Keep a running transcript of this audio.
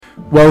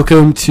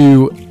Welcome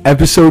to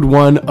episode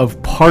 1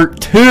 of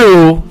part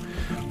 2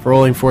 for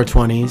Rolling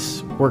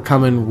 420s. We're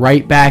coming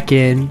right back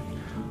in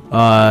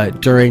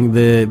during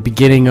the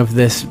beginning of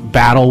this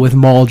battle with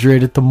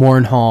Maldread at the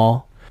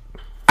Mournhall.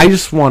 I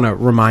just want to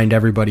remind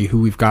everybody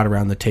who we've got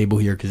around the table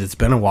here because it's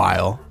been a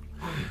while.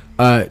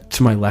 To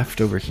my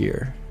left over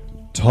here,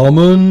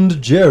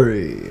 Tommund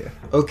Jerry.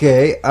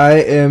 Okay, I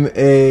am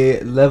a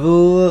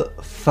level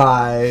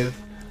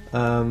 5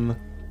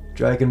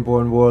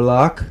 Dragonborn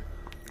Warlock.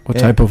 what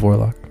type of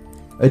warlock?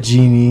 A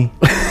genie.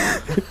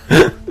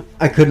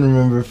 I couldn't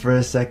remember for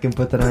a second,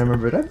 but then I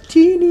remembered I'm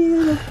genie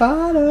in a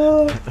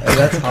bottle. And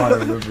that's how I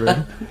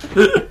remembered.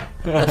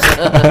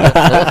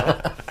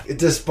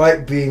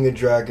 Despite being a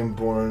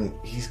Dragonborn,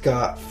 he's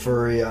got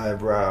furry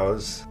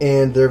eyebrows,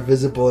 and they're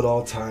visible at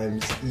all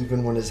times,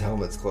 even when his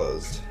helmet's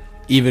closed.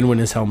 Even when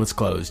his helmet's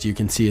closed, you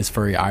can see his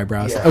furry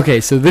eyebrows. Yeah.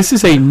 Okay, so this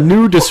is a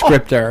new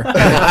descriptor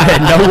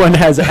that no one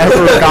has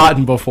ever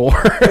gotten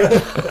before.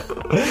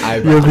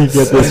 You only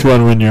get this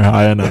one when you're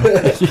high enough.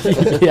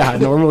 Yeah,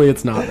 normally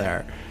it's not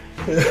there.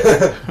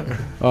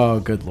 Oh,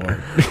 good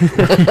lord.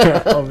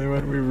 Only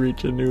when we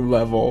reach a new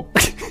level.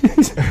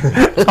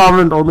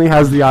 Tommund only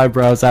has the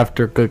eyebrows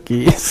after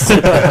cookies.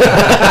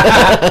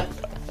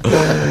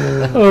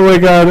 Oh my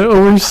god,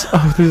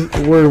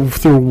 we're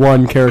through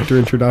one character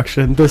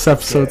introduction. This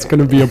episode's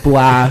gonna be a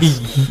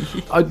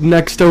blast.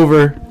 Next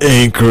over,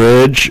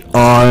 Anchorage.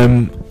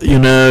 I'm,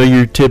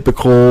 your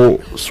typical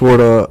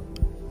sort of,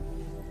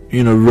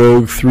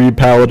 rogue 3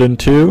 paladin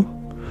 2.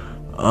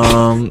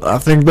 I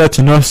think that's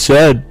enough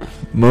said.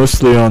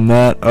 Mostly on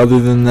that. Other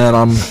than that,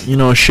 I'm,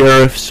 a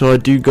sheriff, so I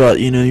do got,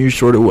 your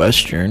sort of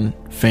western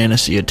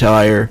fantasy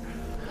attire.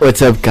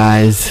 What's up,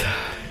 guys?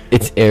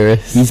 It's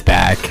Erris. he's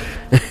back.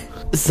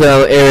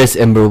 So, Erris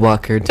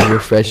Emberwalker, to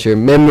refresh your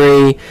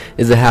memory,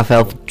 is a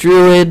half-elf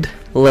druid,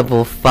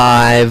 level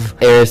 5.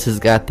 Erris has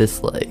got this,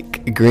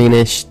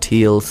 greenish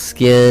teal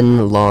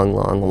skin,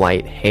 long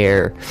white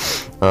hair.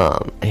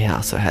 He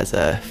also has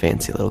a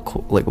fancy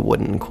little,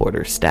 wooden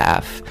quarter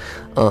staff.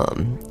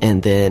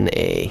 And then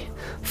a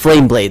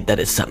flame blade that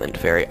is summoned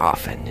very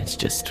often. It's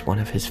just one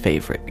of his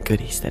favorite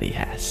goodies that he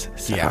has.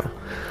 So, Yeah.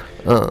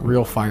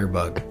 Real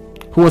firebug.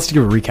 Who wants to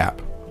give a recap?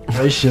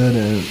 I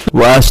shouldn't.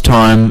 Last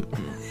time,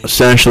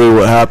 essentially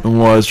what happened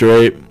was,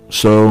 right,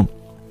 so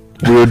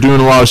we were doing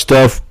a lot of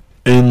stuff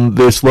in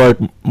this,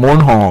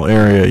 Mournhall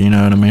area, you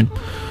know what I mean?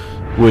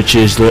 Which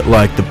is, the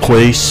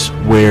place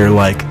where,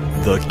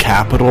 the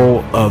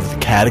capital of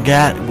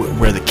Kattegat,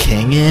 where the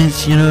king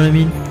is, you know what I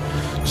mean?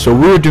 So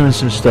we were doing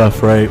some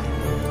stuff, right?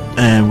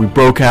 And we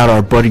broke out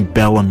our buddy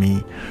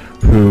Bellamy,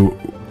 who,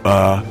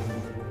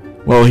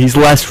 he's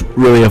less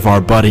really of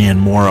our buddy and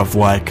more of,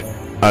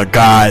 a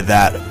guy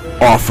that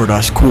offered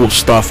us cool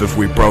stuff if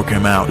we broke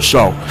him out.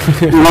 So,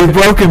 we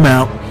broke him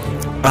out,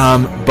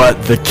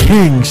 but the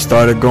king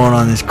started going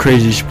on this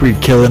crazy spree,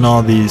 killing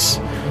all these,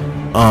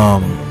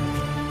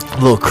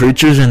 little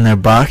creatures in their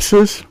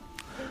boxes.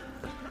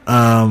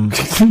 No,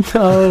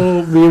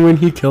 me when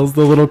he kills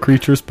the little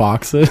creature's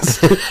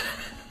boxes.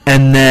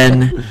 And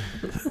then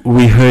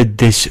we heard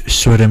this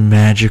sort of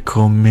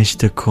magical,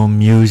 mystical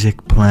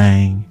music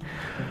playing.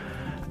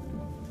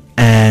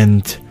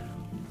 And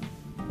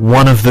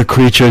one of the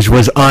creatures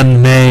was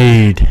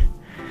unmade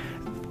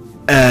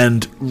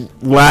and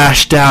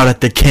lashed out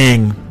at the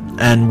king.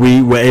 And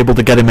we were able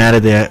to get him out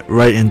of there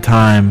right in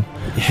time.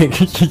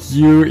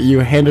 You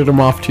handed him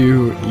off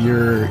to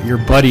your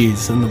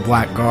buddies in the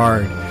Black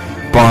Guard.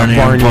 Barney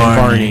and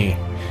Barney.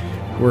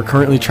 We're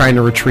currently trying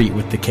to retreat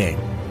with the king.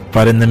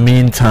 But in the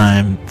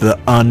meantime, the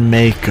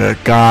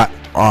Unmaker got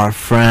our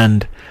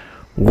friend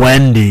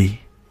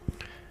Wendy,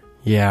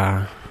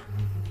 Yeah,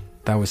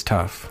 that was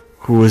tough.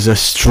 who was a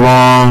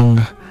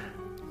strong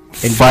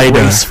And fighter.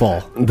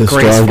 graceful. The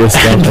Graceful. strongest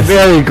And of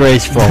Very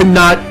graceful.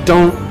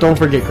 don't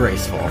forget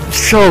graceful.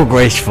 So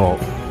graceful.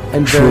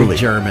 And very Truly.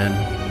 German.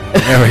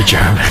 Very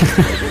German.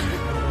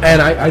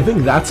 And I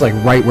think that's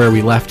right where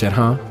we left it,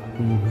 huh?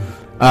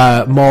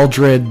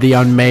 Maldread, the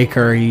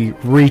Unmaker, he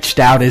reached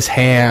out his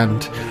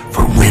hand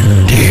For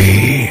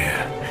Wendy.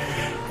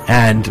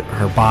 and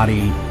her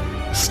body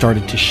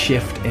started to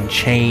shift and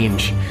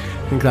change.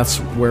 I think that's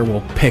where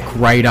we'll pick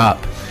right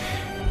up.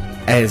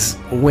 As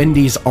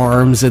Wendy's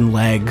arms and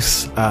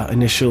legs,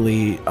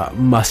 initially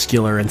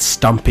muscular and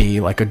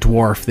stumpy like a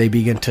dwarf, they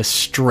begin to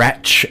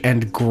stretch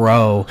and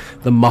grow,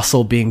 the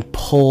muscle being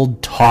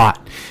pulled taut,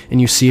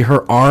 and you see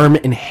her arm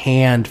and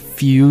hand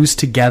fuse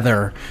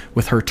together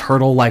with her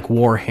turtle-like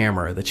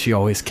warhammer that she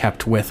always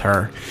kept with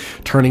her,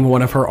 turning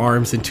one of her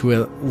arms into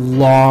a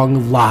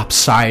long,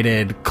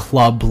 lopsided,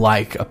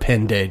 club-like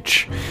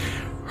appendage.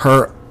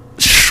 Her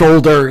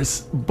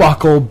shoulders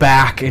buckle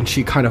back and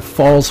she kind of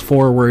falls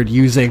forward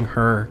using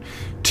her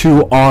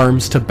 2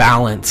 arms to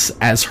balance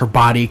as her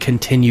body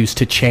continues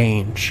to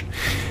change.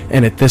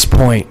 And at this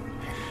point,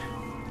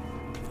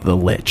 the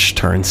Lich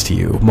turns to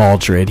you,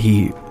 Maldread.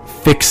 He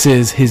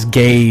fixes his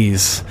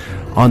gaze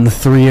on the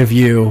 3 of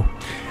you.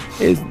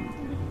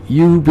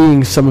 You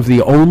being some of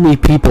the only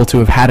people to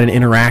have had an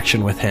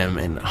interaction with him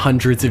in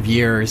hundreds of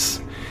years,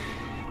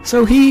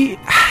 So he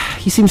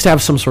seems to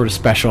have some sort of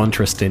special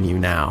interest in you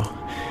now,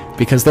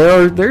 because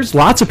there's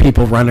lots of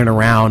people running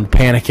around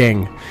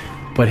panicking,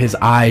 but his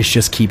eyes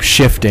just keep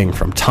shifting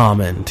from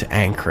Tommund to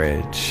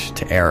Anchorage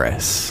to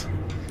Erris.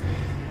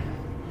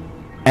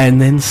 And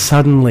then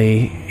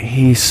suddenly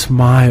he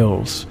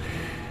smiles.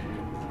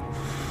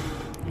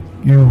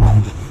 You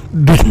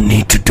didn't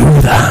need to do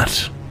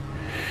that.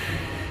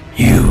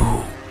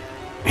 You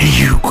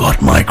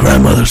got my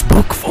grandmother's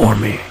book for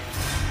me.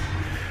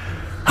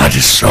 That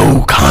is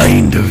so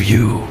kind of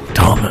you,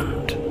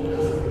 Tommund.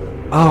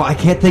 Oh, I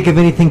can't think of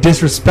anything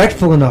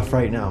disrespectful enough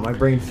right now. My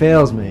brain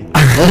fails me.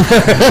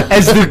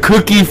 As the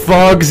cookie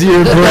fogs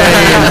your brain,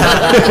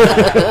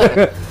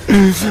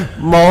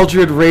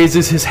 Maldread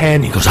raises his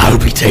hand. He goes, I'll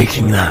be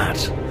taking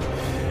that.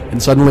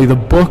 And suddenly the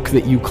book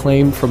that you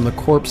claimed from the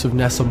corpse of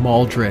Nessa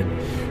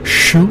Maldread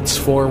shoots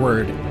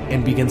forward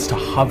and begins to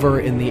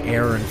hover in the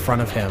air in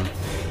front of him.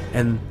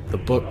 And the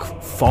book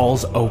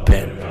falls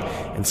open,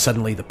 and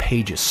suddenly the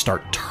pages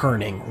start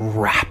turning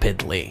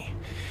rapidly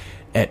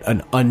at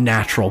an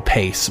unnatural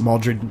pace.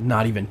 Maldread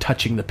not even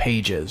touching the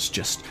pages,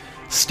 just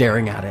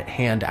staring at it,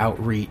 hand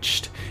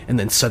outreached, and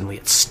then suddenly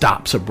it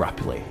stops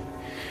abruptly.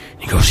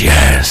 He goes,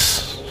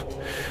 yes,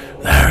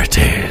 there it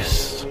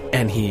is.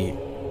 And he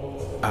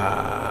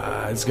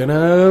is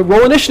gonna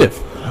roll initiative.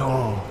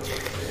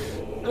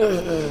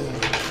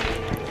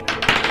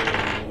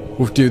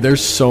 Dude,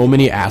 there's so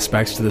many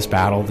aspects to this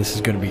battle. This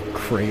is gonna be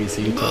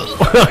crazy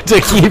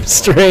to keep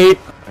straight.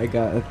 I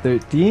got a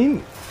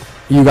 13.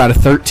 You got a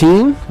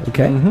 13?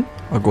 Okay.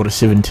 I got a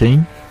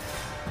 17.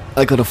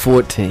 I got a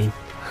 14.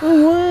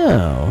 Oh,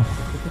 wow.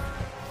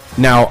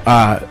 Now,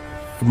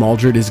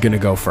 Maldread is going to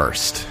go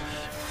first.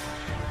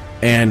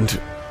 And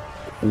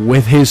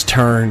with his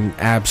turn,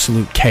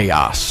 absolute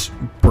chaos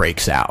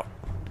breaks out.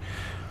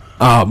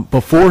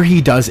 Before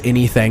he does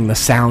anything, the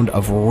sound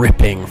of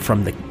ripping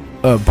from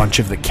a bunch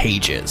of the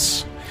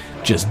cages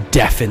just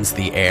deafens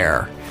the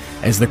air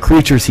as the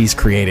creatures he's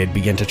created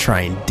begin to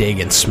try and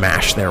dig and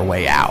smash their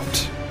way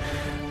out.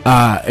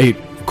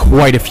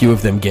 Quite a few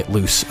of them get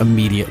loose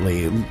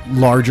immediately.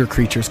 Larger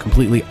creatures,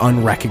 completely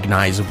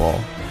unrecognizable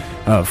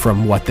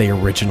from what they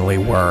originally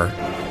were,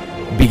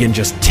 begin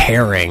just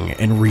tearing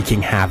and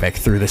wreaking havoc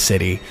through the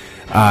city.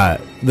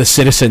 The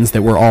citizens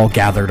that were all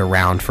gathered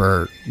around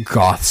for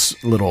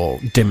Goth's little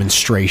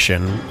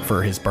demonstration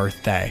for his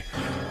birthday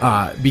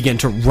begin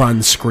to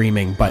run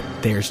screaming, but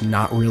there's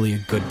not really a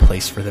good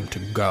place for them to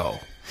go.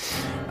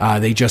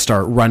 They just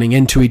start running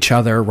into each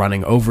other,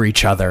 running over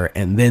each other,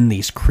 and then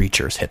these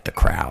creatures hit the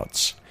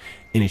crowds.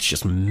 And it's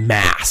just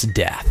mass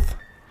death.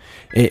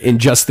 In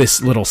just this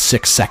little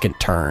 6-second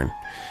turn,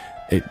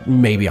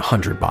 maybe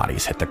 100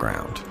 bodies hit the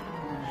ground.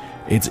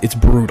 It's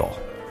brutal.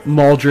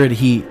 Maldread,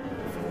 he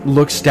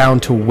looks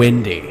down to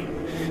Windy,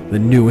 the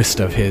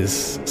newest of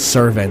his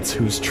servants,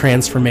 whose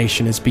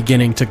transformation is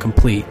beginning to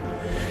complete.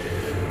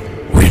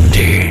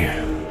 Windy,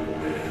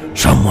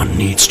 someone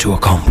needs to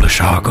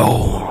accomplish our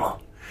goal.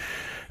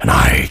 And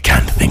I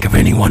can't think of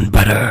anyone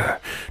better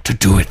to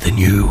do it than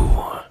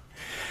you.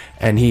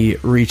 And he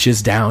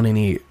reaches down and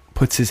he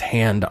puts his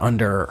hand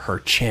under her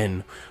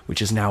chin,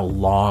 which is now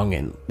long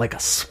and like a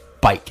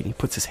spike. And he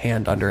puts his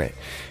hand under it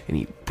and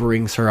he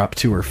brings her up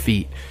to her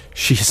feet.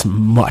 She's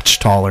much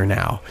taller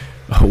now.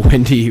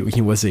 Wendy,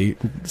 he was a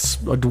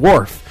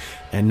dwarf,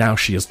 and now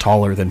she is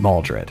taller than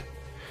Maldread.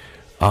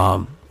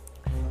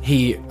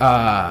 He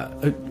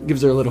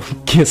gives her a little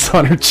kiss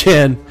on her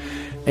chin,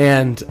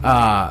 and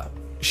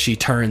she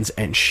turns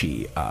and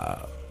she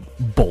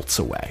bolts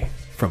away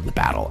from the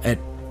battle at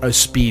a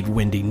speed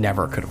Windy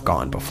never could have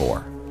gone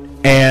before.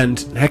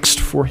 And next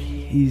for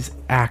his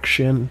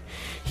action,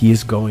 he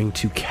is going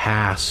to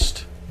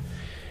cast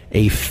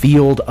a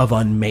field of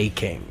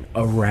unmaking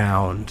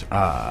around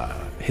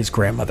his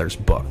grandmother's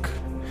book.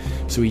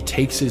 So he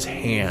takes his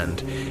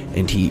hand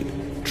and he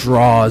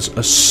draws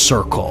a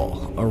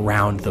circle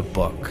around the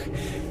book,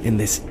 and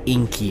this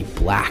inky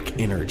black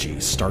energy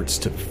starts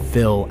to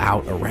fill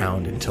out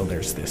around until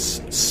there's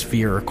this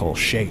spherical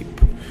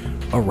shape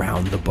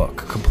around the book,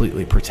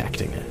 completely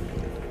protecting it.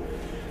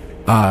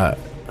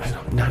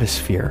 Not a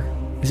sphere.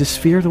 Is a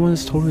sphere the one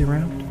that's totally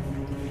round?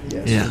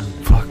 Yes. Yeah.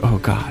 Fuck. Oh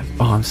god.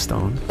 Oh, I'm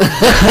stoned.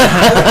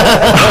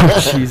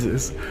 Oh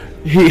Jesus.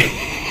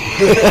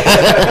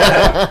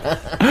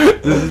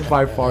 This is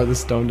by far the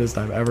stonedest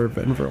I've ever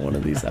been for one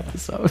of these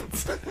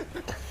episodes.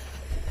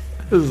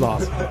 This is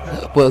awesome.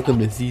 Welcome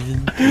to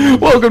season.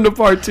 Welcome to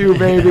part 2,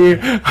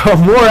 baby.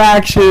 More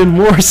action,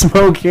 more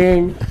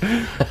smoking.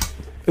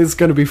 It's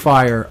gonna be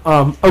fire.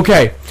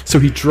 Okay, so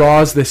he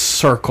draws this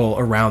circle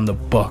around the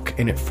book,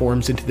 and it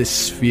forms into this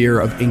sphere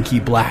of inky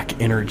black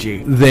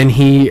energy. Then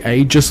he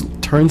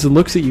just turns and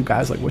looks at you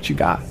guys like, "What you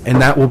got?"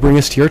 And that will bring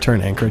us to your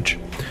turn, Anchorage.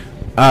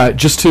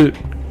 Just to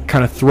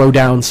kind of throw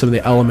down some of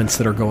the elements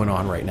that are going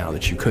on right now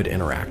that you could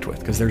interact with,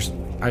 because there's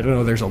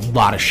a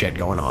lot of shit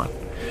going on.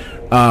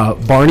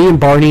 Barney and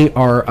Barney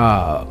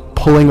are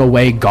pulling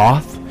away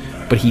Goth,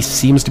 but he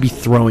seems to be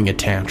throwing a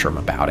tantrum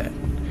about it.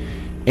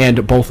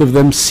 And both of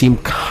them seem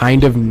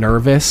kind of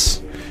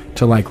nervous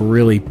to like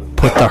really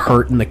put the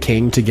hurt in the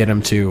king to get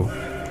him to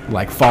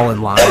like fall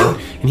in line,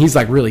 and he's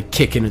like really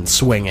kicking and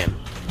swinging,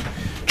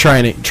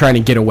 trying to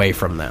get away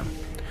from them.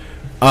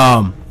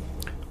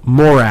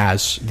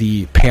 Moraz,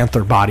 the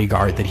panther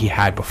bodyguard that he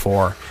had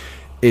before,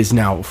 is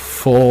now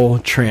full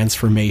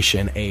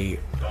transformation, a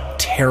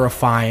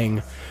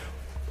terrifying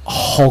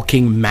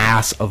hulking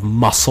mass of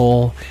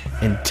muscle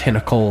and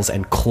tentacles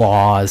and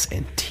claws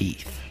and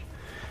teeth.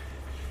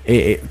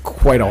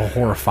 Quite a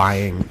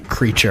horrifying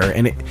creature,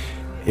 and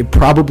it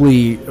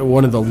probably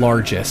one of the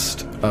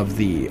largest of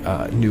the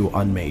new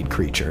unmade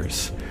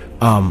creatures.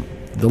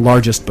 The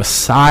largest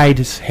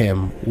besides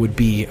him would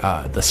be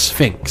the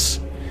Sphinx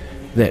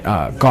that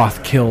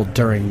Goth killed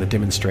during the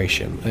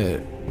demonstration.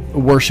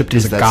 Worshipped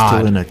as a god. Is that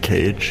still in a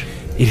cage?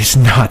 It is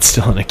not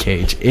still in a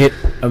cage. It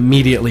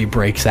immediately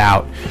breaks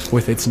out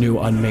with its new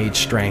unmade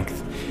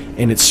strength,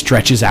 and it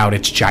stretches out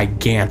its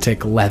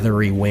gigantic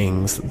leathery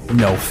wings,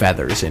 no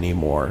feathers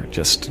anymore,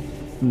 just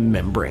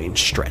membrane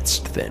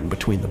stretched thin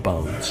between the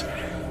bones.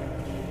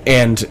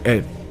 And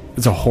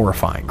it's a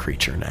horrifying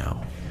creature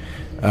now.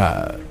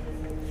 That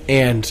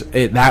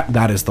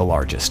is the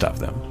largest of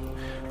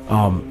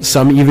them.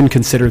 Some even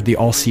considered the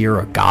All-Seer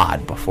a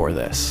god before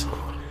this.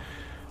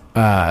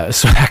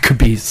 So that could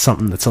be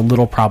something that's a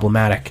little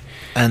problematic.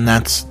 And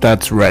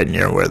that's right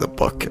near where the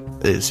book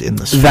is in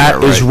the sphere.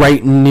 That is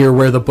right near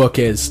where the book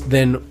is.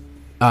 Then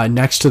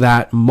next to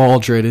that,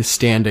 Maldread is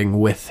standing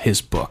with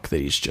his book that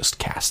he's just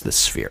cast the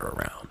sphere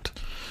around.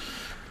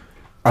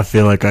 I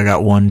feel like I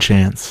got one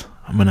chance.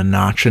 I'm going to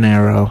notch an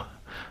arrow.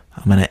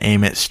 I'm going to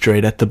aim it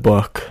straight at the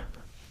book.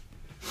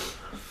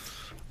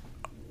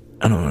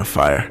 And I'm going to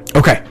fire.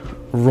 Okay.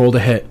 Roll to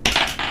hit.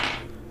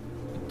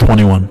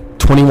 21.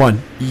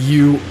 21.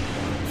 You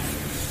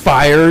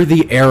fire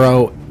the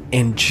arrow,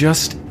 and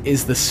just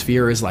as the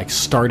sphere is like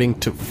starting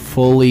to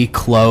fully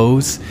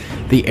close,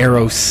 the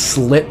arrow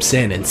slips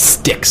in and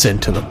sticks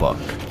into the book.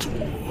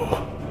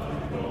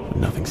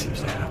 Nothing seems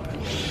to happen.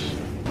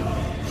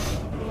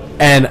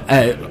 And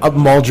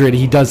Maldread,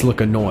 he does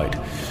look annoyed.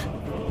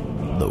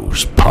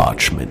 Those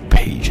parchment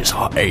pages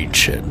are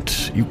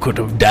ancient. You could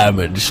have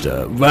damaged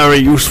a very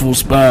useful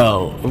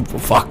spell.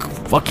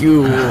 Fuck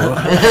you. He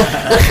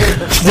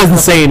doesn't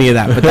say any of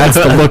that, but that's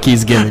the look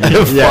he's giving.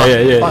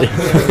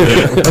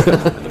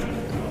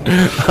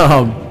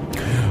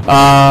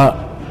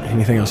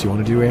 Anything else you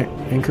want to do,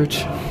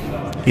 Anchorage?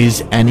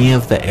 Is any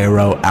of the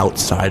arrow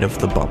outside of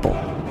the bubble?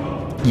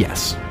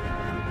 Yes.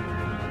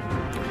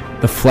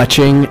 The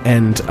fletching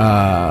and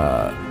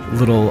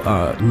little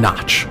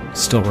notch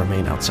still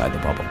remain outside the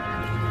bubble.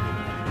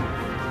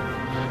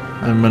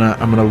 I'm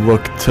gonna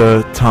look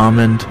to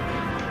Tommund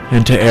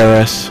and to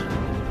Erris,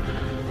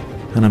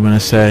 and I'm gonna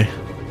say,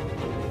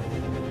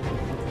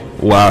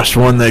 last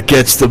one that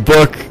gets the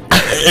book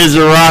is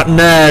a rotten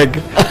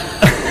egg.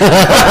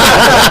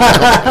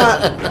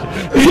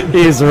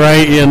 He's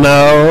right, you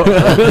know.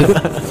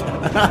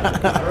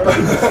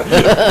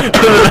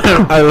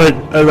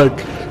 I look.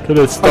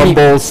 Gonna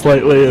stumble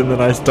slightly, and then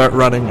I start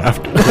running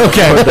after.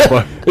 Okay. The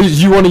book.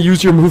 You want to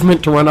use your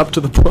movement to run up to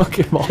the book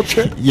in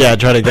Maldread? Yeah,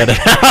 try to get it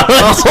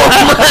out.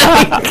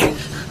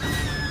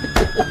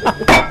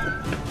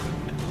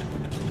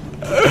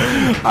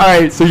 All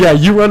right, so yeah,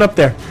 you run up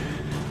there.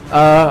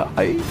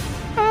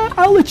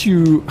 I'll let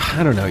you.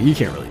 I don't know. You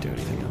can't really do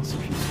anything else.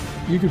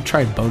 You could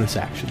try bonus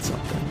action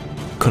something.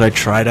 Could I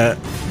try to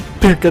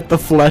pick at the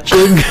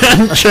fletching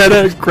and try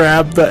to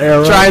grab the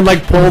arrow? Try and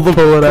like pull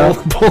it out.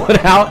 Pull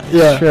it out.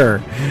 Yeah.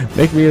 Sure.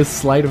 Make me a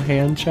sleight of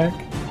hand check.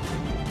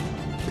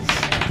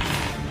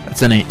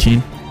 That's an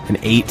 18. An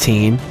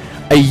 18.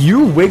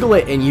 You wiggle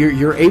it, and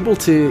you're able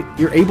to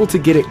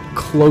get it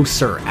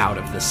closer out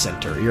of the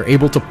center. You're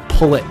able to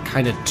pull it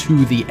kind of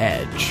to the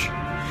edge.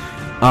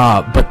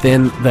 But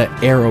then the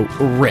arrow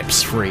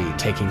rips free,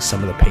 taking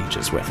some of the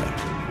pages with it.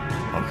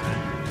 Okay.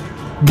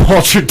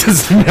 Maldread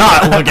does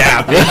not look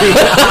happy.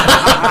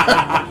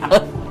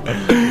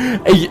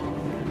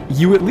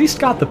 You at least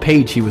got the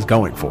page he was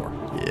going for.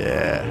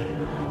 Yeah.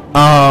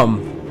 Oh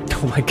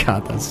my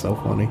god, that's so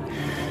funny.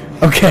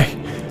 Okay.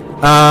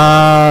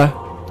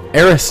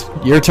 Erris,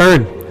 your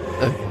turn.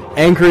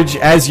 Anchorage,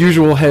 as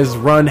usual, has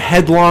run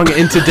headlong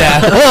into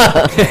death.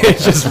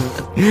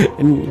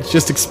 It's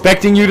just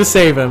expecting you to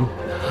save him.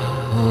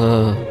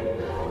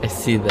 I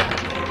see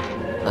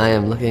that. I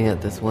am looking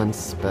at this one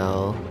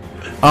spell.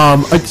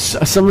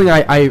 It's something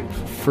I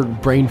for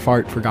brain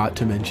fart forgot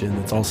to mention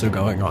that's also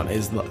going on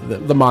is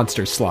the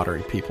monsters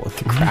slaughtering people at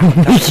the crowd.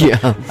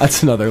 Yeah,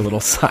 that's another little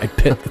side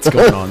pit that's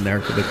going on there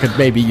that could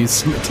maybe use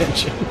some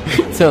attention.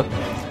 So,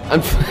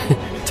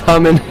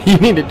 Tommund, you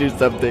need to do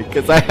something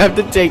because I have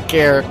to take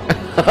care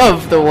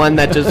of the one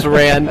that just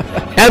ran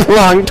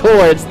headlong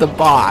towards the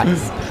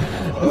boss.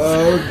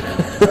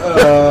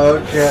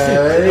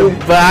 Okay.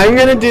 But I'm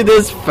gonna do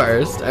this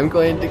first. I'm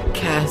going to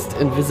cast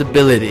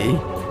invisibility.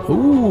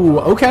 Ooh,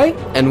 okay.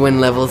 And when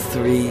level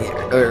 3,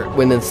 or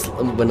when a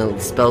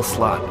spell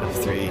slot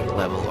of 3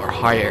 level or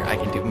higher, I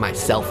can do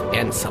myself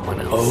and someone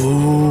else.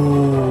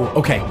 Oh,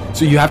 okay.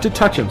 So you have to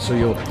touch him. So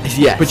you'll.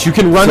 Yes. But you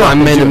can run so up. I'm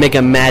and going to do it. make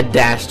a mad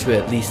dash to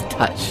at least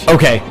touch.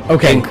 Okay.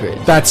 Anchorage.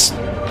 That's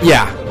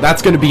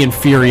going to be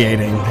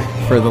infuriating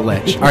for the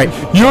Lich. All right,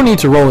 you don't need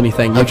to roll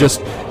anything. You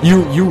just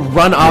you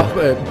run up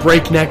at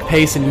breakneck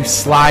pace and you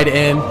slide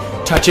in,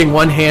 touching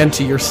one hand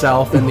to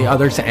yourself and the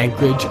other to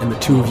Anchorage, and the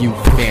two of you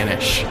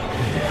vanish.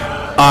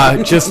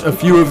 Just a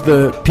few of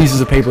the pieces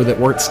of paper that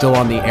weren't still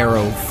on the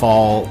arrow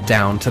fall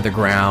down to the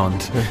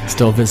ground,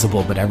 still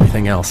visible, but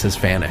everything else has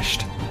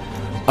vanished.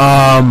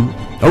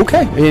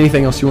 Okay.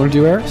 Anything else you want to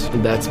do, Erris?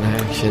 That's my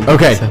action.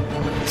 Okay.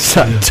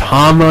 So,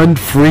 Tommund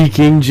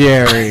freaking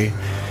Jerry.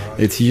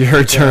 It's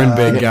your turn,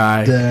 big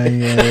guy.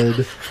 Dang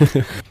it.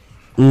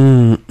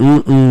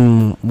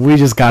 We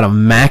just got a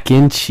mac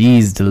and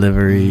cheese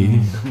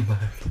delivery.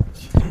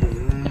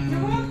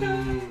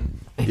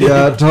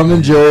 Yeah, Tom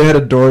and Jerry had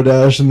a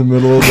DoorDash in the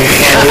middle of the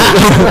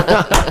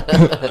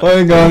fight.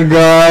 Hang on,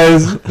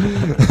 guys.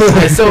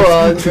 I'm so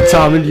hungry.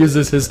 Tommund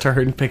uses his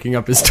turn picking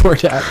up his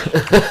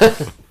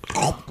DoorDash.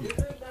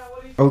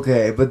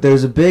 Okay, but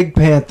there's a big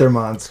panther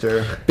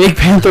monster. Big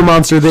panther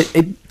monster that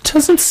it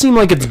doesn't seem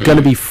like it's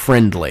gonna be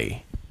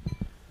friendly.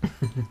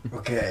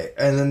 Okay,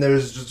 and then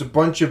there's just a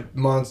bunch of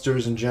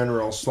monsters in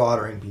general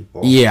slaughtering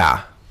people.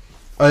 Yeah.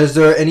 Is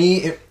there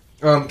any...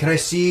 can I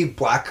see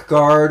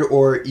Blackguard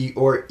or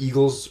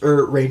Eagles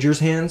or Rangers'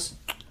 hands?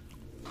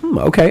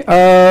 Okay.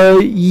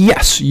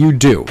 Yes, you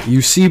do.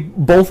 You see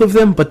both of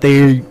them, but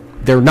they're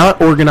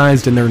not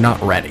organized and they're not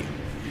ready.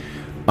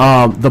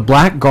 The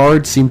Black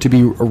Guard seem to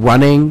be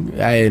running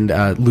and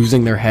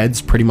losing their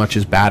heads pretty much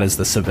as bad as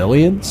the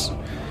civilians.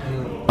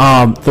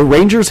 The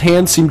Rangers'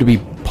 hands seem to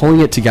be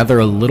pulling it together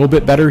a little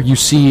bit better. You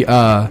see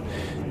the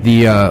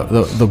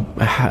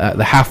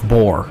half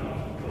boar,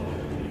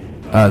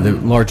 the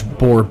large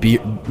boar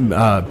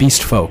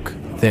beast folk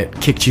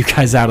that kicked you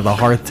guys out of the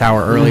Hearth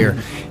Tower earlier.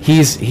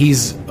 He's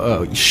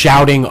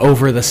shouting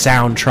over the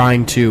sound,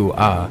 trying to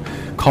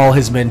call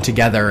his men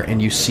together,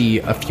 and you see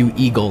a few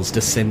eagles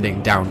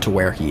descending down to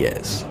where he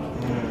is.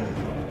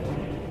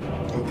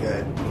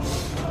 Okay.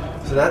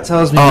 So that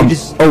tells me we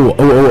just...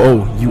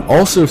 You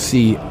also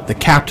see the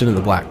captain of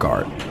the Black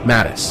Guard,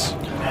 Mattis.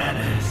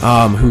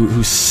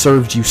 Who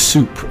served you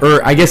soup.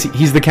 Or I guess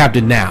he's the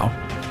captain now,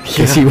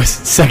 because he was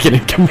second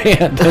in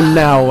command, and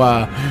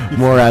now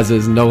Moraz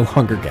is no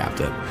longer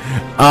captain.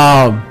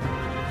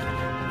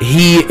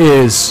 He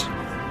is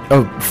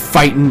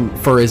fighting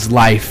for his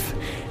life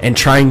and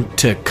trying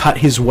to cut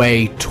his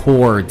way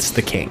towards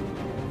the king.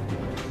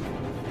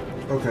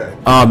 Okay.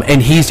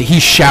 And he's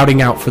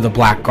shouting out for the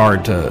Black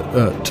Guard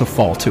to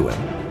fall to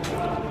him.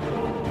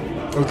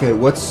 Okay,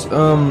 what's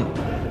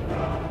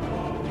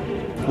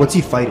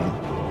he fighting?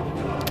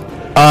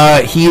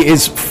 He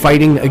is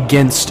fighting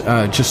against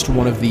just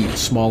one of the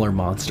smaller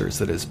monsters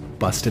that is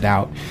busted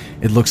out.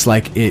 It looks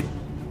like it,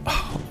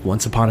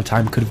 once upon a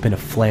time, could have been a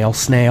flail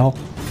snail,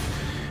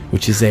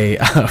 which is a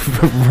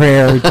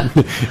rare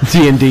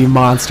D&D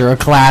monster, a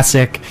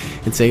classic.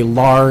 It's a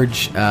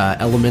large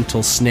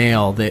elemental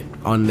snail that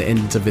on the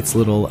ends of its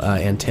little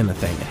antenna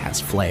thing, it has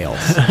flails.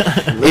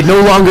 It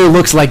no longer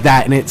looks like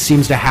that, and it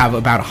seems to have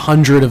about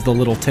 100 of the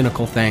little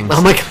tentacle things.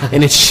 Oh my god.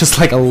 And it's just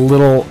like a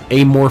little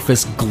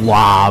amorphous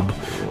glob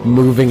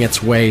moving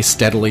its way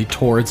steadily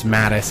towards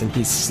Mattis, and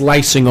he's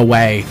slicing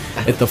away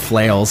at the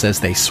flails as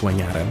they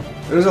swing at him.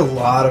 There's a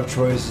lot of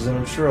choices, and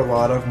I'm sure a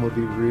lot of them would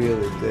be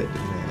really good to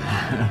me.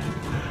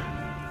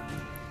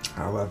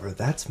 However,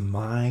 that's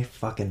my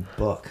fucking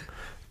book.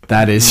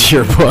 That is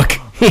your book.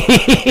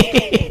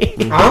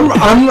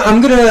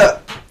 I'm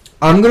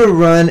gonna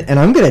run and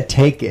I'm gonna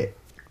take it,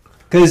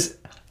 cause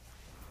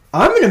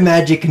I'm in a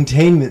magic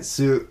containment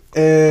suit,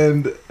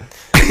 and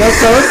that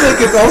sounds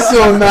like it's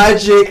also a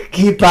magic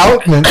keep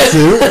outment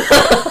suit.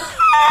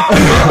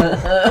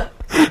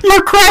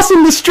 You're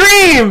crossing the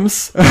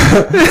streams. I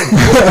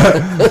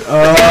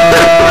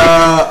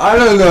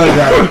don't know what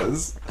that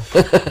is.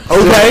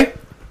 Okay.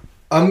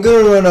 I'm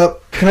gonna run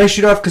up. Can I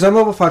shoot off? Because I'm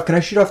level 5. Can I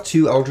shoot off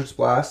 2 Eldritch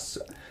Blasts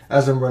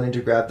as I'm running to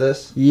grab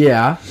this?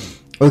 Yeah.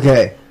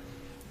 Okay.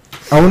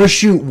 I want to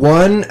shoot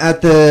one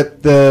at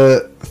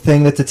the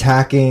thing that's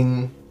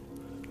attacking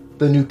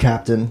the new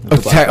captain.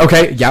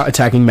 Okay. Yeah.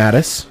 Attacking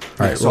Mattis.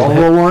 All right. So I'll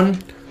roll one.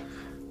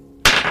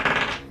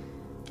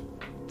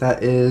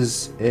 That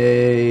is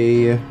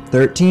a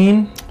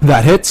 13.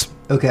 That hits.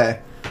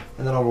 Okay.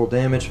 And then I'll roll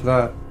damage for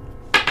that.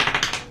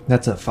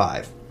 That's a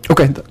 5.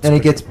 Okay. And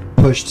it gets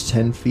pushed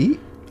 10 feet.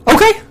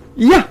 Okay.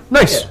 Yeah.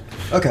 Nice.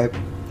 Yeah. Okay.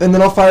 And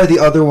then I'll fire the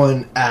other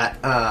one at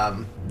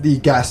the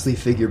ghastly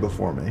figure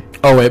before me.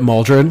 Oh, at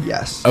Maldread?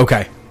 Yes.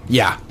 Okay.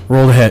 Yeah.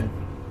 Roll to hit.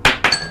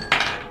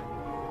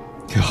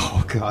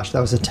 Oh gosh, that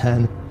was a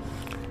 10.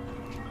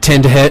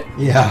 10 to hit.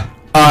 Yeah.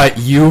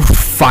 You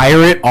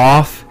fire it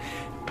off,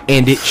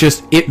 and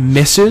it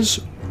misses,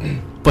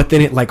 but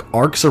then it like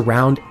arcs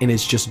around and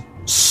is just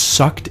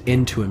sucked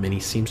into him, and he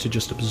seems to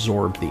just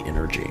absorb the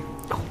energy.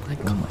 Oh my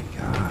god. Oh my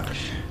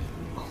gosh.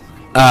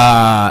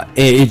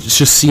 it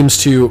just seems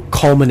to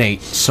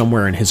culminate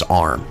somewhere in his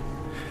arm.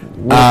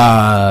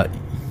 Uh-oh.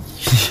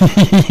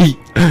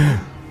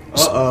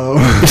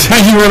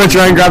 You want to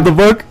try and grab the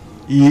book?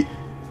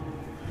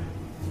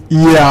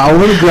 Yeah, I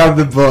want to grab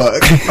the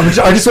book.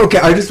 I just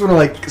want to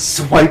like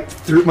swipe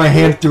through my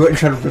hand through it and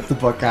try to rip the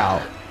book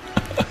out.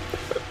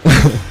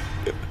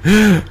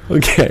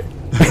 Okay.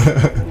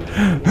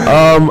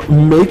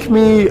 Make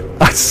me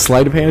a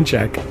sleight of hand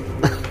check.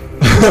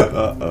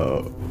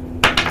 Uh-oh.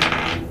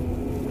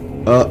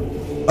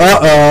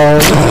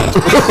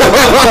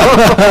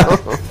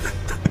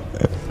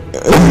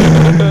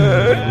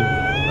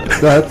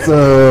 That's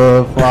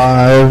a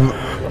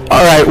 5.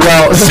 Alright,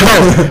 well,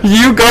 so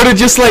you go to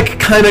just like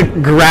kind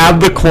of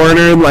grab the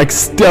corner and like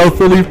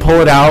stealthily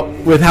pull it out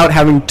without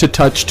having to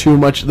touch too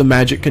much of the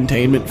magic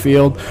containment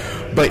field,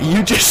 but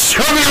you just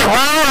shove your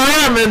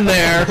whole arm in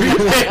there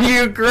and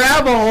you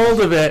grab a hold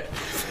of it.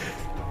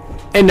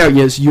 And now,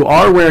 yes, you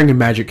are wearing a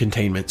magic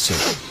containment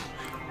suit.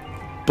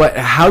 But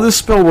how this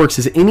spell works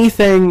is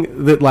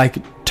anything that like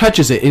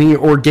touches it, any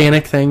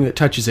organic thing that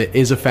touches it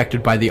is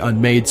affected by the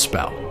unmade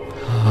spell.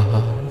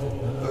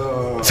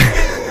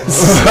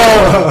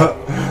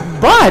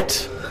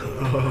 But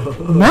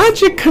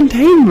magic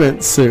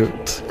containment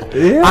suit.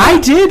 Yeah. I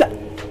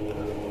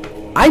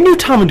knew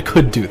Tommund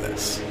could do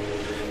this.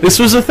 This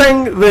was a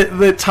thing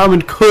that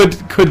Tommund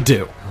could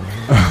do.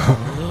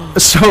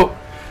 So,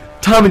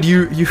 Tommund,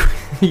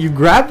 you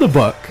grab the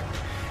book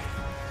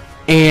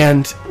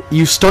and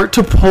you start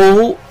to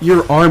pull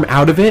your arm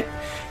out of it,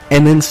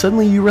 and then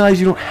suddenly you realize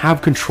you don't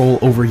have control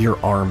over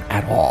your arm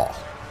at all.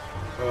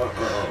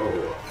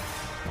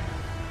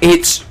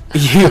 It's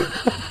you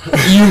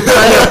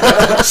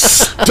kind of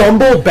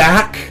stumble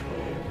back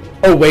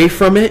away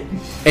from it,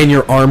 and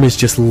your arm is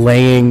just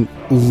laying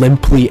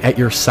limply at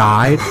your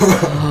side,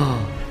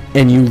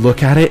 and you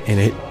look at it and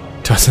it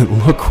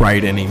doesn't look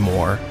right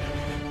anymore.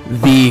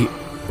 The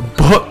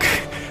book,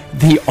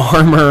 the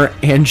armor,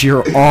 and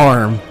your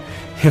arm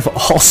have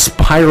all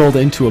spiraled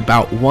into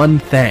about one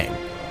thing.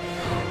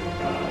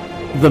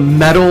 The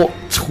metal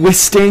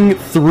twisting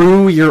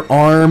through your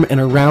arm and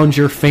around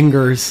your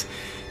fingers.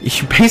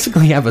 You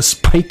basically have a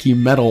spiky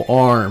metal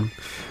arm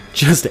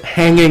just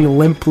hanging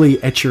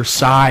limply at your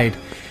side,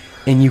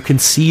 and you can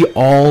see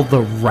all the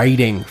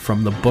writing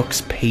from the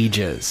book's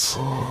pages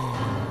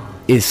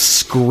is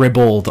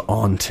scribbled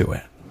onto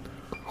it.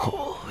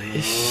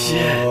 Holy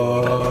shit.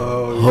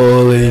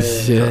 Holy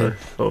shit.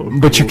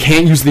 But you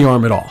can't use the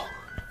arm at all.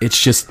 It's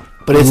just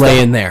But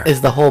laying there. Is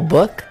the whole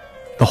book?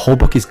 The whole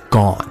book is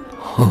gone.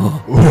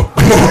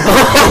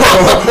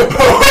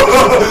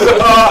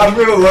 I'm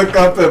gonna look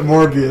up at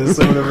Morbius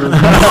or whatever.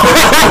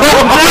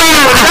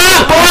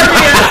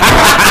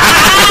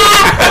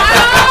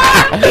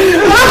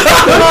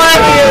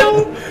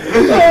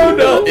 Oh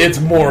no! It's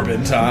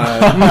Morbid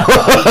time.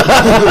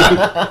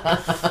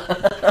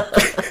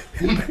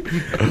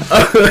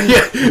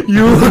 Yeah,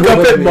 you look up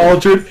at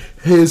Maldread.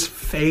 His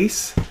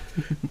face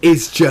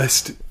is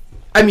just...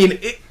 I mean,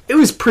 it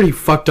was pretty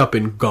fucked up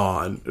and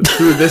gone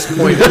through this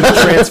point of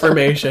the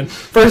transformation.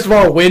 First of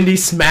all, Wendy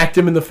smacked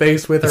him in the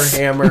face with her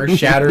hammer,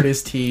 shattered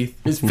his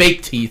teeth, his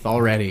fake teeth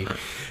already.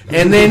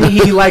 And then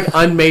he, like,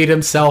 unmade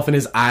himself and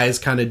his eyes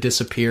kind of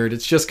disappeared.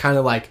 It's just kind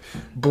of like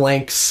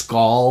blank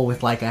skull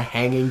with, like, a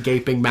hanging,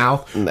 gaping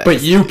mouth. Nice.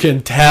 But you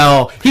can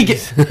tell. He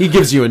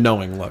gives you a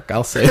knowing look,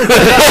 I'll say. He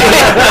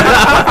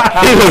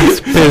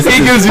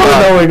gives you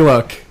a knowing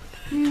look.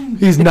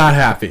 He's not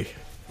happy.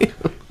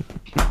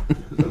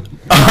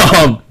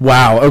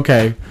 Wow,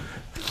 okay.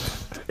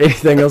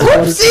 Anything else?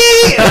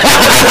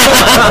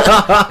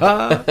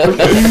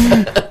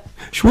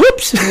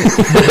 Whoops.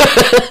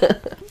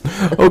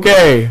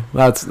 Okay,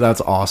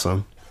 that's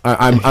awesome.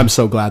 I'm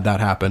so glad that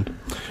happened.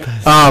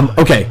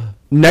 Okay,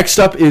 next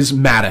up is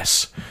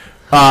Mattis.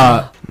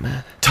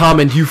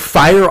 Tommund, you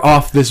fire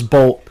off this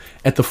bolt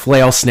at the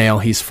flail snail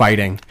he's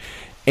fighting,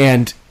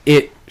 and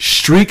it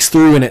streaks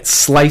through and it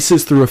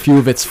slices through a few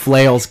of its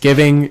flails,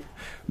 giving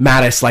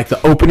Mattis like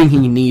the opening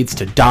he needs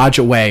to dodge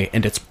away,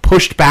 and it's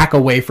pushed back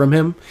away from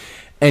him,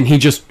 and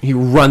he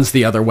runs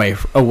the other way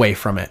away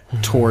from it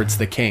towards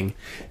the king.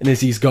 And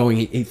as he's going,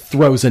 he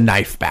throws a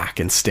knife back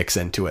and sticks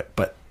into it.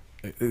 But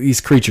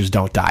these creatures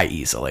don't die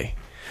easily.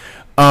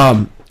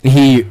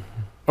 He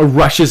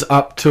rushes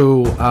up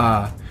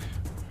to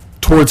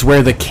towards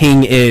where the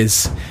king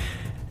is,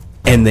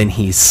 and then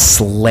he's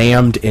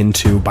slammed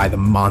into by the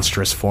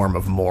monstrous form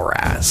of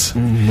Moraz,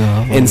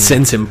 and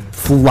sends him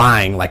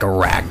flying like a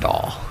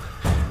ragdoll,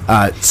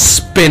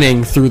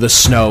 spinning through the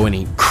snow, and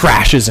he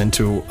crashes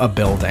into a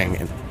building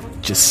and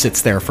just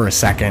sits there for a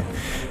second.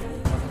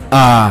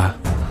 Oh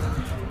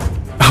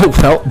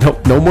well,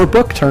 no more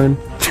book turn.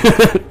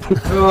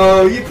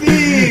 Oh,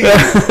 yippee!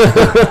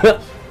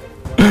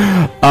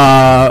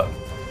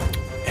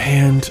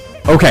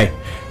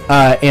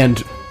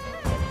 And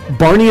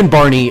Barney and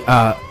Barney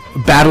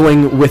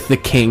battling with the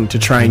king to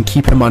try and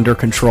keep him under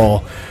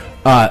control.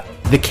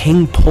 the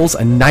king pulls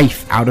a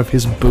knife out of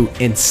his boot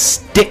and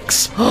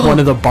sticks one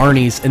of the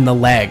Barneys in the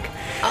leg.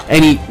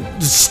 And he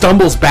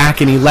stumbles back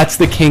and he lets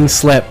the king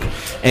slip,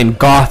 and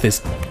Goth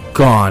is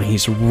gone.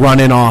 He's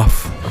running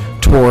off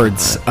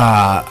towards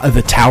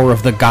the Tower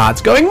of the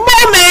Gods, going,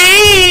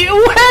 "Mommy,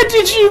 where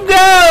did you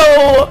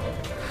go?"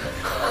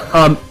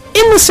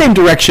 In the same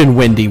direction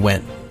Wendy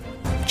went.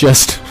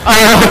 Just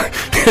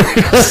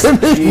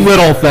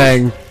little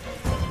thing.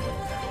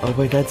 Oh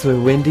wait, that's where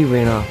Wendy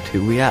ran off to.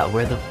 Yeah,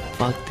 where the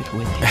fuck did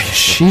Wendy go?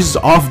 She's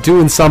off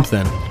doing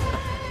something.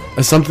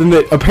 Something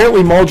that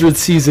apparently Maldread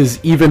sees as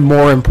even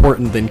more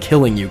important than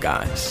killing you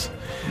guys.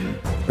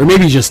 Or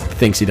maybe he just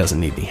thinks he doesn't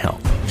need any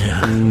help.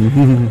 Yeah.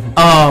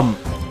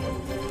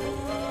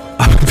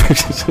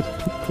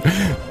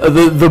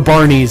 The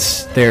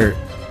Barneys, they're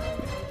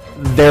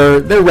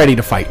ready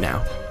to fight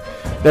now.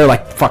 They're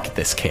like, fuck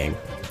this king.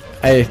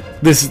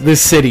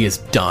 This city is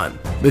done.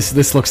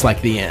 This looks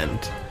like the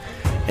end.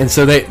 And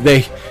so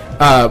they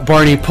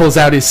Barney pulls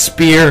out his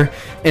spear,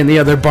 and the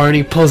other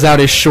Barney pulls out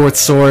his short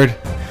sword,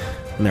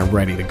 and they're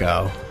ready to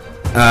go.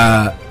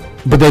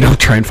 But they don't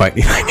try and fight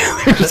anything.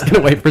 They're just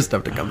gonna wait for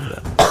stuff to come to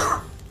them.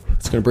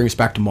 It's gonna bring us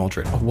back to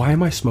Maldread. Oh, why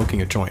am I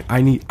smoking a joint?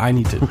 I need to.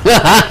 Give me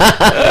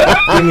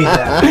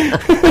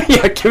that.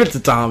 Yeah, give it to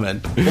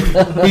Tommund.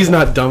 He's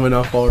not dumb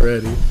enough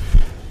already.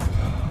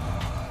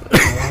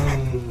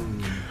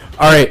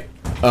 All right,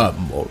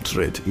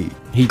 Maldread.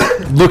 He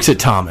looks at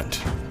Tommund.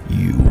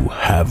 You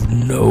have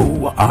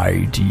no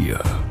idea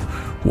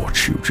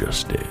what you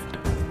just did.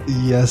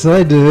 Yes,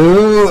 I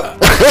do.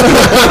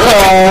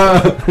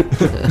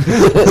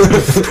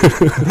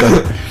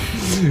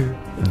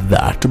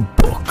 That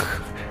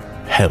book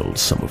held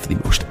some of the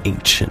most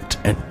ancient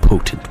and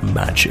potent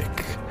magic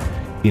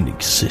in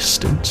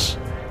existence,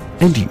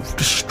 and you've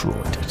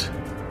destroyed it.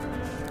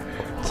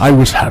 I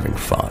was having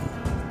fun.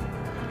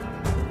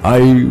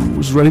 I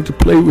was ready to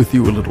play with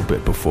you a little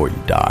bit before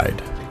you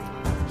died.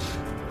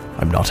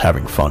 I'm not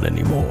having fun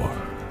anymore.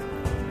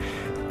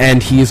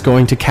 And he is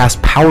going to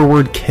cast Power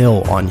Word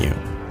Kill on you.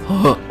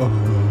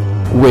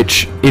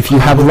 Which, if you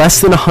have less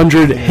than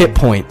 100 hit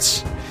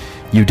points,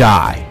 you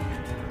die.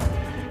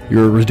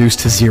 You're reduced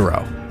to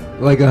 0.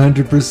 Like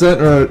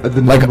 100% or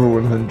the number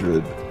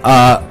 100?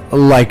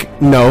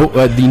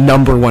 The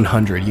number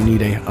 100. You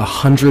need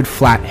 100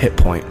 flat hit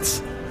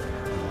points.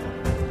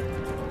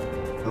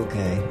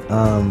 Okay,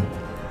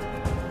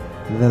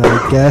 then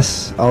I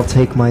guess I'll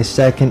take my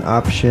second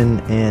option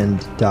and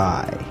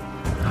die.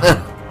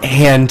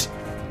 And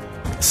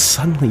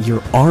suddenly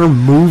your arm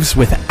moves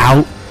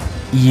without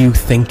you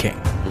thinking.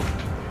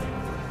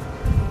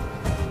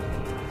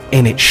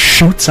 And it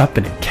shoots up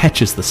and it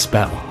catches the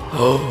spell.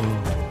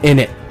 And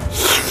it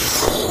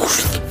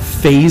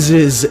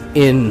phases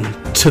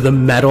into the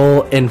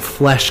metal and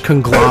flesh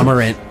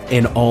conglomerate,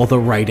 and all the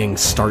writing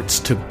starts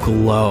to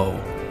glow.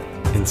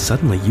 And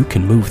suddenly you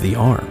can move the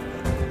arm.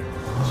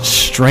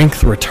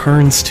 Strength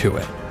returns to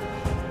it.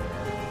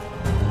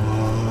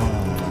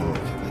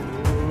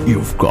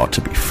 You've got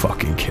to be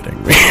fucking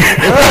kidding me.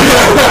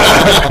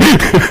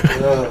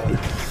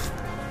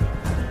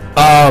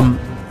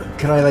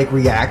 Can I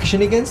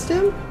reaction against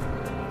him?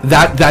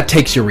 That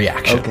takes your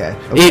reaction. Okay.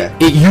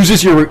 It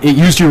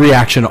used your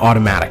reaction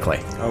automatically.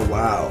 Oh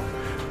wow.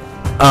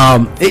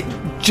 It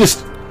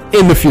just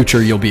in the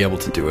future you'll be able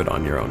to do it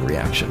on your own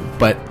reaction,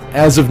 but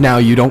as of now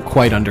you don't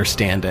quite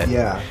understand it.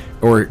 Yeah.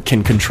 Or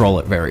can control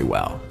it very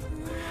well.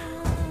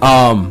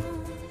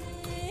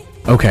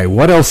 Okay,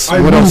 what else?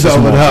 What else is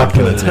Maldread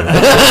gonna do?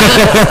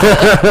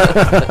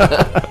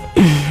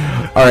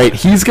 All right,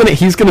 he's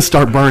gonna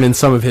start burning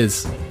some of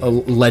his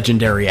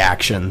legendary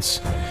actions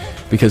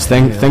because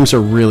things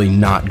are really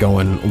not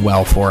going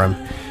well for him.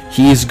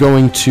 He's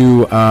going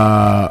to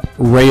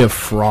Ray of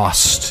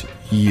Frost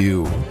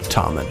you,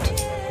 Tommund.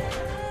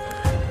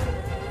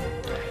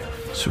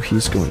 So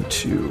he's going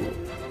to.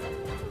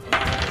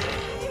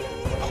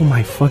 Oh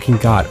my fucking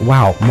god!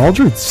 Wow,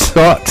 Maldread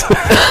sucked.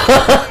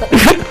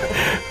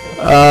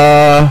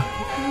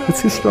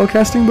 What's his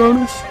spellcasting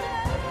bonus?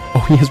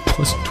 Oh, he has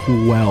plus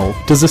 12.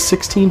 Does a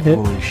 16 hit?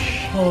 Holy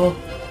shit.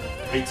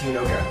 18.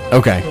 Okay.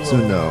 Okay. So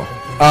no.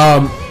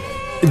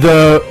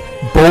 The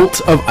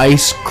bolt of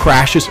ice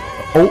crashes.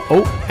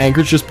 Oh!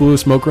 Anchorage just blew a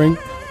smoke ring.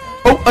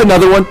 Oh,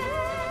 another one.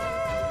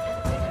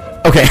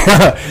 Okay.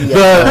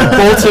 The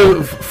bolt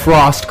of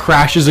frost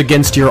crashes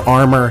against your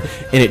armor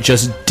and it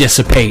just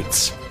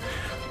dissipates.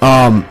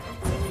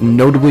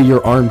 Notably,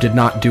 your arm did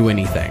not do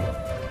anything.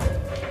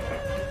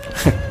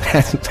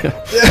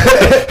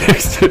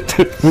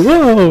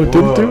 Whoa!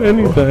 Didn't do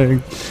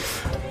anything.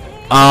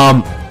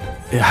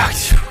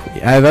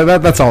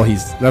 That's all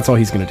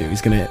he's gonna do.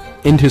 He's gonna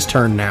end his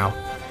turn now,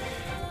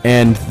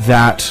 and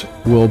that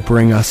will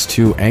bring us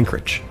to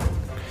Anchorage.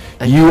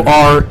 You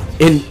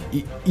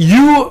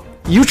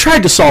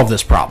tried to solve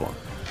this problem.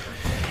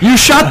 You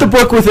shot the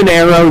book with an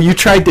arrow. You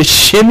tried to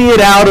shimmy it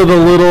out of the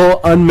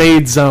little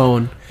unmade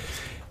zone.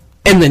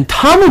 And then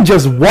Tommund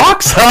just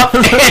walks up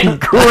and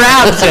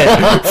grabs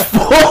it,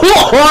 full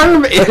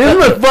arm in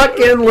the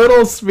fucking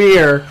little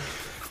spear,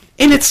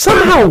 and it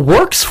somehow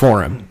works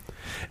for him.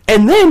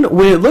 And then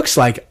when it looks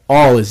like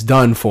all is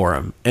done for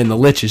him and the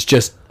lich has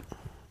just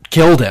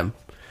killed him,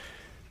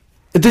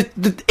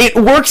 it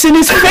works in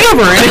his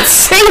favor and it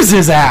saves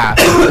his ass.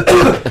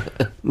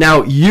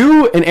 Now,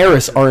 you and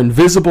Erris are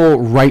invisible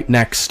right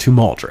next to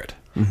Maldread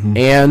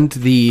and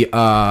the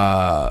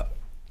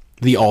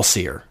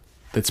All-Seer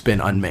that's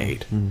been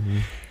unmade.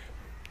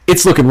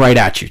 It's looking right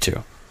at you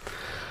two.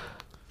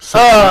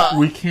 So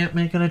we can't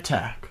make an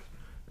attack,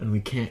 and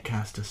we can't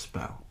cast a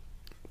spell.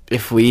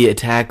 If we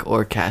attack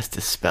or cast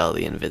a spell,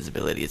 the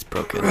invisibility is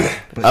broken.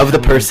 Of the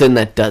person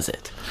that does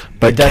it.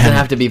 But it doesn't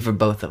have to be for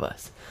both of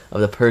us.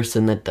 Of the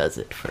person that does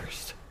it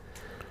first.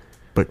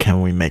 But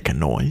can we make a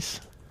noise?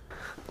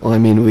 Well, I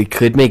mean, we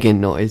could make a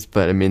noise,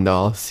 but I mean, the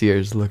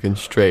All-Seer's looking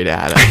straight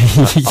at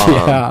us.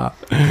 Yeah.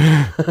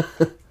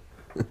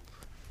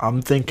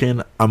 I'm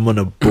thinking I'm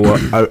gonna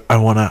blow. I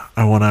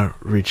wanna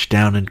reach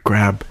down and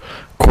grab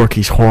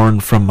Corky's horn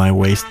from my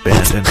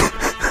waistband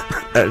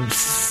and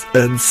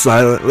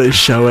silently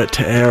show it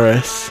to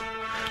Erris,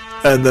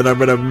 and then I'm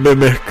gonna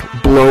mimic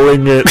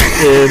blowing it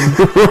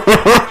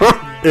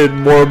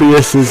in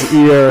Morbius's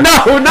ear.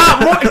 No,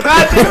 not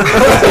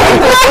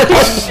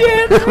Morbius.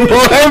 Shit.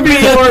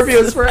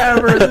 Morbius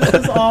forever. This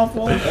is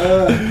awful.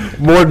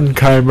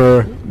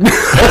 Mordenheimer.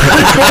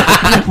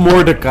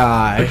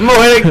 Mordecai.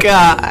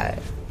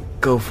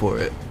 Go for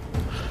it.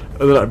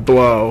 And then I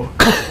blow.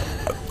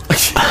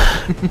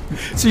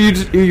 So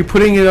you're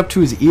putting it up to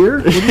his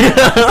ear?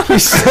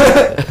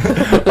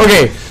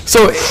 Okay,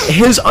 so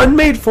his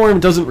unmade form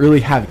doesn't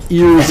really have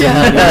ears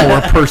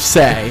anymore per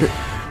se,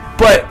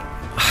 but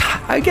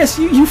I guess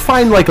you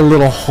find like a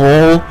little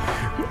hole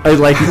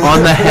like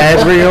on the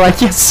head where you're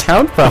like, yeah,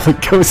 sound probably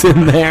goes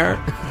in there.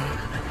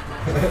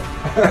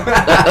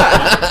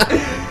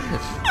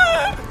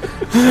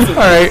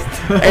 Alright,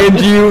 and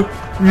you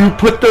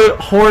put the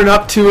horn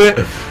up to it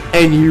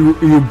and you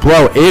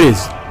blow. It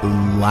is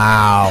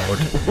loud.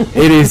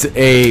 It is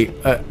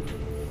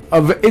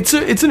it's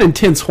an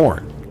intense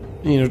horn.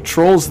 You know,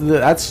 trolls,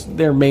 that's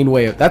their main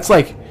way of, that's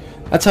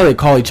how they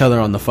call each other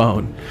on the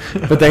phone.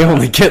 But they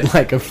only get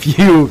like a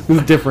few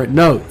different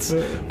notes.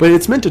 But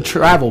it's meant to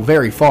travel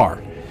very far.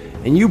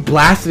 And you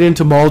blast it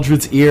into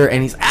Maldred's ear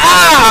and he's,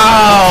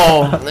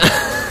 ow!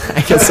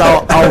 I guess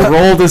I'll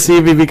roll to see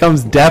if he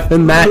becomes deaf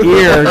in that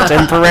ear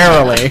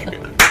temporarily.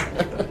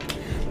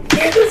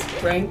 You're just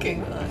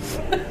pranking us.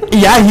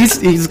 Yeah,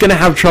 he's gonna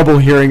have trouble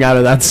hearing out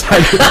of that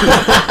side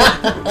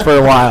for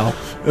a while.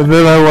 And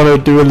then I want to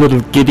do a little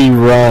giddy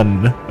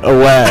run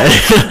away.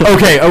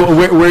 Okay,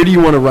 where do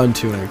you want to run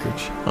to,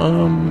 Anchorage?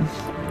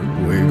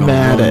 Where you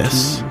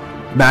Mattis.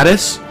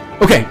 Mattis?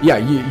 Okay, yeah,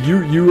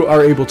 you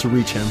are able to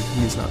reach him.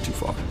 He's not too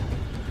far.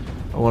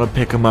 I want to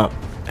pick him up,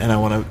 and I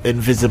want to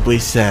invisibly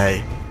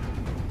say,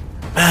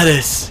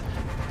 Mattis,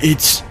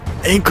 it's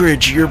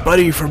Anchorage, your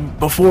buddy from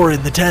before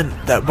in the tent,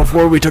 that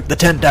before we took the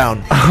tent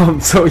down.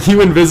 So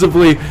you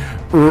invisibly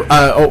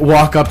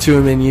walk up to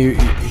him, and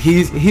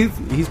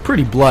he's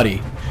pretty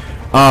bloody.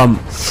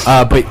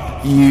 But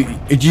are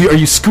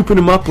you scooping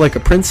him up like a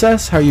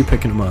princess? How are you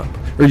picking him up?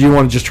 Or do you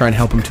want to just try and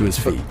help him to his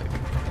feet?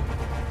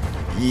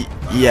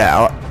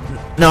 Yeah.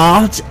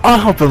 No, I'll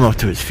help him up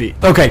to his feet.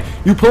 Okay,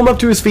 you pull him up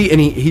to his feet, and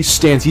he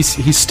stands.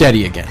 He's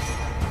steady again.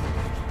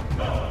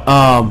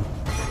 And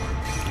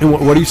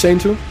what are you saying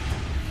to him?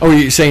 Oh,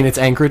 you're saying it's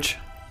Anchorage?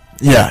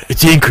 Yeah,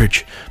 it's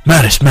Anchorage.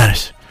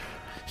 Mattis.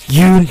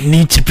 You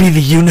need to be the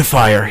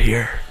unifier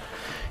here.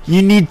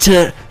 You need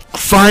to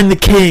find the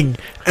king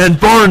and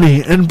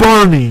Barney.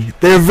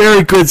 They're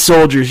very good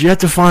soldiers. You have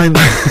to find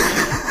them.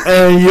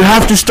 And you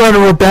have to start a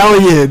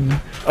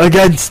rebellion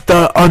against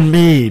the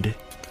unmade.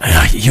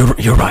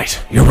 You're right.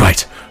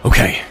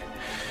 Okay.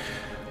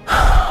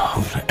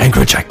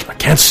 Anchorage, I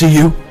can't see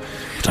you,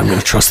 but I'm going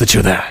to trust that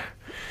you're there.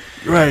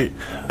 Right.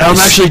 I'm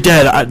actually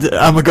dead.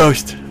 I'm a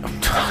ghost.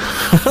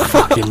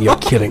 Fucking, you're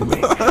kidding me.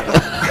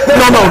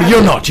 No,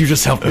 you're not. You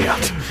just helped me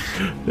out.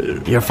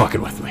 You're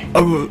fucking with me.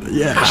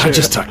 Yeah, I sure.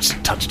 just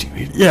touched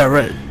you. Yeah,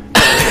 right.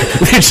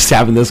 They're just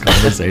having this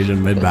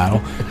conversation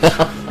mid-battle.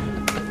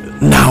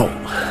 Now,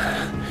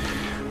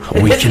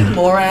 we can...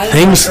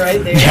 Things,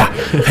 right there. yeah,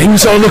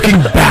 things are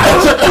looking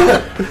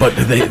bad, but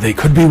they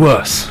could be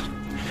worse.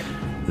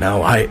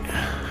 Now, I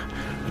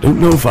don't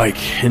know if I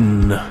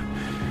can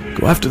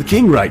go after the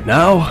king right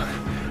now.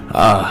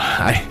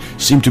 I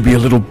seem to be a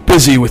little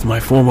busy with my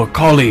former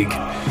colleague,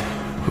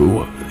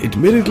 who,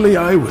 admittedly,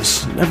 I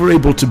was never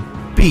able to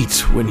beat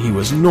when he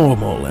was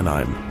normal, and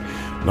I'm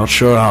not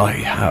sure I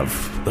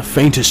have the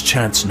faintest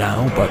chance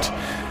now, but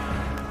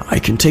I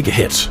can take a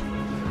hit.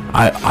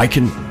 I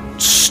can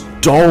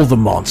stall the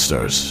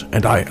monsters,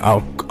 and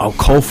I'll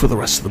call for the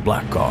rest of the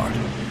Black Guard.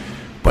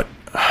 But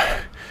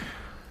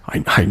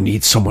I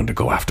need someone to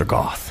go after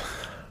Goth.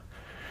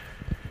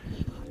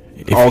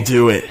 I'll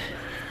do it.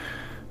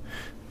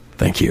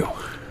 Thank you.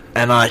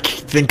 And I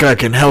think I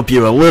can help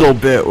you a little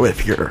bit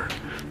with your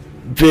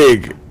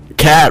big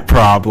cat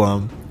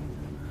problem.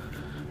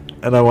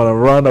 And I want to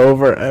run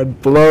over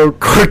and blow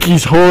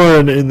Cookie's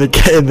horn in the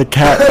cat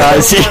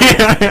guy's ear.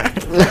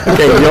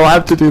 Okay, you'll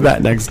have to do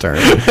that next turn.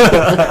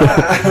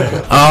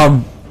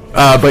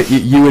 But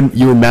you and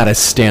Mattis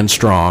stand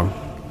strong.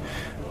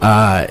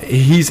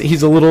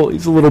 He's a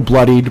little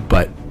bloodied,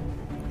 but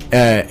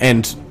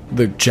and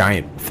the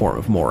giant form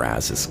of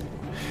Moraz is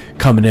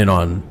coming in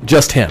on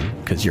just him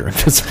because you're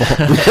invisible.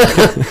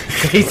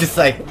 He's just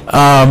like,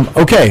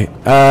 okay,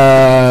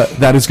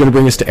 that is going to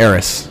bring us to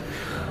Erris.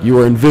 You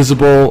are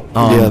invisible.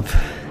 Yep.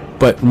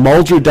 But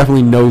Maldread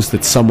definitely knows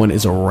that someone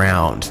is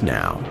around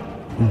now.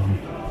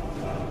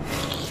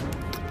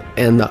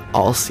 and the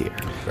Allseer,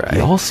 right? The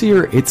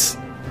Allseer, its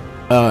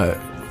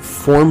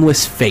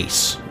formless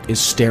face is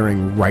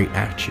staring right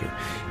at you.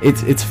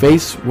 Its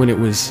face, when it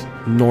was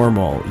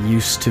normal,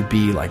 used to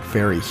be like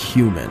very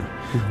human,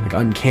 like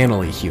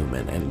uncannily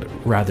human and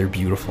rather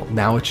beautiful.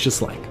 Now it's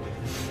just like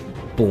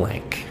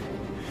blank.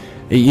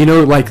 You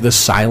know, like the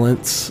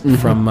silence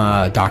from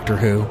Doctor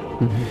Who?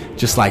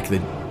 Just like the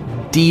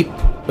deep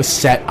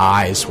set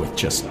eyes with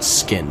just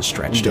skin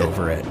stretched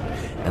over it,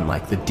 and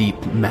like the deep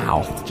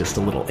mouth, just a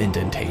little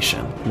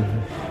indentation,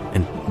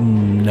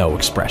 and no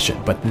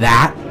expression. But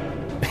that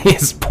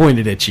is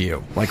pointed at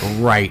you, like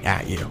right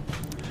at you.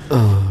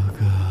 Oh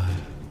god.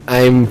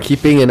 I'm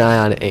keeping an eye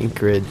on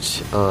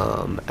Anchorage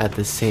at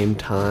the same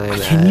time.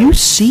 Can you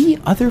see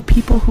other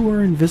people who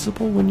are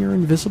invisible when you're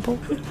invisible?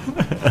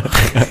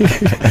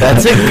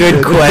 That's a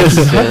good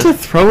question. Not to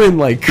throw in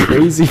like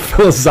crazy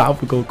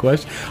philosophical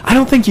question. I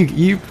don't think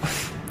you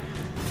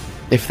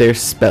If they're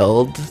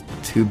spelled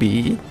to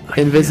be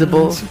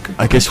invisible,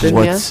 I guess then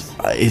what's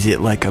is it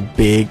like a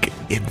big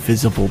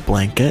invisible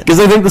blanket? because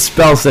I think the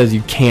spell says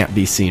you can't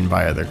be seen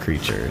by other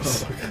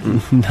creatures.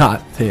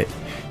 Not that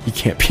you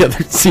can't be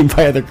seen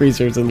by other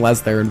creatures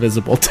unless they're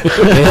invisible too.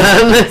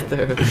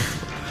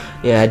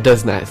 Yeah, it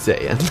does not say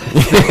it.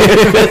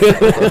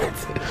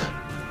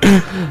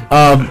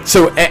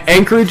 So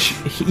Anchorage,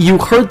 you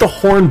heard the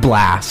horn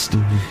blast,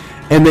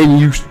 and then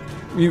you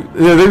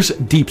there's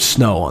deep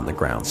snow on the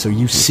ground, so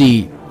you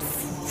see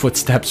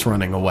footsteps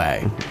running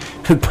away.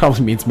 It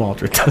probably means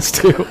Maldread does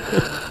too.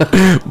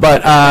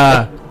 But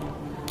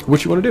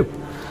what you want to do?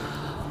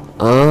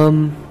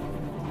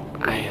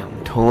 I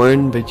am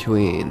torn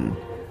between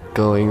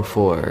going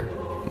for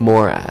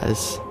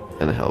Moraz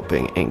and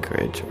helping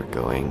Anchorage,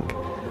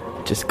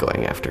 or just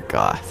going after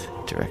Goth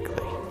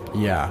directly.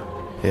 Yeah,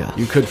 Yeah.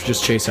 you could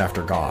just chase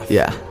after Goth.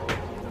 Yeah.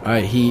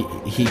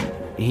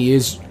 He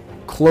is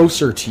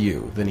closer to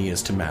you than he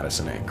is to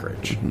Madison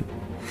Anchorage.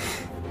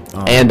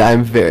 And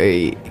I'm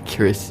very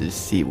curious to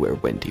see where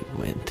Wendy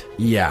went.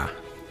 Yeah.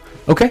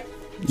 Okay.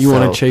 You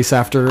want So, to chase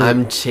after?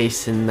 I'm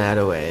chasing that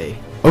away.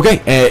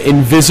 Okay.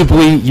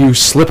 Invisibly, you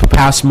slip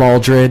past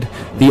Maldread.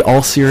 The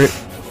Allseer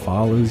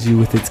follows you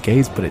with its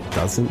gaze, but it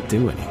doesn't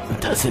do anything.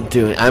 Doesn't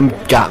do it. I'm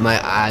got my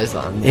eyes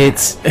on it.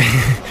 It's.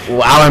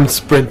 While I'm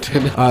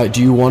sprinting.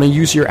 Do you want to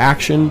use your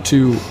action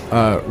to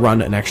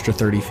run an extra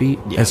 30 feet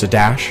as a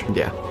dash?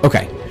 Yeah.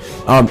 Okay.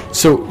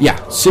 So,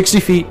 yeah, 60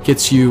 feet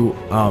gets you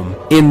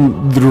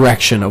in the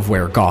direction of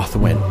where Goth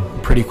went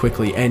pretty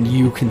quickly, and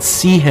you can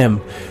see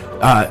him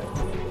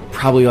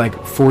probably like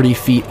 40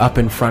 feet up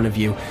in front of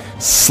you,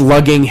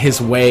 slugging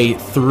his way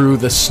through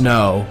the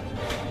snow,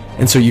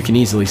 and so you can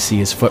easily see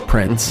his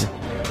footprints.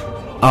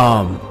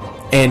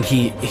 And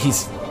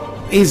he's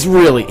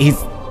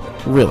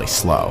really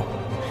slow.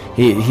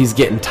 He's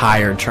getting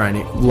tired trying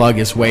to lug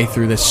his way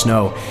through this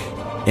snow,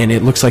 and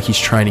it looks like he's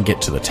trying to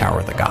get to the Tower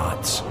of the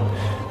Gods.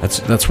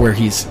 That's where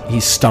he's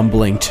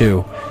stumbling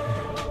to.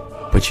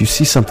 But you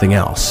see something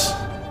else.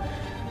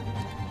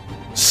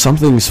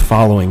 Something's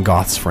following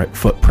Goth's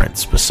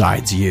footprints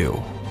besides you.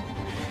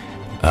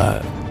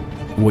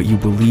 What you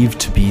believe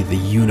to be the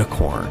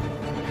unicorn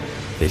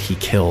that he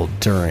killed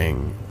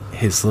during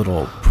his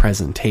little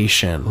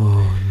presentation.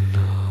 Oh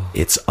no.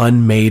 Its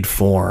unmade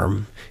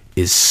form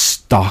is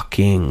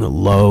stalking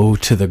low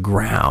to the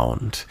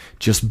ground,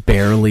 just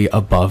barely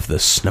above the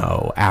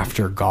snow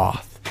after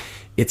Goth.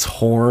 Its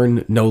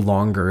horn, no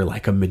longer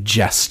like a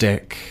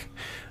majestic,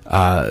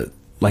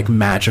 like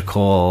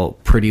magical,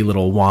 pretty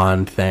little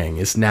wand thing,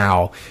 is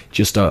now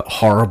just a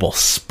horrible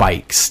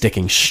spike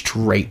sticking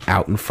straight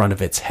out in front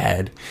of its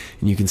head.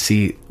 And you can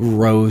see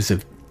rows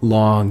of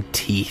long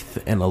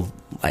teeth and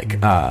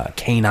a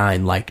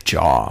canine-like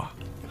jaw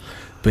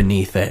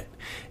beneath it.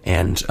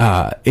 And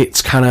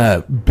it's kind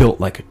of built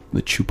like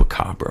the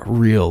chupacabra,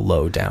 real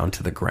low down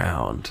to the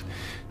ground,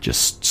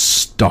 just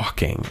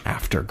stalking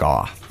after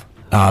Goth.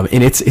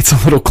 And it's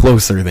a little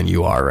closer than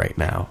you are right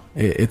now.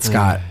 It's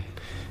got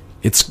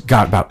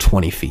about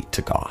 20 feet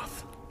to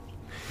Goth,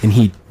 and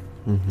he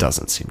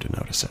doesn't seem to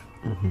notice it.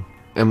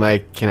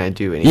 Can I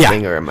do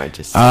anything, or am I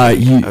just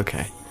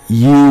okay?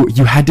 You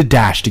had to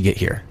dash to get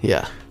here.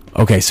 Yeah.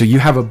 Okay, so you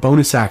have a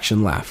bonus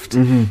action left.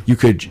 You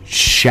could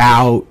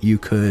shout. You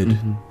could,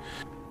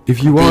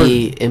 if you are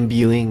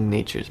imbuing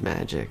nature's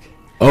magic.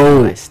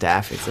 Oh, My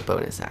staff, it's a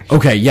bonus action.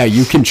 okay, yeah,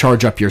 you can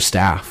charge up your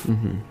staff.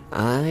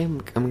 I'm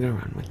gonna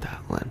run with that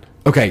one.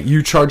 Okay,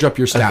 you charge up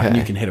your staff, and Okay.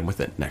 you can hit him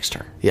with it next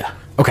turn. Yeah.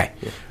 Okay.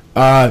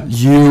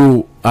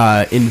 You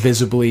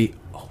invisibly.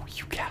 Oh,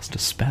 you cast a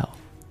spell.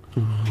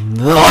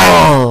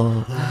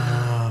 No.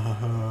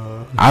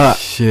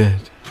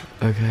 Shit.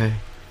 Okay.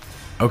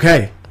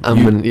 Okay.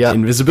 Yeah.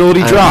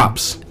 Invisibility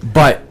drops,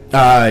 but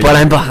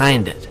I'm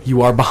behind it.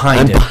 you are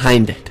behind it. I'm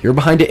behind it. You're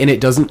behind it, and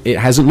it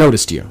hasn't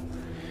noticed you.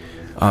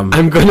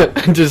 I'm gonna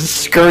just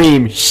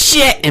scream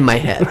shit in my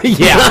head.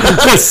 Yeah,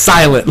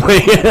 silently.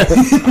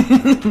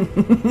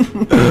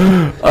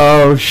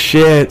 Oh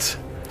shit.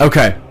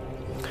 Okay.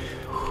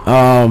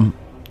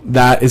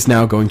 That is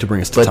now going to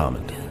bring us to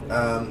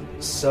Tommund.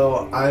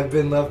 So I've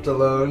been left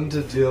alone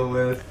to deal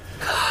with.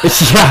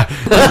 Yeah,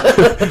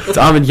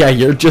 Tommund. Yeah,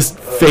 you're just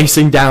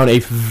facing down a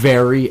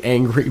very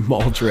angry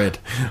Maldread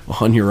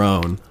on your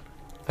own.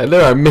 And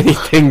there are many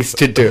things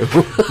to do.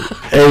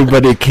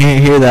 Everybody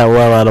can't hear that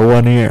well out of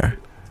one ear.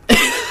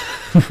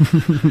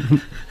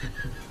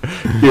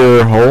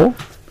 Your hole?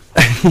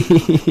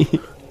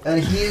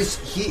 And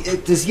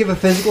does he have a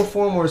physical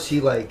form, or is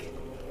he like?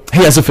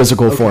 He has a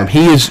physical form.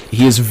 He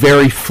is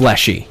very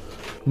fleshy.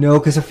 No,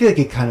 because I feel like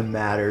it kind of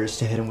matters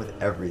to hit him with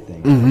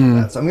everything.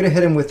 Like that. So I'm gonna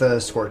hit him with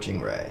a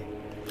scorching ray.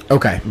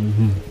 Okay.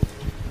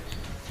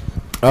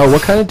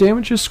 What kind of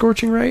damage is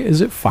Scorching Ray? Is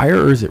it fire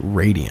or is it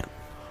radiant?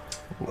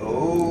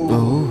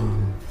 Oh.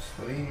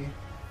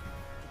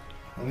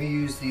 Let me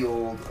use the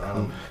old.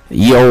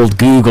 Ye old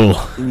Google.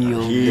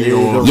 Ye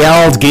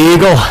old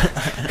Google.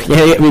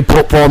 Yeah, we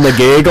put on the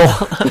Google.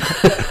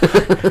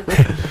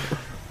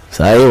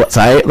 Say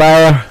it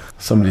there.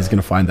 Somebody's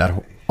gonna find that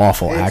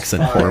awful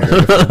accent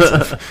horrible.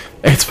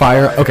 It's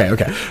fire. Okay.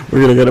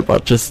 We're gonna get a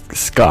bunch of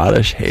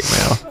Scottish hate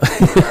mail.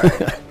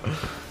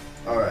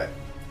 Alright.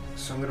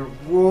 So I'm gonna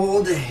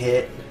roll to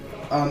hit.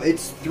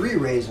 It's 3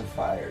 rays of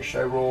fire.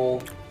 Should I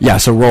roll? Yeah.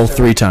 So roll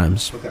 3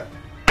 times. Okay.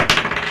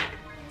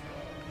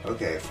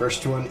 Okay.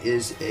 First one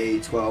is a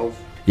 12.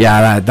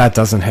 Yeah, that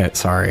doesn't hit.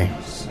 Sorry.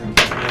 Second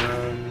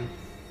one.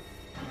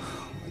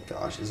 Oh my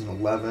gosh, is an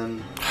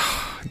 11.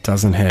 It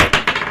doesn't hit.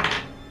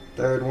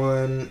 Third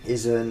one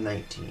is a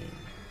 19.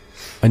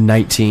 A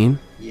 19.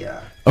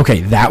 Yeah.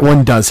 Okay, that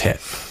one does hit.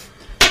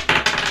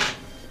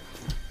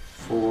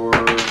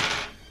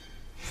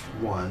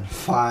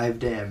 5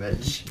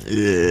 damage.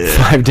 Yeah.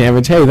 5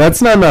 damage. Hey,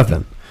 that's not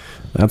nothing.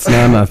 There's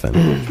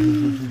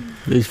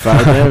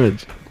 5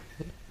 damage.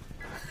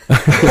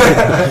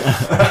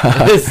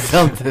 It's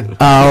something.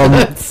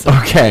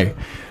 Okay.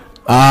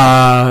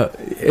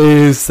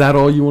 Is that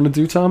all you want to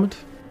do, Tommund?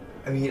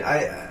 I mean,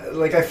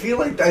 I feel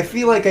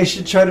like I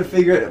should try to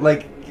figure it.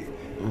 Like,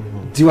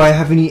 do I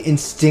have any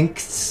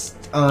instincts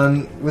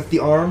with the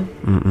arm?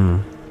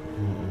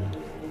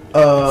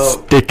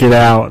 Stick it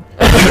out.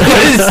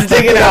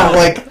 Stick it out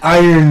like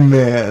Iron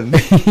Man.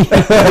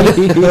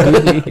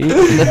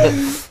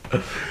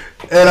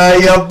 And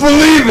I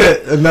believe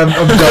it, and I'm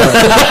done.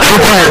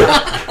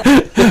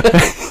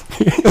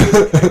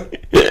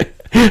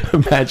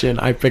 Imagine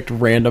I picked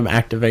random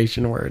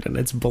activation word and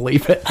it's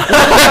believe it.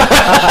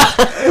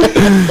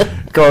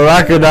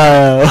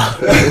 Crocodile.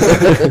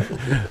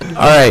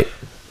 Alright.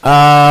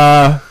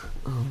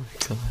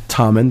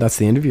 Tommund, that's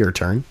the end of your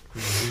turn.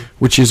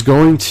 Which is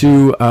going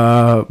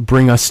to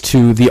bring us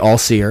to the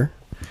All-Seer,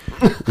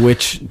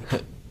 which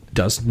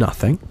does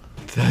nothing.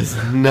 Does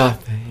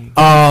nothing.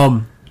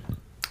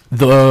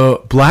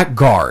 The Black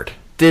Guard.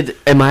 Is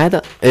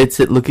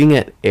it looking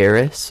at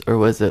Erris, or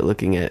was it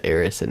looking at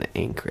Erris and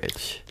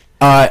Anchorage?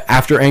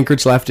 After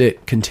Anchorage left,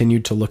 it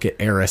continued to look at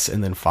Erris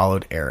and then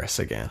followed Erris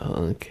again.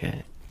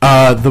 Okay.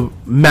 The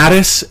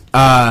Mattis,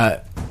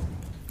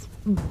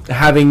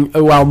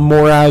 while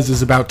Moraz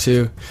is about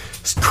to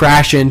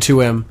crash into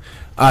him,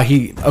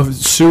 he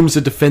assumes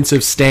a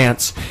defensive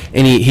stance,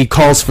 and he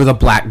calls for the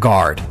Black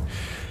Guard.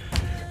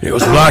 He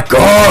goes, Black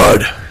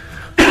Guard!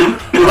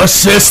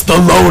 Assist the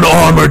lone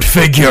armored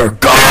figure!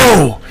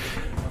 Go!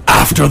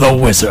 After the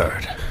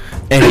wizard!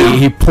 And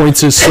he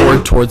points his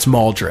sword towards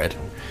Maldread.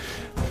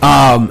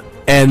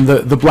 And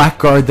the Black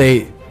Guard,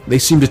 they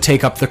seem to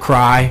take up the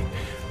cry.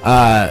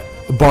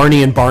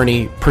 Barney and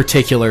Barney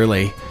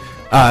particularly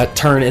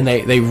turn and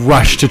they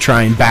rush to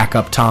try and back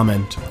up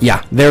Tommund.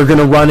 Yeah, they're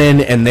gonna run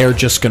in and they're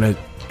just gonna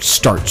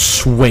start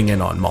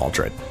swinging on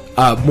Maldread.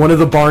 One of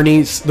the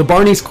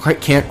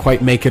Barneys can't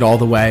quite make it all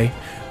the way,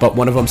 but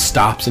one of them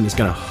stops and is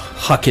gonna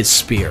huck his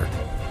spear.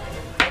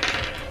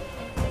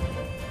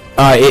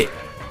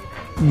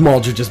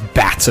 Maldread just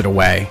bats it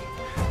away.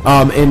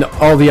 And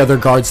all the other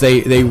guards,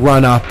 they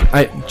run up.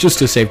 Just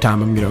to save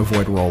time, I'm going to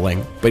avoid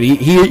rolling. But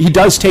he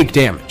does take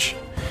damage.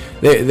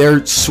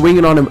 They're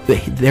swinging on him.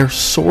 Their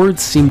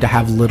swords seem to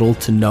have little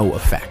to no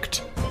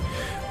effect.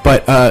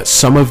 But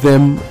some of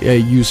them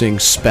using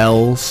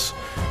spells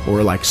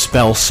or like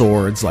spell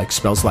swords, like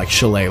spells like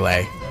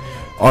Shillelagh,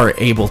 are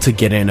able to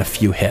get in a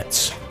few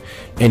hits.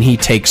 And he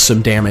takes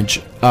some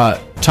damage.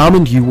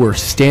 Tommund, you were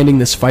standing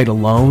this fight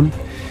alone,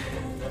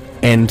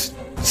 and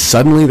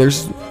suddenly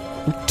there's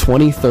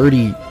 20,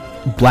 30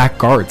 black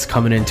guards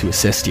coming in to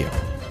assist you.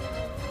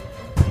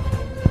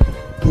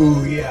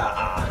 Ooh,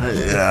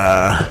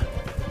 yeah.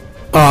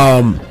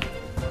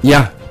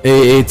 Yeah,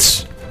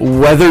 it's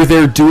whether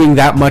they're doing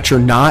that much or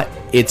not,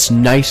 it's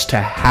nice to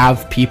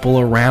have people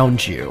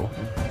around you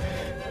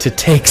to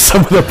take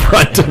some of the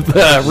brunt of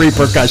the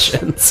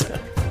repercussions.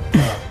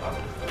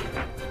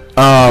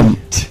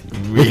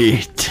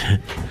 meat.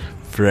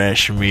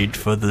 Fresh meat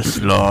for the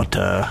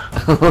slaughter.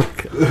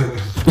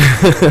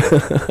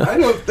 I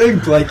don't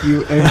think like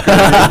you, Anchorage.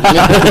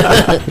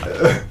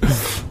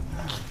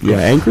 Yeah,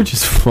 Anchorage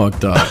is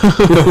fucked up.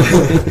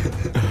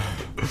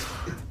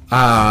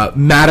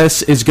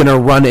 Mattis is going to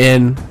run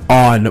in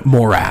on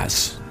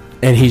Moraz,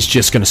 and he's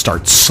just going to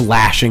start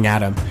slashing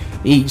at him.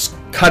 He's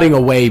cutting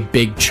away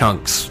big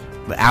chunks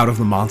out of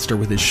the monster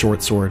with his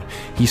short sword.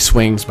 He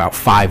swings about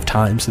 5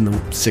 times in the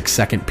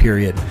 6-second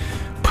period.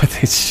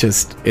 But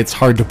it's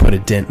hard to put a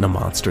dent in a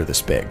monster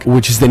this big.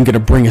 Which is then going to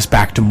bring us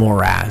back to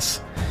Moraz.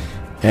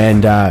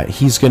 And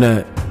he's going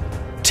to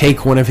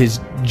take one of his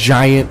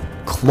giant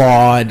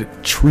clawed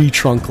tree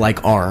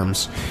trunk-like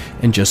arms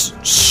and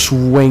just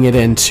swing it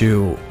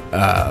into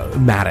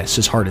Mattis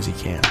as hard as he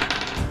can.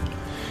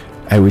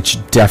 Which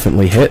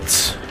definitely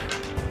hits.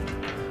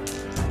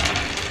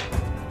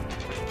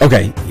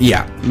 Okay,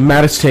 yeah.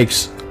 Mattis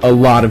takes a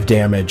lot of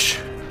damage.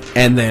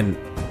 And then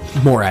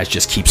Moraz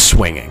just keeps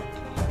swinging.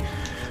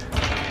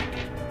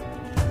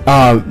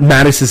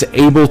 Mattis is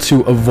able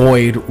to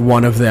avoid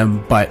one of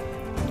them, but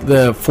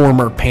the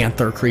former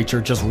panther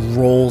creature just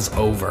rolls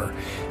over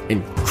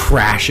and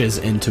crashes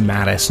into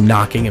Mattis,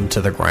 knocking him to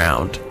the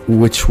ground,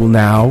 which will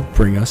now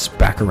bring us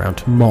back around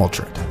to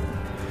Maldread,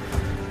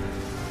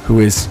 who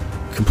is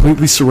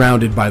completely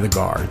surrounded by the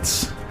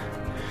guards.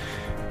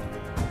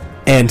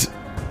 And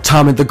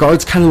Tommund, the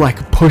guards kind of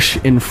like push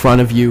in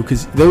front of you,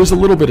 because there was a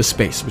little bit of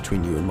space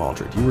between you and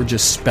Maldread. You were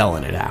just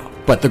spelling it out.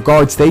 But the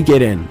guards, they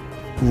get in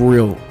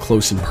real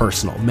close and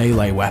personal,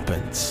 melee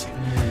weapons.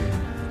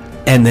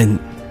 And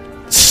then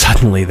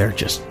suddenly they're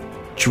just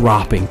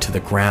dropping to the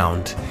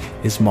ground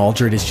as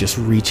Maldread is just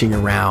reaching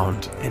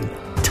around and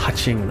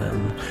touching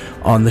them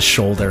on the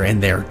shoulder,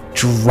 and they're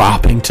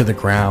dropping to the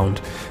ground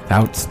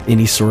without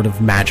any sort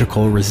of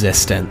magical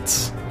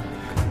resistance.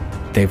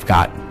 They've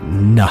got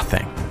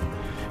nothing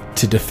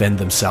to defend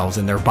themselves,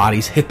 and their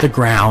bodies hit the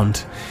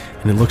ground,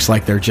 and it looks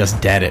like they're just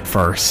dead at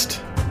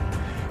first.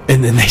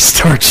 And then they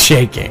start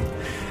shaking.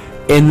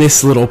 In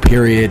this little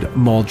period,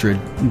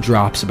 Maldread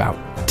drops about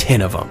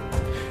 10 of them.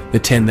 The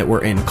 10 that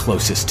were in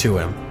closest to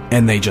him.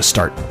 And they just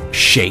start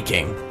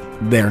shaking.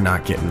 They're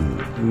not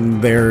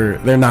going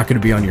to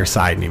be on your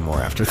side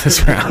anymore after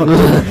this round.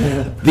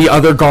 The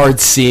other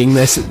guards seeing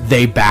this,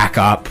 they back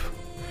up.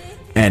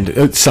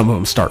 And some of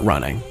them start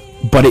running.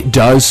 But it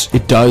does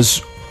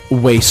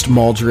waste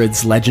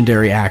Maldred's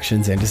legendary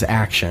actions and his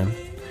action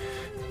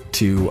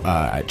to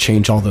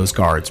change all those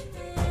guards.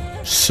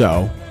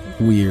 So,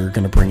 we're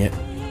going to bring it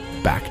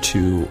back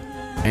to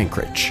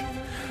Anchorage.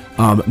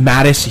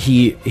 Mattis,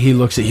 he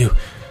looks at you.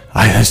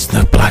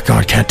 The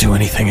Blackguard can't do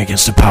anything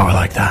against a power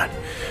like that.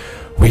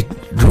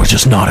 We're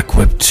just not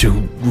equipped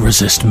to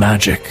resist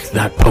magic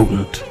that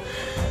potent.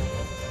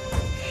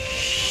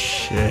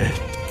 Shit.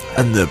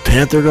 And the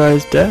Panther guy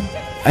is dead?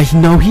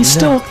 No, he's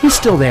still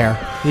there.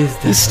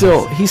 He's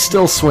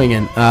still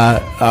swinging.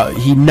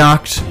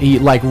 He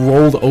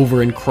rolled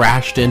over and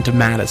crashed into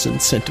Mattis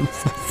and sent him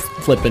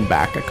flipping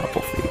back a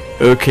couple feet.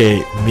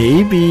 Okay,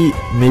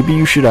 maybe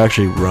you should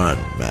actually run,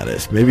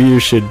 Mattis. Maybe you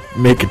should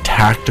make a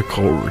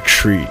tactical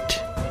retreat.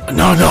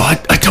 No, I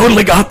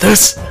totally got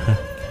this.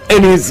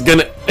 And he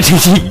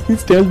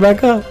stands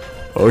back up.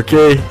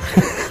 Okay.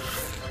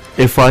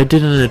 If I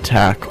did an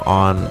attack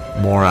on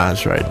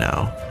Moraz right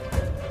now,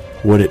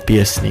 would it be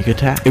a sneak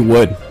attack? It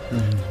would.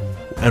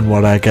 Mm-hmm. And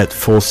would I get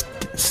full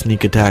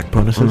sneak attack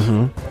bonuses?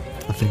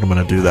 Mm-hmm. I think I'm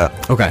gonna do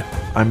that. Okay.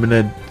 I'm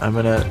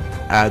gonna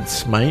add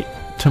smite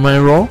to my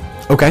roll.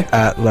 Okay.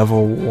 At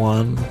level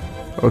 1.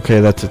 Okay,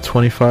 that's a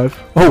 25.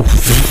 Oh,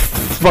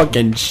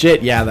 fucking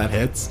shit! Yeah, that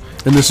hits.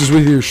 And this is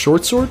with your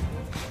short sword?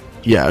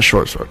 Yeah,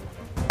 short sword.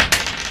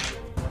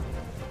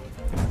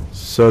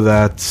 So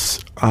that's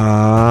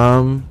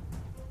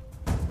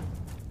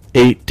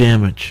 8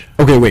 damage.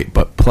 Okay, wait,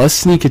 but plus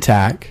sneak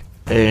attack.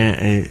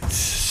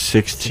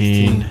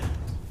 16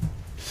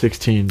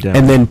 damage.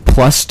 And then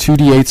plus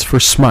 2d8s for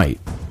smite.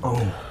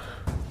 Oh.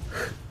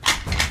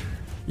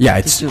 Yeah,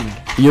 it's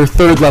your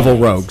 3rd level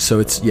rogue, so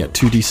it's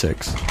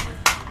 2d6.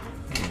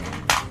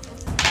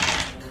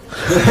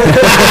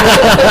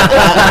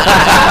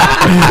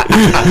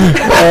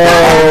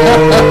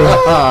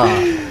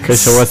 Okay,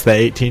 so what's the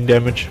 18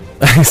 damage?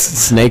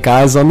 Snake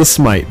eyes on the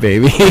smite,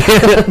 baby.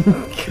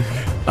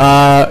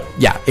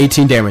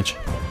 18 damage.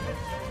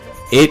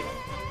 It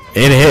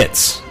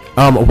hits.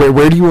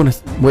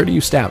 Where do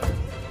you stab him?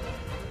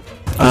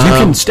 You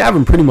can stab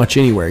him pretty much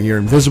anywhere. You're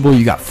invisible.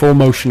 You got full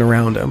motion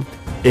around him.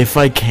 If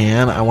I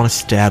can, I want to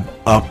stab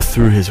up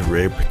through his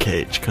rib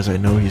cage because I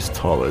know he's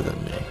taller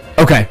than me.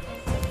 Okay,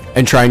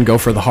 and try and go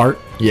for the heart.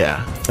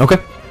 Yeah. Okay.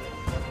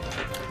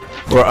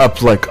 Or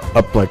up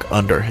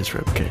under his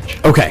rib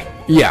cage. Okay.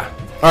 Yeah.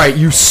 All right.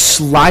 You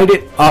slide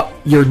it up,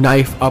 your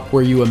knife up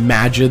where you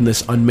imagine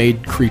this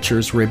unmade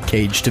creature's rib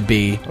cage to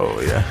be. Oh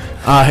yeah.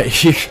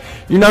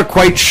 You're not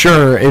quite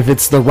sure if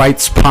it's the right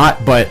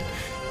spot, but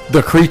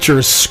the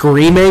creature's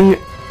screaming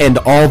and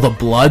all the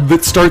blood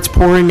that starts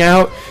pouring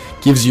out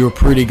gives you a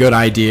pretty good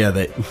idea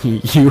that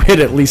you hit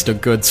at least a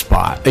good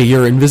spot.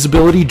 Your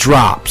invisibility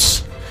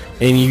drops,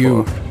 and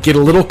you get a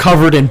little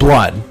covered in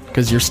blood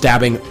because you're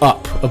stabbing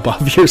up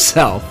above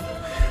yourself.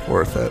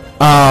 Worth it.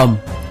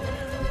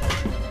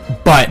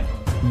 But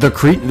the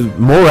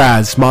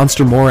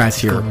monster Moraz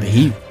here,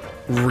 he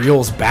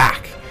reels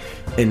back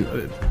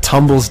and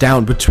tumbles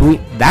down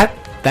between that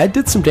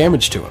did some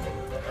damage to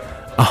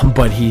him.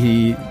 But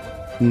he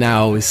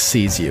now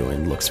sees you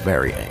and looks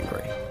very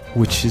angry,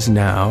 which is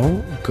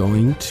now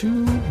going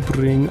to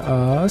bring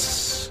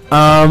us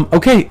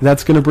okay,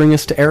 that's going to bring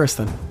us to Erris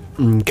then.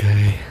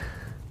 Okay.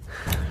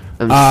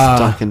 I'm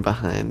stuck in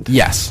behind.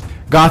 Yes.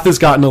 Goth has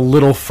gotten a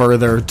little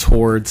further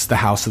towards the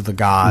House of the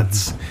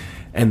Gods,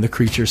 and the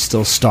creature's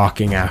still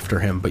stalking after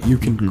him, but you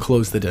can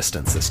close the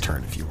distance this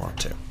turn if you want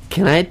to.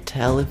 Can I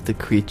tell if the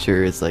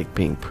creature is like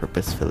being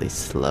purposefully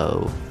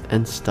slow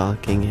and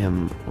stalking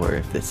him, or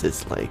if this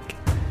is like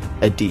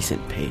a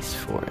decent pace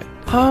for it?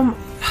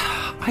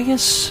 I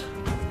guess,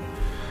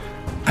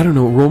 I don't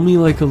know, roll me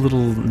like a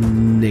little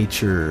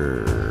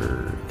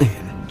nature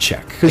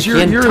check, because you're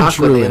talk a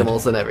druid. with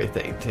animals and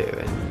everything too,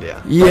 and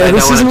Yeah,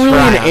 this isn't really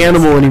an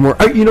animal anymore.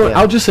 You know what, Yeah.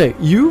 I'll just say,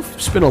 you've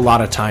spent a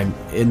lot of time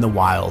in the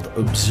wild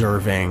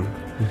observing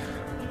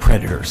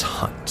predators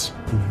hunt.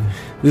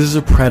 This is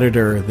a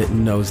predator that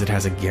knows it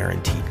has a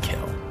guaranteed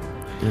kill.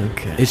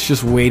 Okay. It's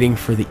just waiting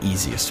for the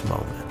easiest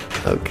moment.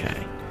 Okay.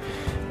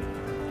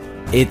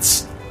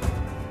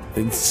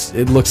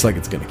 It looks like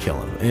it's gonna kill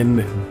him,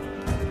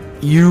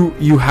 and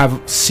you have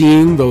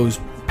seeing those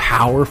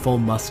powerful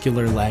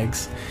muscular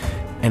legs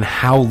and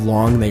how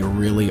long they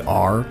really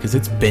are, because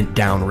it's bent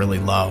down really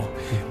low.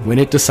 When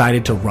it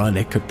decided to run,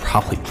 it could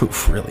probably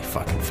move really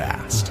fucking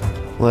fast.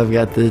 Well, I've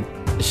got the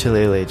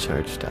shillelagh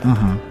charged up.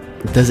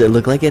 Does it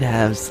look like it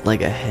has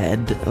like a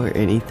head or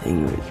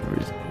anything?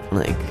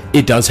 Like,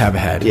 It does have a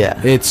head.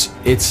 Yeah.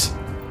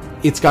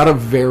 It's got a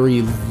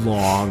very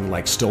long,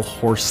 like still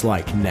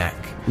horse-like neck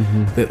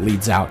that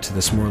leads out to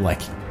this more like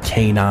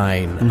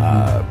canine,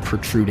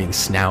 protruding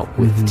snout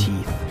with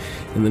teeth.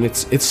 And then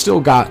it's still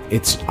got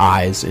its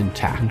eyes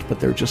intact, but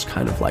they're just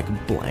kind of like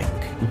blank.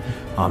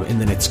 And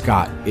then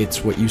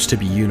it's what used to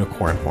be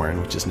unicorn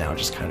horn, which is now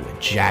just kind of a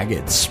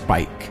jagged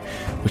spike,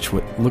 which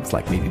looks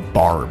like maybe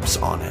barbs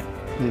on it,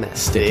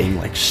 sticking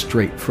like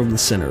straight from the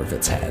center of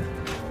its head.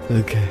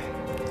 okay.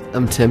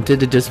 I'm tempted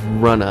to just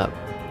run up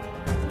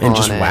And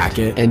just whack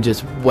it. and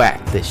just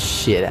whack the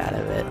shit out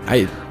of it.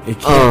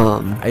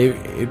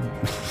 It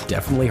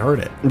definitely hurt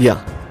it.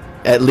 Yeah.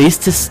 At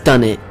least to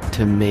stun it,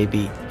 to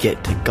maybe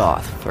get to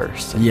Goth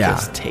first and Yeah.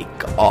 just take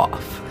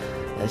off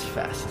as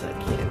fast as I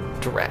can,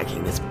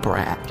 dragging this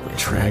brat with me.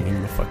 Dragging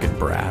the fucking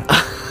brat.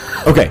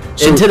 Okay,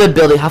 so into the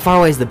building. How far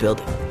away is the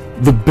building?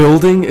 the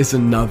building is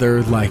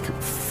another like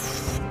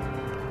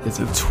it's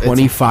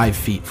 25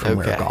 feet from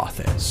where Okay. Goth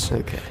is.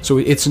 Okay. So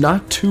it's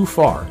not too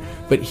far,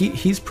 but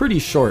he's pretty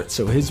short,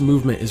 so his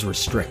movement is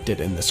restricted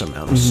in this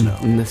amount of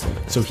snow.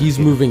 So he's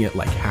moving at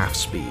like half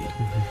speed.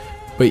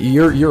 But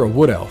you're a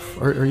wood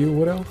elf. Are you a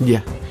wood elf?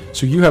 Yeah.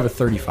 So you have a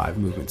 35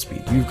 movement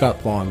speed. You've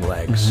got long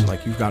legs,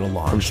 like you've got a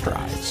long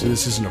stride. So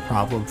this isn't a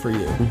problem for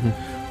you.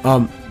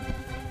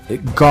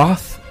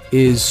 Goth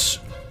is,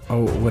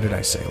 what did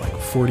I say? Like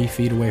 40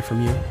 feet away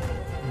from you?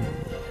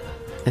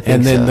 I think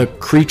And then so. the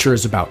creature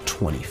is about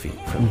 20 feet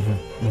from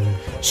you.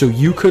 So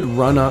you could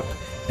run up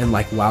and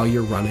like while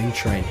you're running,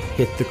 try and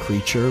hit the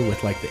creature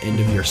with like the end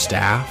of your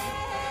staff.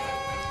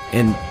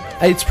 And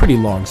it's pretty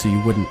long, so you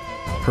wouldn't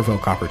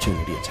provoke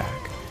opportunity attack.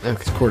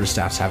 Because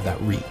quarterstaffs have that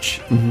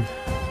reach.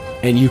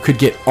 And you could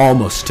get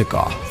almost to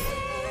Goth.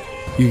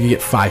 You could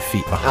get 5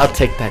 feet behind. I'll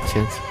take that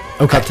chance.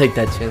 Okay. I'll take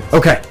that chance.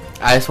 Okay.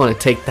 I just want to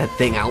take that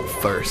thing out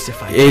first,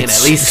 if I can.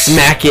 It's At least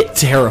smack it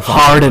terrifying.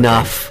 hard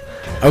enough.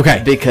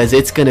 Okay. Because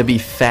it's going to be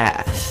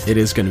fast. It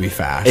is going to be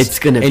fast. It's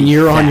gonna And be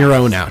you're on your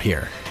fast. own out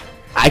here.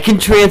 I can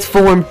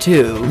transform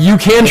too. You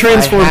can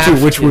transform I too,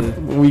 have which to.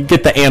 we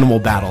get the animal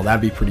battle.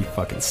 That'd be pretty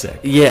fucking sick.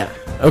 Yeah.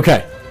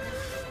 Okay.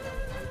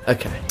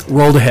 Okay.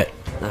 Roll to hit.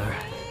 All right.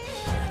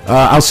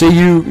 I'll say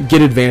you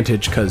get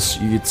advantage because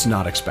it's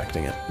not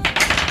expecting it.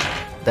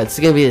 That's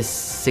going to be a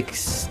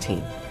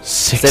 16.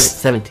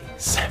 17.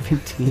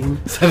 17?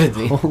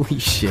 17. Holy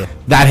shit.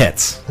 That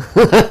hits.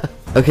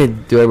 Okay,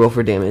 do I roll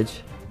for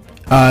damage?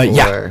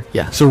 Yeah. Or-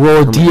 yeah. So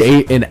roll a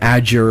d8 and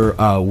add your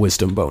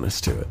wisdom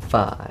bonus to it.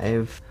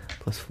 5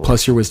 plus 4.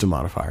 Plus your wisdom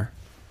modifier.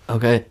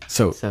 Okay.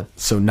 So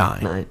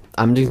 9. 9.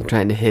 I'm just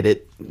trying to hit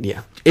it.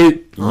 Yeah. On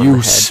the You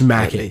head,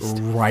 smack at it least.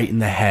 right in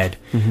the head,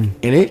 and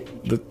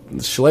the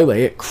shillelagh,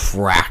 it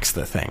cracks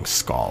the thing's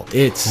skull.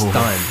 It's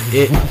stunned.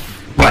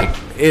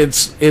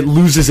 It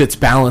loses its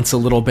balance a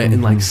little bit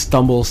and like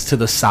stumbles to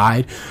the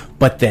side,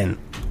 but then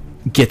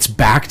gets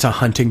back to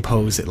hunting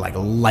pose at like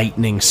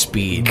lightning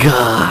speed.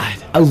 God.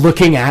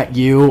 Looking at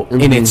you,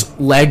 and its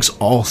legs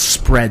all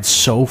spread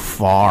so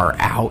far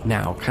out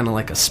now, kind of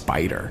like a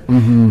spider,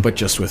 but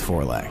just with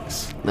 4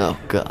 legs. Oh,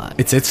 God.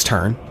 It's its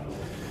turn.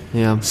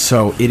 Yeah.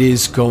 So it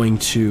is going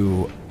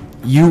to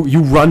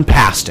you run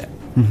past it,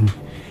 and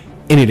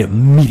it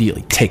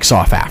immediately takes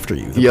off after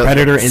you. The Yep.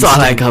 predator Saw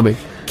that instinct coming.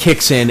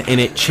 kicks in, and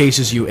it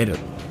chases you at a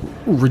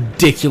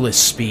ridiculous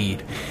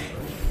speed.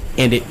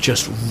 and it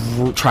just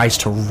tries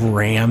to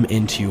ram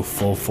into you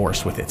full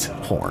force with its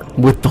horn.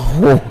 With the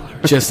horn.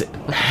 Just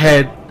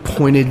head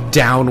pointed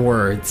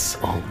downwards.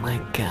 Oh my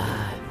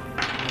god.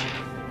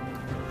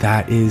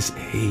 That is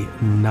a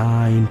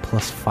 9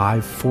 plus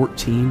 5,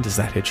 14. Does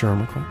that hit your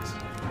armor class?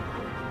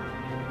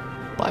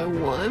 By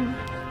 1?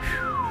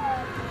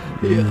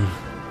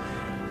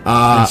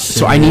 Yeah.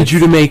 So I need you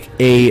to make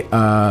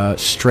a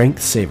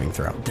strength saving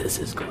throw. This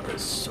is gonna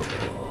so...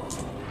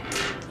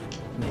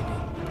 Maybe.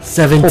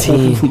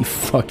 17. Holy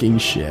fucking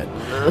shit.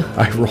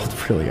 I rolled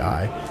really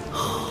high.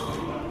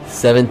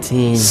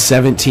 17.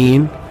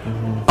 17.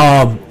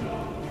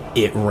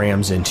 It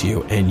rams into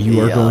you, and you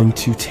are going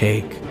to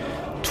take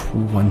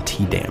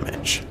 20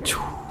 damage.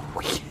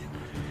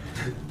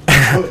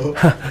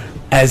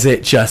 As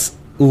it just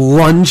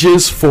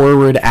lunges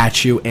forward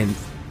at you and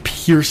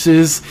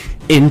pierces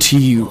into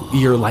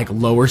your like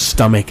lower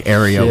stomach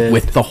area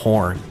with the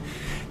horn.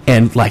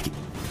 And like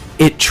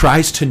it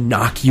tries to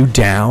knock you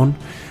down,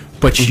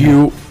 but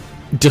you,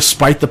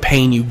 despite the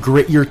pain, you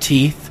grit your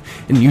teeth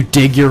and you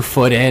dig your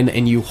foot in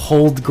and you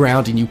hold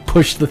ground and you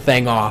push the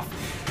thing off,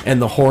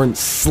 and the horn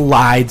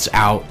slides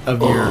out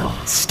of your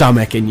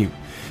stomach and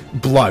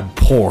blood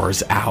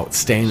pours out,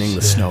 staining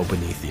the snow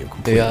beneath you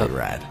completely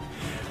red.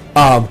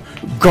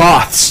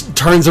 Goths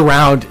turns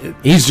around.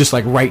 He's just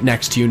like right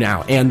next to you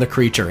now, and the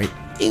creature.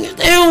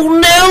 Oh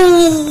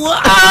no!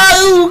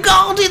 Oh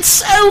God! It's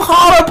so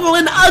horrible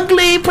and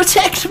ugly.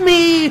 Protect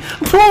me,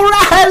 poor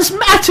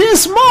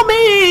asthmatis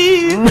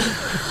mommy.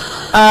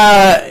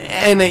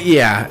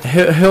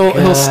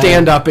 He'll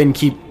stand up and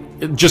keep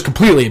just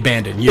completely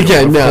abandon you.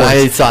 Yeah, no,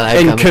 I saw that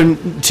and coming.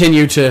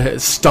 Continue to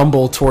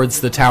stumble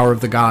towards the Tower of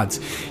the Gods.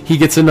 He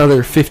gets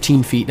another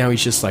 15 feet. Now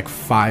he's just like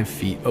 5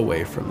 feet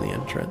away from the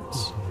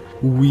entrance.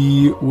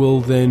 We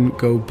will then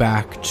go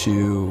back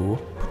to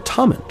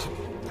Tommund.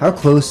 How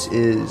close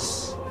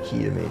is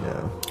he to me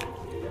now?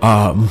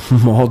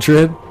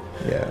 Maldread?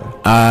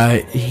 Yeah.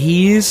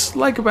 He's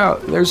like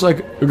there's like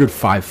a good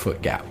 5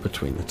 foot gap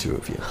between the two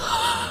of you.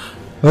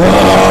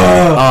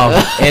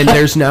 And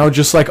there's now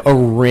just like a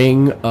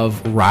ring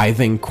of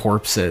writhing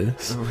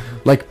corpses,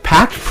 like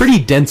packed pretty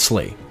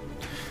densely.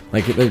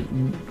 Like they're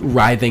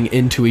writhing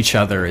into each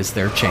other as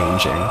they're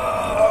changing.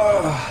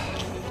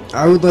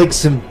 I would like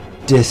some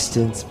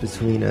distance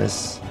between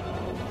us.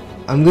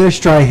 I'm gonna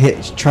try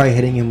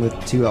hitting him with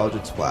 2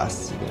 Eldritch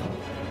Blasts again.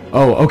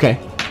 Oh, okay.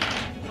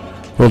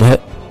 Roll to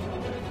hit.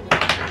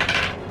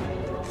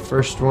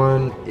 First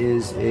one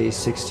is a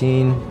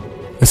 16.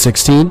 A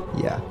 16?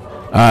 Yeah.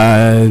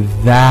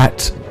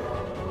 That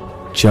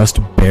just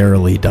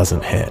barely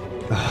doesn't hit.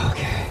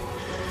 Okay.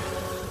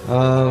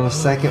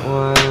 Second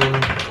one.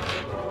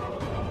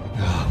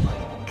 Oh my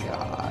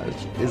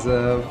gosh, is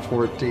a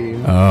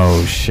 14.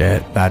 Oh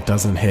shit, that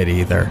doesn't hit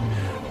either.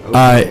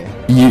 Okay.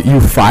 You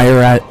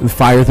fire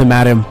them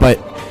at him, but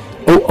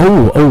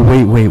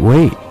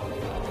wait.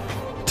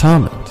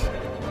 Tommund,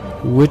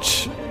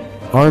 which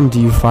arm do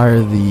you fire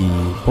the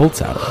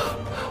bolts out of?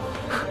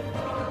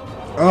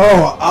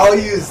 Oh, I'll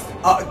use.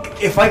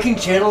 If I can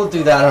channel it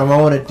through that arm, I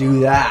want to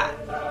do that.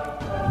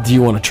 Do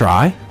you want to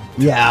try?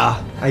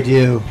 Yeah, I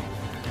do.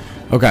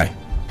 Okay.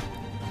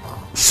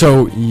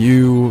 So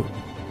you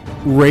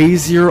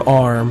raise your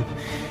arm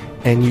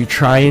and you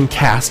try and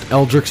cast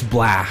Eldritch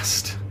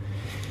Blast.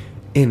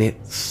 And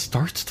it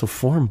starts to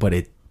form, but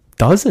it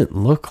doesn't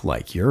look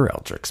like your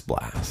Eldritch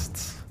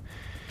Blasts.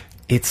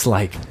 It's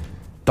like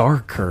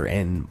darker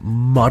and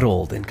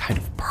muddled and kind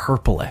of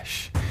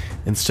purplish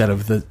instead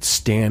of the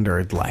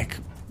standard like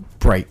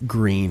bright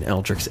green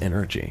Eldritch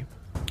energy.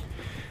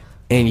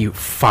 And you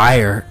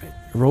fire.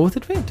 Roll with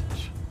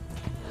advantage.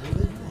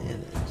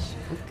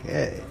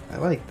 Okay, I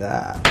like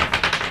that.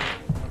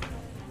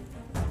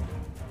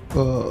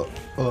 Oh.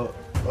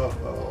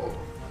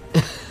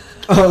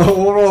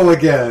 We'll roll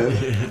again.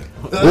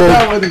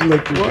 That one didn't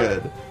look too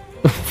good.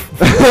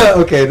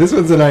 Okay, this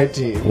one's a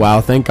 19.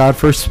 Wow, thank God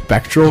for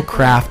Spectral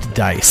Craft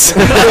dice.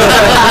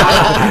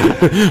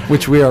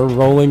 Which we are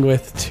rolling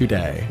with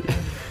today.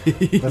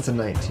 That's a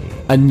 19.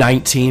 A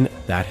 19,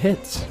 that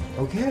hits.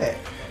 Okay.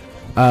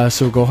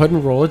 So go ahead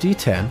and roll a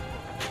d10.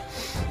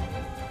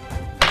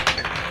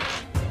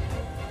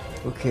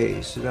 Okay,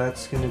 so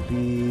that's gonna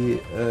be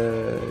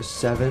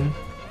 7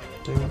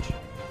 damage.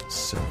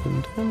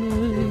 7 And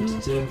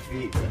damage. 10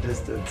 feet of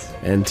distance.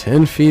 And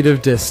 10 feet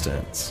of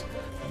distance.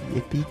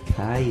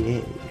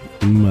 Yippee-ki-yay.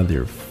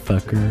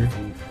 Motherfucker.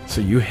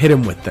 So you hit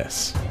him with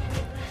this.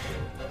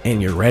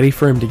 And you're ready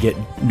for him to get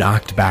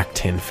knocked back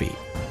 10 feet.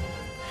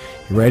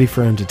 You're ready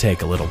for him to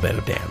take a little bit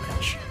of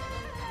damage.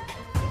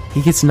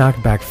 He gets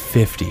knocked back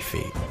 50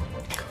 feet.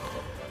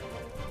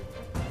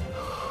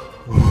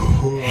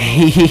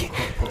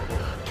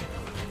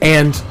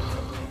 And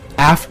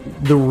after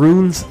the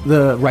runes,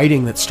 the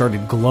writing that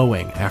started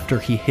glowing after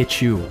he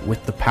hit you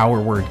with the power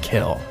word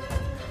kill,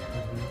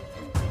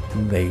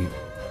 the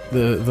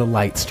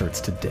light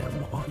starts to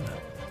dim on them.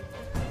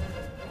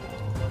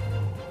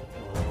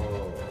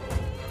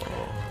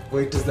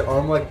 Wait, does the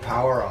arm like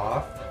power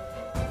off?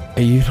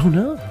 You don't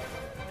know.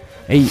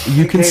 Hey,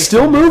 you can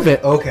still move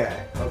it.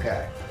 Okay.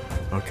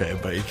 Okay,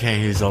 but you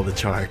can't use all the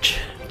charge.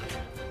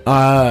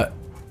 I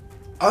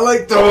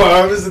like the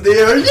arms in the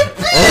air.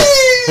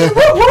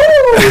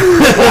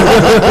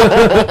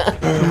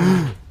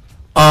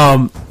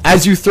 Yippee!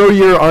 As you throw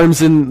your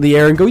arms in the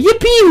air and go,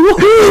 yippee,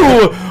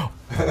 woohoo!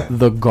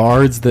 The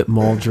guards that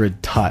Maldread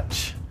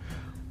touch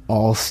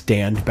all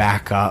stand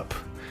back up.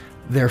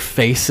 Their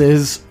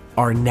faces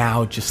are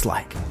now just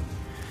like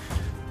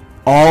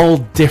all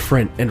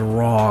different and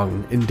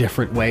wrong in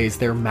different ways.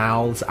 Their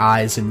mouths,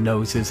 eyes, and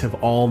noses have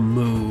all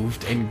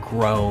moved and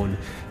grown.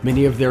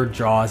 Many of their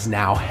jaws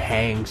now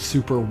hang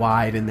super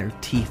wide and their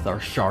teeth are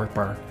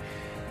sharper.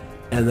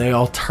 And they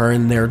all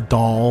turn their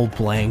dull,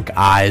 blank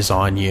eyes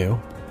on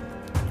you.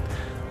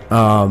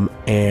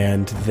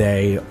 And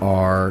they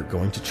are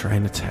going to try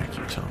and attack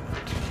you,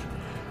 Tommund.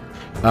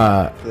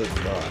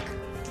 Good luck.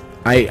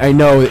 I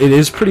know it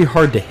is pretty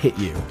hard to hit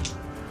you.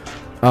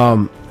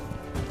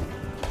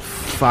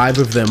 5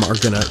 of them are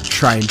gonna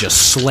try and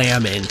just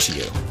slam into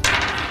you,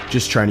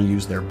 just trying to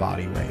use their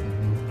body weight.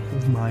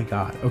 Oh my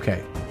god.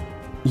 Okay,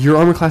 your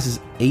armor class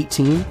is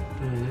 18.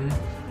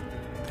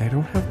 I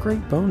don't have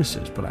great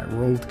bonuses, but I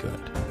rolled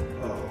good.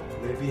 Oh,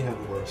 maybe you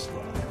have worse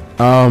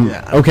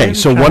luck. Okay,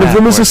 so one of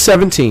them is a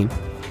 17.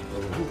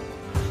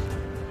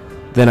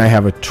 Then I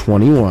have a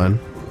 21,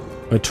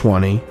 a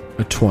 20,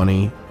 a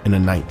 20, and a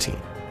 19.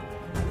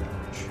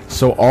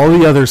 So all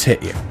the others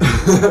hit you.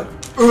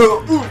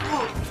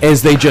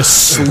 As they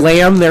just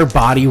slam their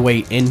body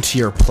weight into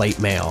your plate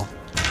mail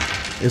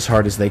as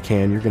hard as they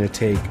can. You're going to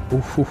take,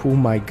 oh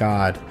my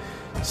god,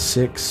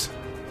 6,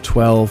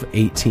 12,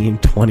 18,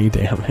 20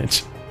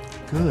 damage.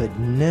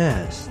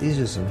 Goodness, these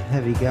are some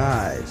heavy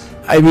guys.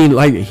 I mean,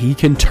 like, he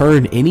can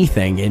turn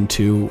anything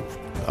into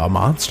a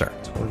monster.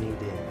 20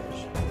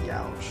 damage.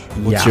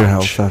 Youch. What's your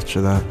health after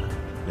that?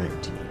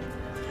 19.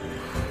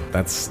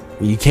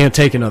 You can't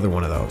take another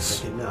one of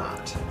those. I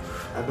cannot.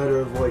 I better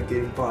avoid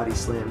getting body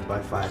slammed by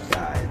 5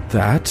 guys.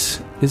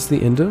 That is the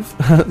end of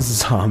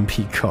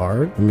zombie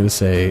card. I'm going to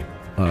say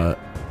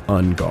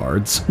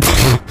unguards.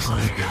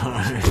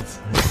 Unguards.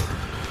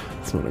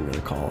 That's what I'm going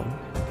to call them.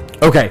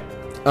 Okay.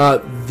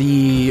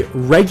 The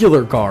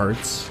regular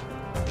guards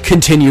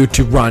continue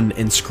to run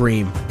and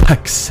scream,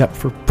 except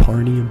for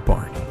Barney and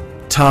Barney.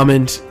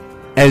 Tommund,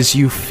 as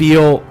you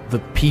feel the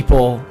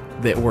people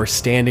that were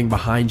standing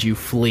behind you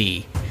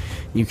flee,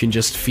 you can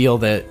just feel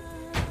that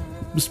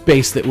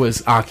space that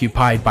was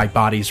occupied by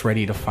bodies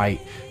ready to fight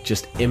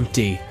just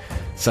empty.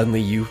 Suddenly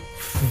you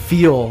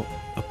feel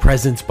a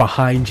presence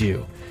behind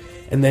you,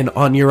 and then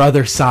on your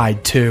other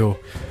side too,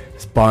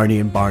 Barney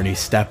and Barney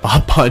step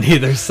up on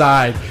either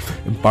side,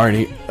 and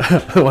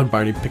when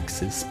Barney picks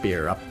his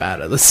spear up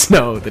out of the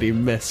snow that he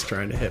missed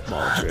trying to hit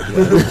Maldread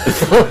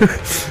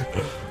with.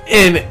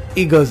 And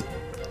he goes,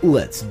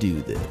 "Let's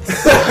do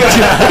this."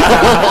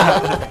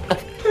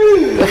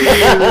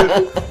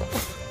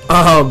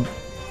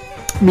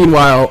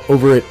 Meanwhile,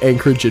 over at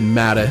Anchorage and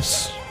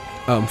Mattis,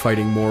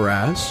 fighting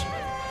Moraz,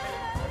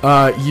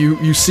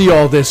 you see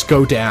all this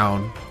go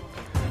down,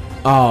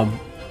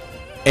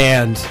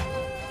 and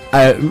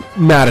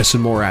Mattis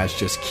and Moraz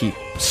just keep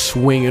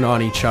swinging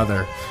on each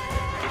other,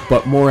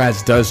 but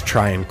Moraz does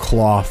try and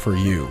claw for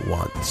you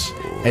once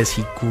as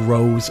he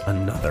grows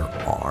another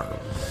arm.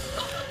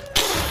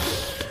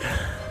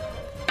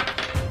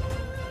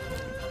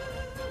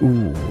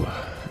 Ooh,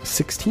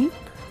 16?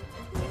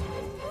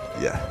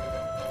 Yeah.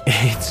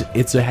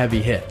 It's a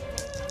heavy hit.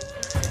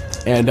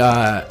 And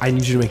I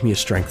need you to make me a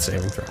strength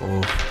saving throw.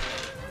 Oh.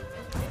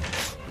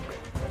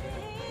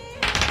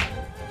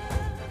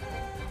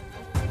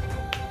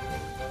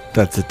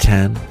 That's a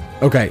 10.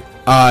 Okay,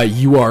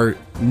 you are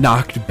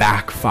knocked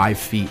back 5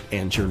 feet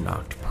and you're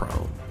knocked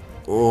prone.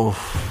 Oh.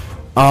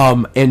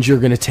 And you're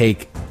gonna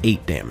take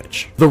 8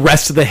 damage. The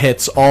rest of the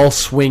hits all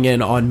swing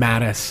in on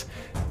Mattis.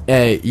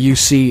 You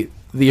see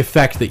the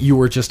effect that you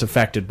were just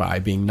affected by,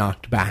 being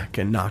knocked back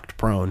and knocked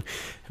prone.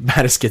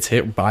 Mattis gets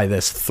hit by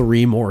this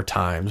 3 more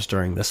times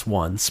during this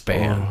one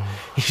span.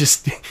 He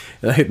just,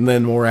 and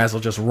then Moraz will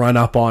just run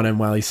up on him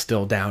while he's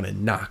still down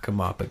and knock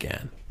him up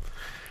again.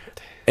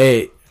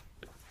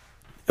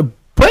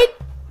 But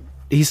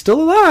he's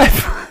still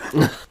alive.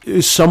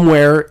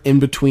 Somewhere in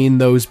between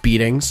those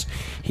beatings,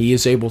 he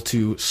is able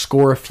to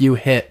score a few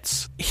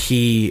hits.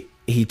 He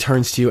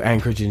turns to you,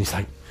 Anchorage, and he's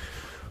like,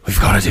 "We've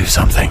got to do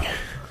something.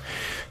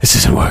 This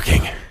isn't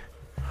working."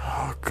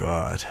 Oh,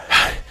 God.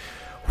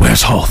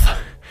 "Where's Hoth?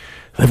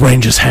 The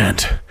ranger's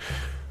hand.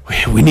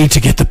 We need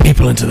to get the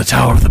people into the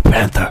Tower of the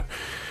Panther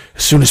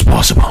as soon as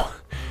possible.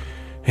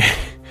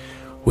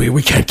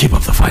 We can't keep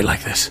up the fight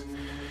like this."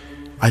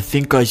 I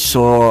think I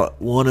saw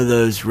one of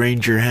those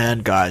ranger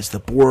hand guys, the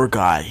boar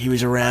guy. He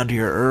was around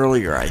here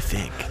earlier, I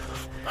think.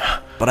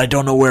 But I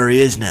don't know where he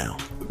is now.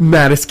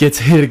 Mattis gets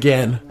hit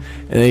again,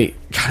 and he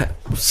kind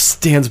of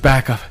stands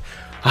back up.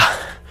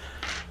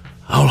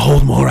 "I'll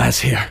hold Moraz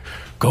here.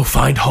 Go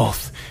find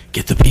Hoth.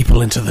 Get the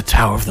people into the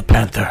Tower of the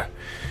Panther.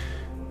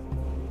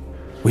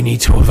 We need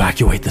to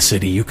evacuate the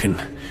city. You can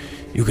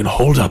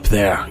hold up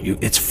there.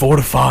 It's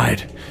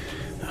fortified.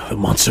 The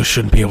monster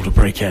shouldn't be able to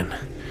break in.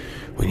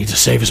 We need to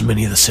save as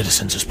many of the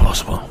citizens as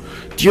possible.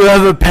 Do you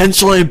have a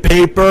pencil and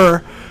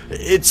paper?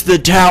 It's the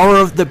Tower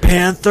of the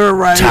Panther,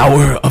 right?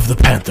 Tower of the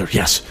Panther,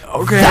 yes.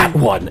 Okay. That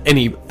one. And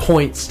he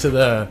points to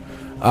the...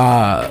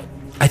 I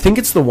think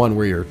it's the one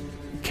where your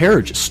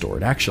carriage is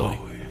stored, actually.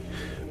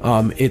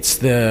 It's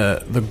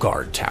the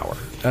guard tower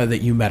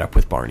that you met up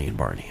with Barney and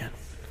Barney in.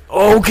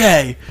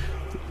 Okay.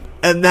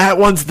 And that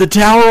one's the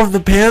Tower of the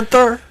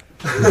Panther?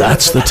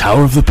 That's the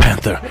Tower of the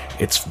Panther.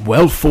 It's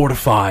well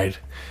fortified,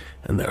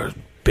 and there are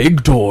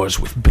big doors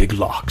with big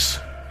locks.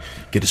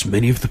 Get as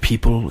many of the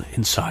people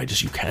inside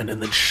as you can,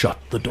 and then shut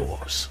the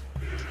doors.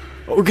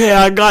 Okay,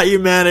 I got you,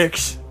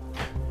 Maddox.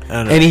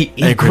 And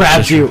he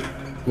grabs you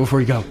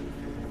before you go.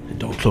 And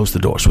don't close the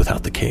doors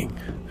without the king.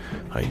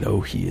 I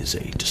know he is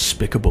a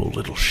despicable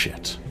little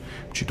shit,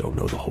 but you don't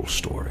know the whole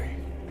story.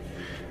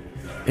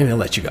 And he'll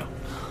let you go.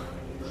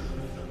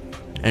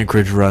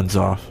 Anchorage runs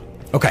off.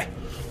 Okay.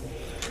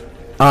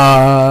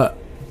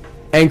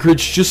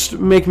 Anchorage, just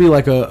make me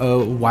like a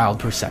wild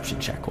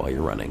perception check while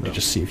you're running to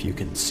just see if you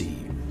can see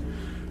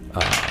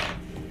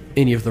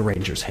any of the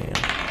ranger's hand.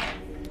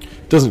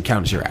 Doesn't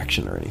count as your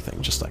action or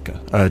anything, just like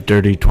a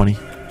dirty 20.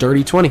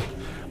 dirty 20.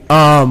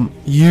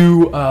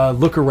 You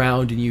look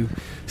around and you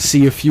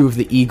see a few of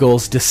the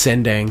eagles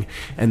descending,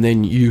 and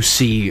then you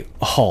see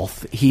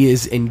Hulth. He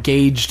is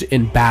engaged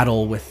in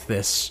battle with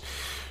this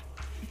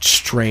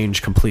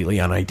strange, completely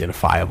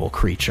unidentifiable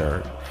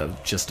creature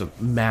of just a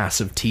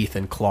massive teeth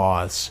and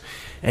claws,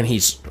 and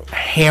he's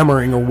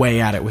hammering away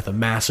at it with a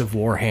massive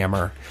war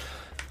hammer.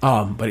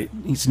 But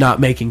he's not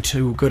making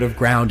too good of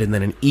ground, and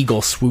then an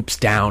eagle swoops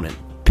down and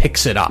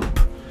picks it up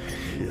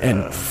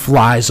and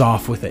flies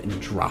off with it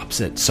and drops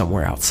it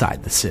somewhere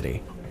outside the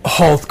city.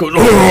 Hulth goes,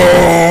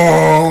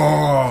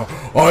 "Oh,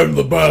 I'm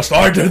the best,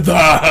 I did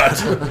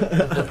that!"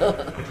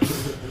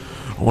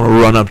 I want to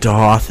run up to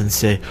Hoth and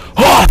say,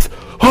 Hoth!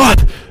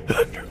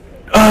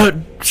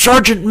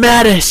 Sergeant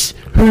Mattis,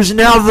 who's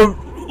now the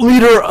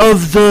leader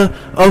of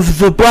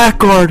the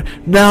Blackguard,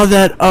 now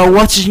that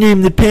what's his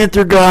name, the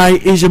Panther guy,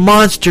 is a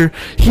monster.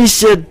 He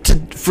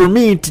said for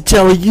me to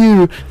tell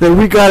you that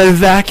we gotta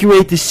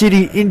evacuate the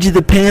city into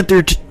the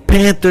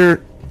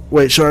Panther.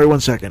 Wait, sorry, 1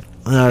 second.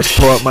 Let's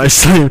pull up my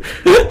sleeve.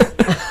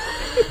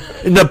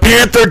 In the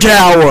Panther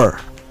Tower.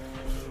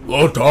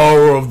 The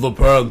Tower of the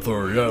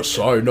Panther, yes,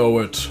 I know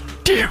it.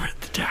 Damn it,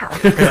 the Tower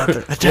of the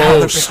Panther. The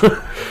Tower of the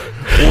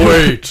Panther.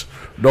 Wait,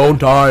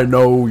 don't I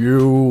know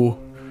you?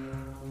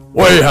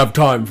 We have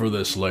time for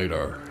this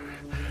later.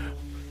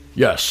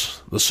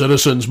 Yes, the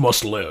citizens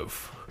must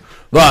live.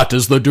 That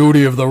is the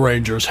duty of the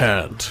Ranger's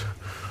hand.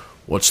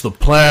 What's the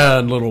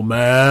plan, little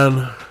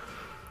man?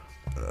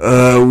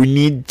 We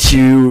need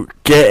to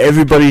get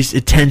everybody's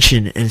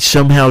attention and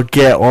somehow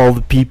get all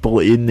the people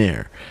in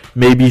there.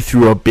 Maybe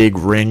through a big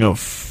ring of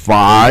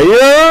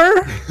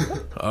fire?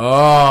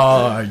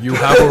 Ah, you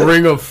have a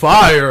ring of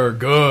fire.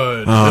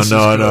 Good. Oh, no,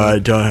 I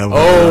don't have one.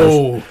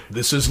 Oh,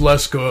 this is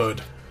less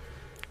good.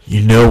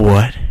 You know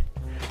what?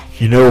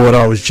 You know what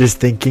I was just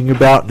thinking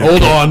about?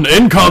 Hold on,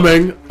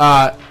 incoming!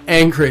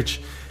 Anchorage,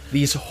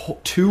 these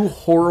two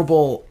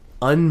horrible,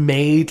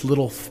 unmade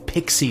little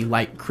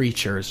pixie-like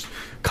creatures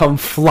come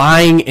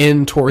flying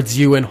in towards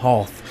you and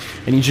Hulth.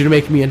 I need you to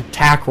make me an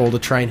attack roll to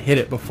try and hit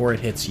it before it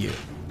hits you.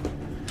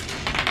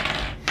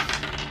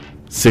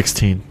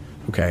 16.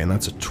 Okay, and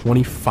that's a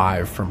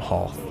 25 from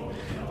Hulth.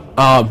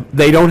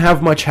 They don't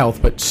have much health,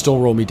 but still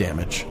roll me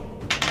damage.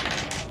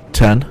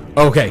 10.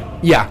 Okay,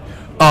 yeah.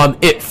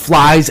 It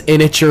flies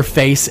in at your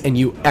face, and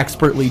you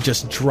expertly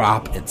just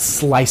drop and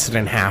slice it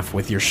in half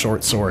with your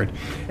short sword,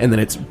 and then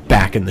it's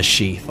back in the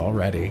sheath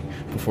already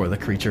before the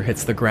creature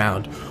hits the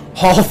ground.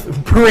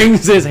 Hulth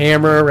brings his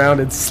hammer around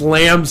and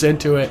slams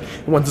into it,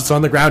 and once it's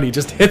on the ground, he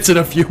just hits it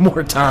a few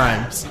more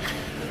times.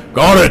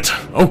 Got it!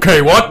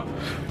 Okay, what?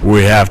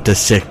 We have to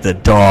sick the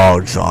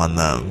dogs on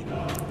them.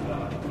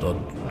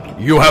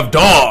 You have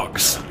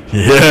dogs!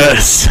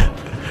 Yes!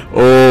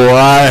 Oh,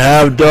 I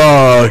have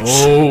dogs!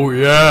 Oh,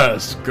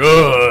 yes,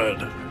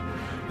 good.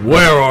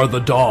 Where are the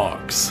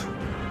dogs?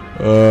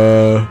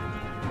 Where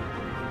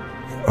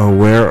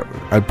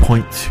I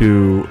point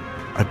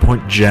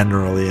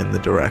generally in the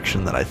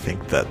direction that I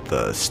think that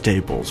the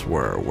stables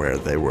were, where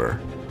they were.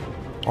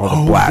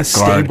 All the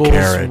Blackguard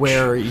carriage.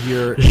 Where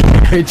your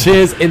carriage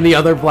is in the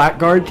other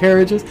Blackguard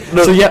carriages?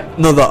 No,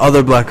 the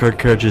other Blackguard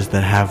carriages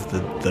that have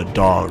the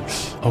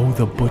dogs. Oh,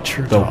 the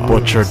butcher The dogs.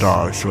 butcher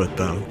dogs with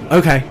them.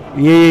 Okay.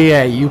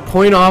 Yeah. You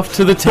point off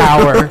to the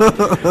tower,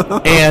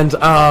 and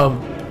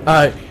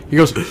he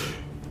goes,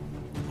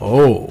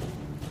 "Oh,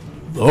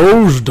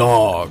 those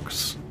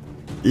dogs.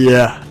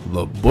 Yeah.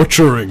 The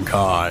butchering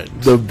kind.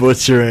 The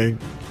butchering.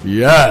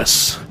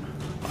 Yes.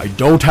 I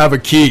don't have a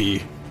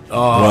key.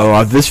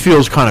 Well, this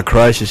feels kind of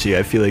crisisy.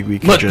 I feel like we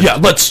can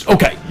let's.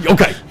 Okay.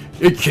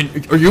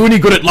 Are you any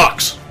good at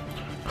locks?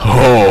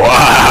 Oh,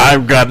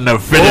 I've got an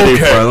affinity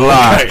for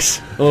locks.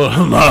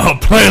 Okay.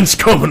 Plans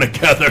coming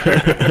together.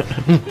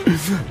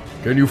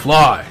 Can you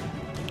fly?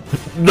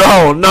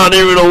 No, not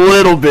even a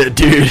little bit,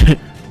 dude.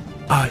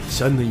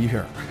 Suddenly you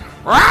hear,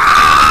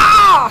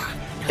 "Rah!"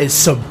 as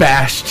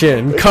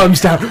Sebastian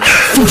comes down,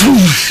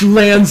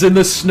 lands in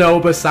the snow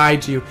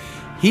beside you.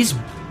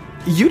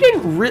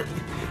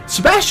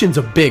 Sebastian's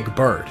a big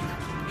bird.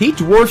 He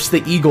dwarfs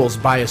the eagles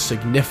by a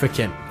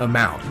significant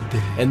amount,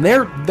 and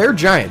they're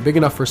giant, big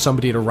enough for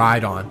somebody to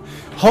ride on.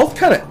 Hulk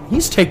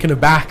he's taken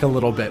aback a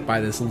little bit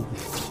by this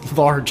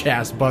large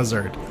ass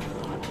buzzard.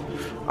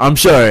 I'm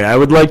sorry. I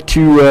would like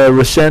to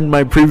rescind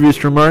my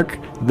previous remark.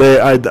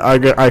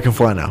 I can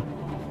fly now.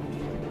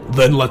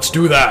 Then let's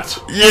do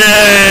that.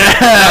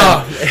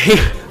 Yeah.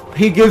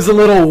 He gives a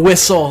little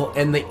whistle,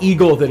 and the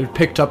eagle that had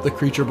picked up the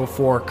creature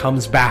before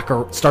comes back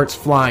or starts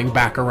flying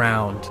back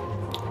around.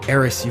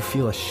 Erris, you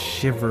feel a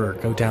shiver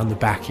go down the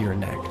back of your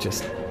neck,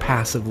 just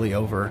passively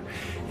over,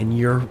 and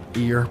you're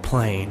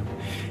playing,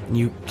 and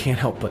you can't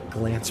help but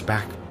glance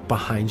back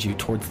behind you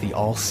towards the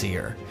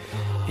All-Seer,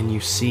 and you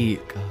see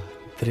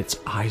that its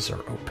eyes are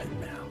open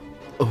now.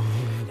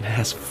 It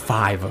has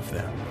 5 of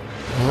them,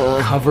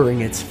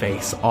 covering its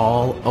face,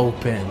 all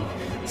open,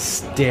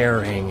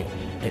 staring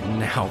at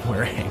now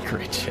where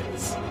Anchorage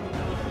is.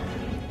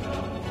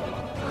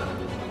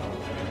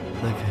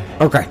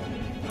 Okay.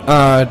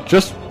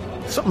 Just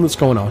something that's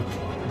going on.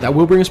 That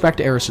will bring us back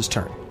to Erris'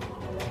 turn.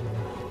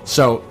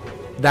 So,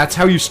 that's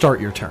how you start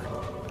your turn.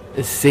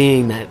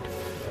 Seeing that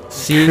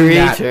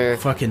Creature. That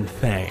fucking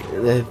thing.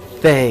 The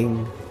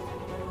thing.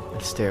 I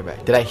stare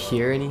back. Did I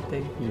hear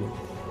anything? You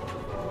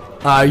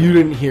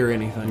didn't hear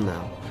anything.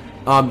 No.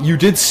 You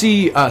did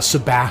see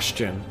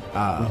Sebastian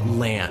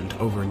land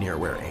over near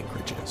where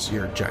Anchorage is.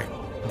 Your giant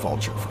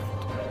vulture friend.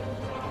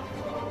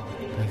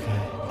 Okay.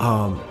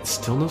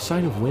 Still no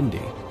sign of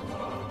Windy.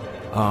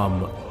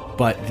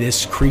 But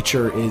this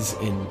creature is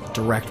in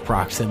direct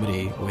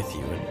proximity with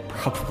you and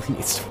probably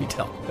needs to be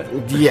dealt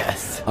with.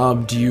 Yes.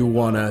 Do you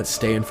want to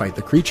stay and fight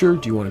the creature?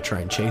 Do you want to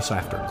try and chase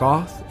after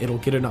Goth? It'll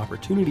get an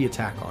opportunity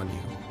attack on you.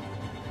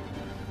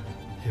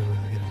 It will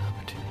get an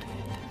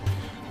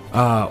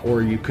opportunity.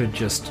 Or you could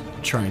just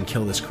try and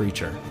kill this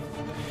creature.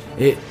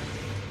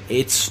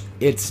 It's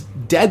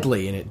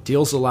deadly and it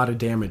deals a lot of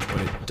damage,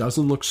 but it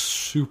doesn't look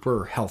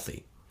super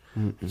healthy.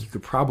 You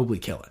could probably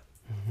kill it.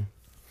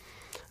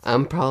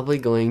 I'm probably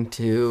going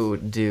to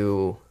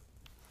do...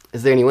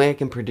 Is there any way I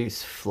can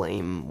produce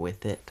flame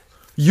with it?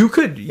 You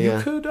could,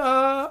 yeah,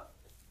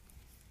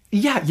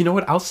 you know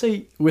what? I'll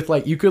say with,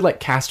 you could,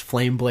 cast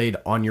Flame Blade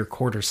on your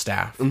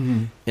quarterstaff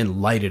and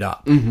light it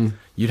up.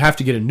 You'd have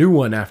to get a new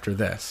one after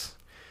this.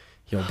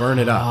 You'll burn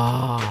it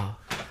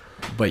up.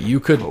 But you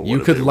could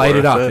light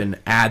it up and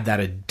add that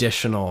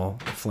additional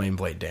Flame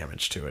Blade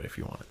damage to it if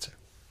you wanted to.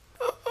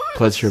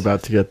 Plus, you're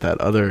about to get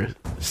that other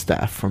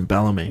staff from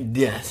Bellamy.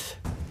 Yes.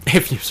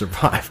 If you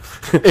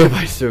survive. If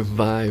I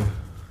survive.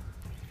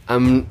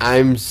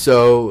 I'm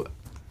so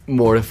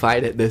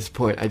mortified at this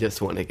point. I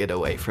just want to get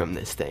away from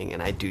this thing,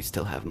 and I do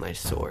still have my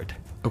sword.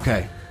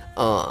 Okay.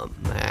 My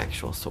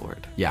actual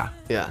sword. Yeah.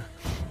 Yeah.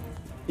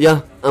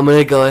 Yeah, I'm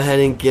gonna go ahead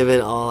and give it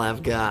all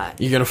I've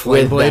got. You're gonna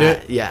flame blade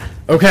it? Yeah.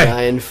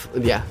 Okay.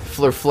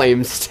 For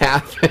flame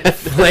staff.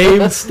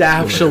 Flame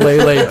staff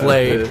shillelagh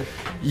blade.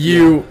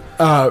 You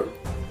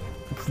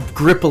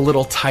grip a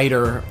little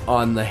tighter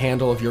on the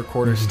handle of your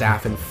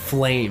quarterstaff, and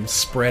flames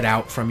spread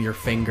out from your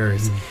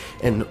fingers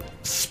and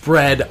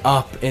spread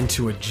up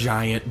into a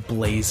giant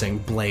blazing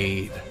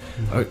blade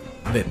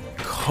that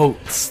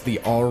coats the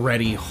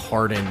already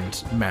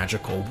hardened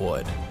magical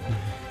wood.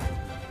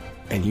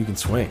 And you can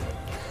swing.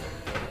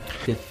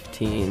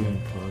 15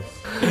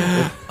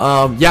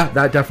 yeah,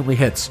 that definitely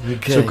hits.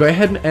 Okay. So go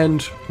ahead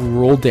and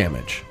roll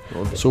damage.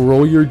 So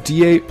roll your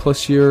d8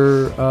 plus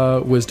your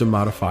wisdom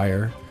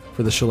modifier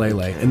for the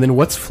shillelagh. And then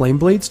what's Flame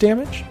Blade's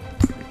damage?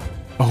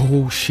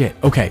 Oh, shit.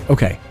 Okay.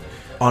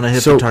 On a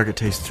hit, the target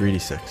takes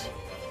 3d6.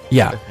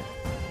 Yeah.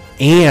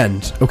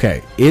 And,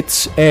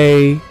 it's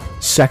a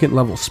 2nd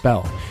level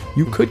spell.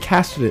 You could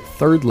cast it at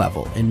 3rd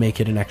level and make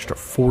it an extra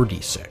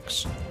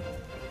 4d6.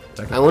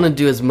 I want to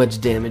do as much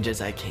damage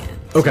as I can.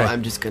 Okay. So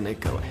I'm just going to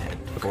go ahead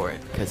for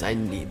it, because I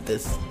need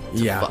this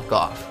to fuck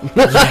off.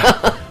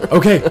 Yeah.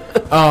 Okay.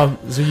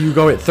 So you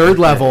go at 3rd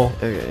level.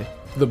 Okay.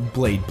 The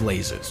blade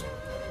blazes.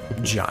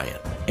 Giant.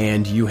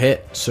 And you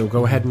hit, so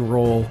go ahead and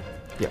roll.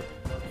 Yeah.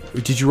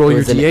 Did you roll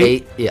your d8?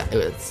 8. Yeah,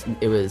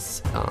 it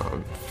was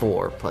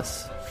 4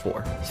 plus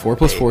 4. 4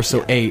 plus 4, so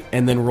yeah. 8.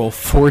 And then roll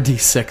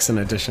 4d6 in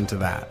addition to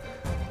that.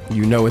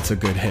 You know it's a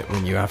good hit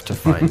when you have to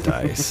find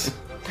dice.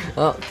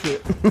 Oh,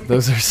 cute.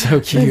 Those are so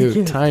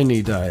cute.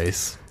 Tiny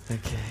dice.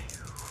 Okay.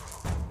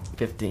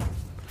 15.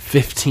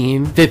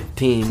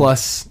 15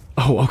 plus...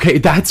 Oh, okay,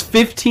 that's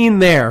 15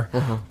 there.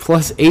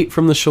 Plus 8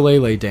 from the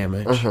shillelagh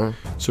damage.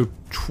 So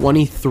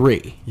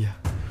 23.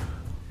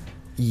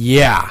 Yeah.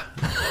 You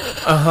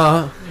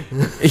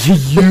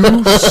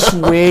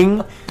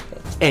swing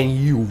and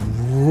you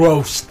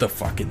roast the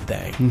fucking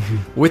thing.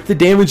 With the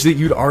damage that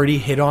you'd already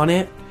hit on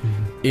it,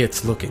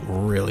 it's looking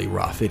really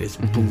rough. It is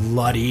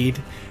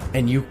bloodied,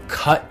 and you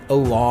cut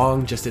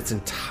along just its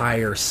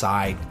entire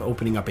side,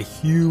 opening up a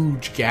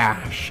huge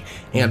gash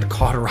and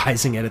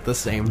cauterizing it at the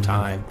same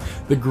time.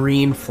 The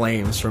green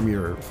flames from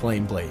your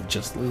flame blade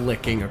just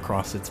licking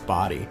across its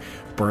body,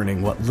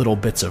 burning what little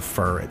bits of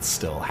fur it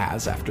still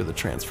has after the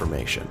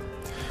transformation.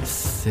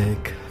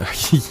 Sick.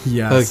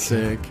 Yeah, Okay.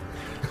 sick.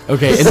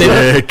 Okay, and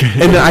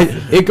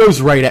then it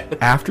goes right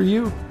after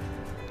you.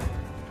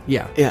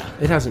 Yeah, Yeah.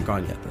 it hasn't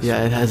gone yet. This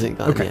Yeah, it hasn't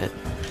gone Okay. yet.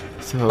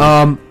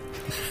 So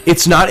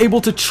It's not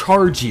able to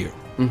charge you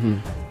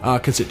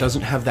because it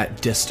doesn't have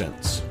that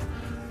distance,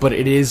 but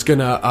it is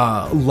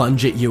gonna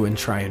lunge at you and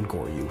try and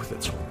gore you with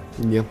its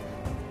horn. yep.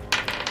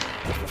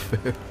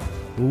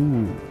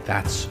 Ooh,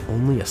 that's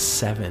only a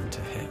 7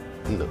 to hit.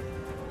 No.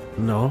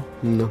 No,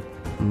 No.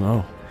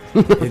 no,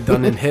 it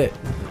doesn't hit.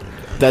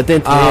 That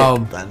didn't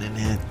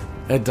Hit.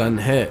 It doesn't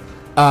hit.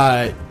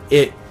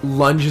 It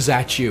lunges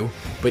at you,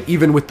 but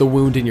even with the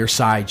wound in your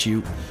side,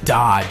 you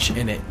dodge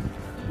and it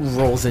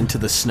rolls into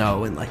the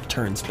snow and like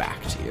turns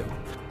back to you.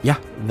 Yeah,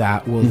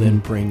 that will then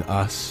bring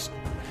us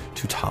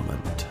to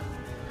Tommund.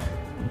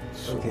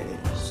 Okay,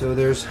 so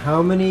there's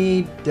how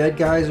many dead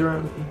guys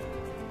around me?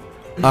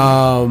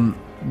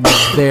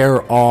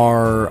 There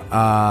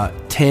are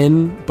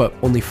 10, but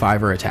only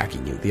 5 are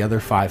attacking you. The other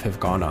 5 have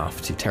gone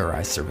off to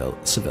terrorize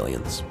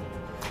civilians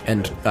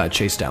and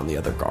chase down the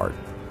other guard.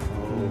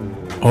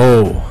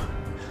 Oh,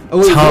 Oh,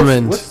 wait,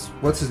 Tommund.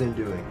 what's his name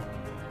doing?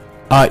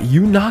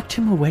 You knocked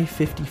him away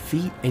 50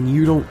 feet, and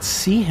you don't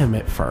see him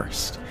at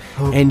first.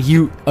 Oh. And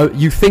you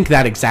think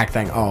that exact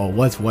thing. Oh,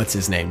 what's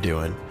his name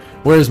doing?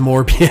 Where's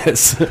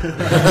Morbius?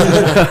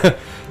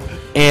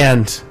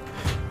 And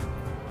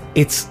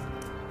it's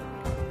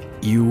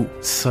you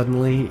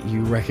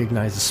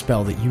recognize a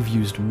spell that you've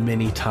used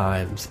many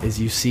times as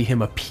you see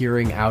him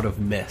appearing out of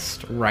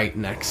mist right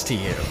next to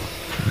you.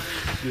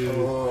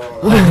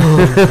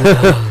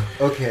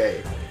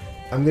 Okay,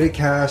 I'm gonna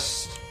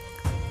cast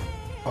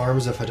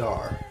Arms of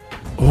Hadar.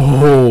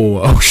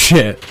 Oh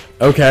shit.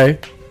 Okay.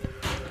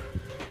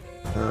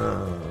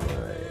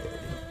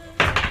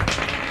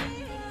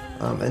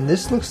 And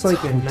this looks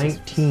like a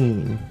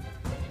 19.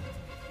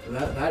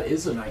 That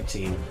is a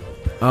 19.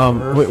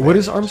 Wait, what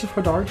does Arms of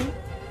Hadar do?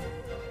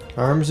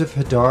 Arms of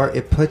Hadar,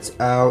 it puts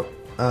out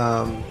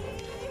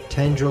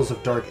tendrils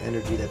of dark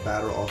energy that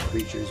battle all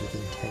creatures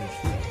within 10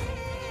 feet.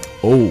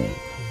 Oh.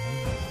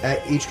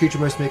 Each creature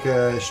must make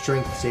a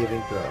strength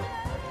saving throw.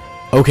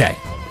 Okay.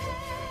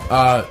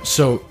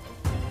 So,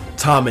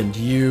 Tommund,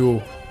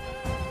 you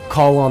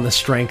call on the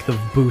strength of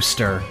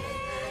Booster,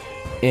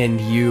 and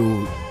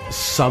you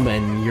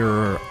summon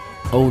your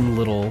own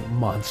little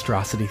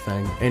monstrosity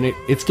thing, and it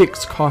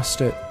gets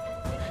cast at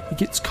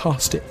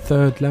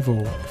 3rd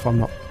level, if I'm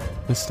not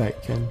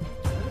mistaken.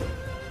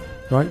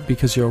 Right?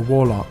 Because you're a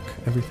warlock,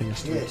 everything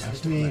is third Yes,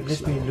 cast let at me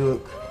max level.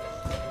 look.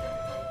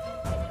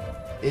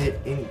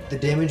 The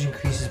damage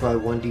increases by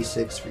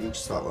 1d6 for each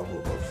slot level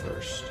above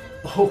first.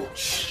 Oh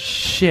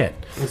shit!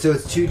 And so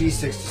it's 2d6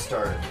 to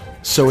start.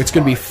 So it's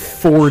gonna be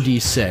 5 damage.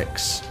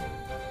 4d6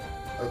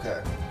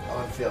 Okay,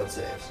 on failed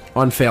saves.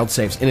 on failed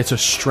saves, and it's a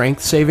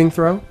strength saving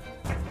throw.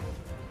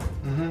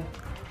 Mm-hmm.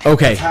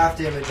 Okay. It's half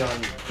damage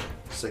on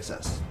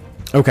success.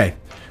 Okay.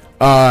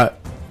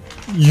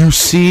 You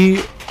see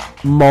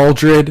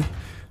Maldread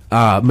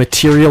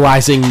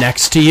materializing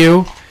next to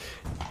you,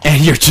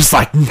 and you're just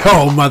like,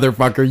 no,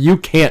 motherfucker, you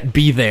can't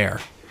be there.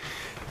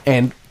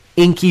 And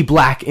inky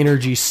black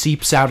energy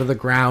seeps out of the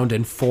ground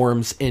and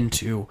forms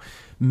into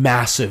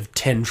massive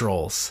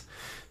tendrils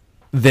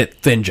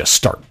that then just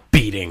start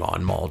beating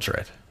on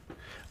Maldread.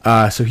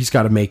 So he's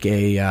got to make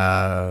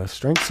a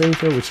strength saving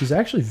throw, which he's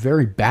actually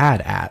very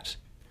bad at.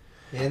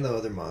 And the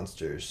other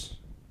monsters.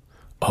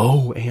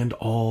 Oh, and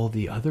all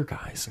the other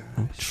guys.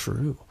 Oh,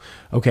 true.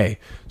 Okay,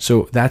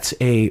 so that's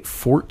a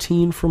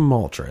 14 from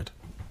Maldread.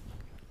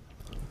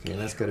 Okay,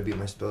 that's got to be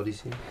my spell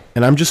DC.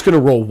 And I'm just going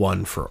to roll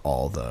 1 for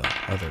all the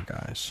other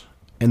guys.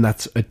 And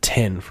that's a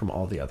 10 from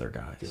all the other Okay,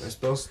 my guys.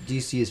 spell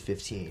DC is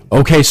 15.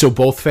 Okay, so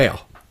both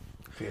fail.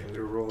 Okay, I'm going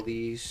to roll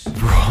these.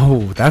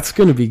 Bro, that's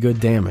going to be good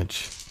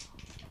damage.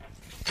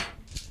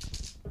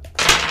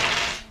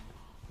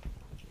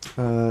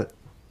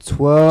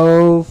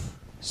 12,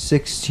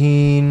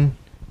 16,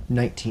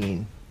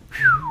 19.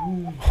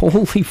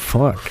 Holy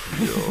fuck.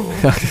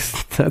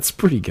 That's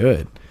pretty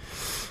good.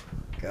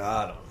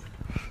 Got him.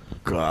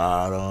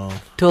 Got him.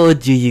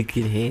 Told you you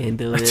could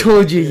handle I it.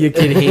 told you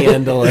could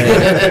handle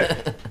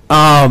it.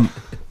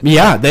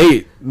 Yeah,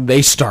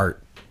 they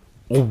start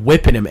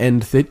whipping him,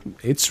 and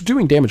it's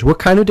doing damage. What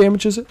kind of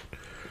damage is it?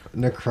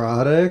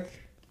 Necrotic?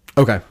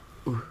 Okay.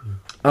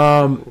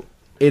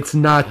 It's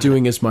not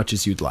doing as much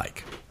as you'd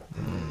like.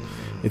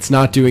 It's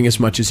not doing as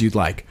much as you'd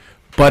like,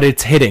 but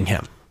it's hitting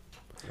him.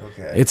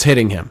 Okay. It's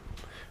hitting him.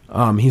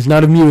 He's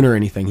not immune or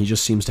anything. He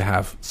just seems to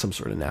have some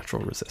sort of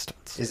natural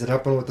resistance. Is it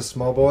helping with the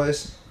small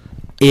boys?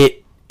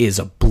 It is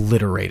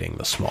obliterating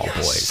the small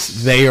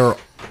boys. They are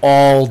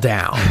all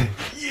down.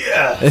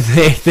 Yeah.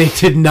 They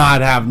did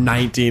not have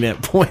 19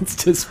 hit points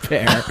to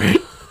spare.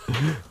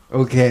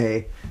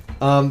 Okay.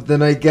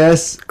 Then I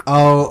guess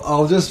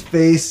I'll just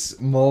face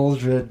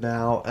Maldread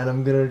now, and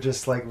I'm gonna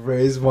just like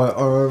raise my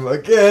arm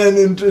again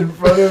in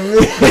front of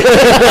me.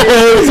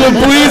 So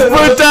please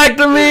protect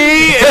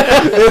me.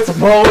 It's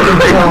Malden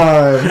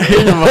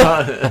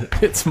time.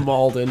 It's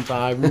Malden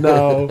time.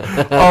 No.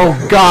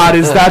 Oh God,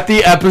 is that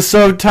the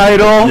episode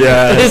title?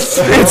 Yes.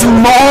 It's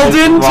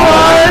Malden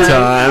time.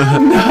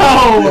 Time.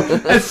 No,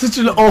 that's such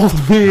an old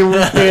meme.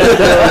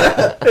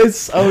 It's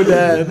so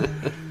dead.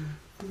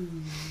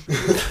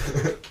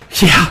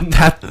 Yeah,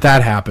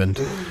 that happened.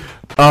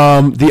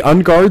 The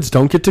unguards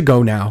don't get to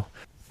go now.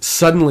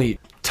 Suddenly,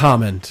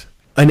 Tommund,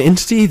 an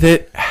entity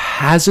that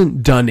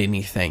hasn't done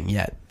anything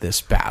yet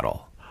this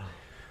battle,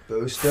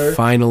 Booster.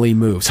 finally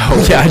moves.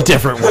 Oh yeah, a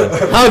different one.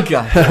 Oh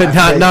god.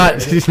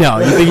 No,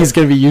 you think he's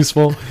gonna be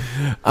useful?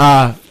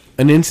 An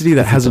entity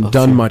that hasn't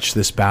done much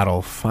this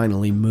battle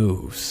finally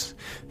moves.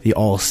 The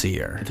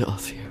All-Seer.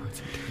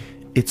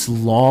 Its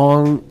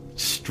long,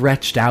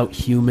 stretched out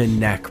human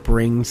neck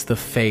brings the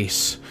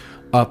face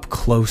up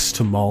close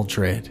to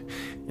Maldread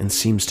and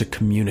seems to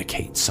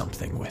communicate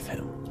something with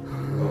him.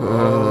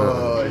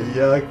 Oh,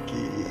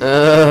 yucky.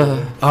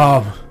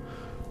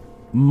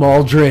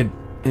 Maldread,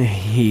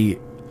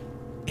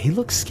 he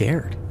looks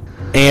scared.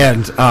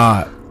 And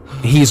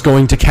he's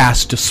going to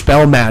cast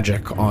Dispel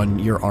Magic on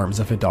your Arms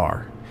of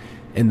Hadar,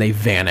 and they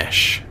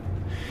vanish.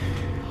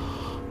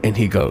 And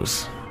he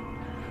goes,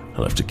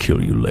 "I'll have to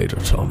kill you later,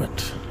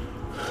 Tommund."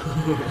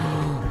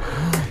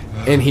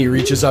 And he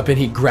reaches up and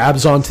he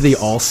grabs onto the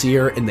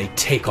All-Seer, and they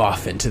take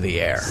off into the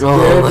air.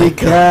 Oh my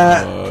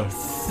cat.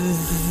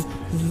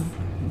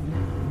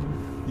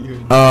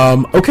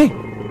 Okay.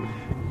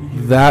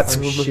 That's...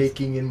 I'm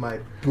shaking in my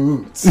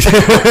boots. You hear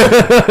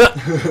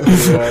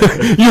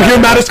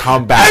Mattis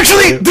come back.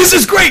 Actually, this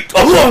is great!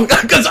 Hold on,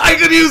 because I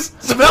could use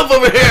some help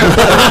over here.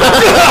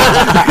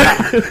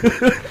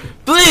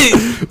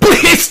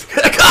 Please!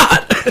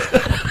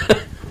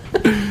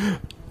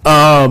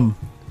 God!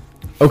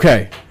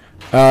 Okay.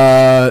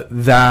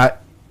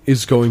 That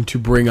is going to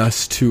bring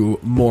us to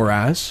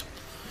Moraz.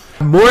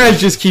 Moraz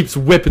just keeps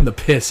whipping the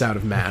piss out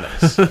of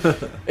Mattis.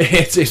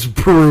 It's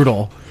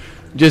brutal.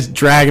 Just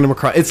dragging him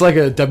across. It's like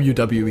a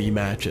WWE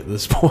match at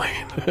this point.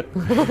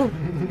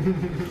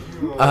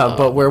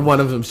 But where one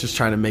of them's just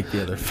trying to make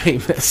the other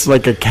famous. It's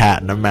like a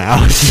cat and a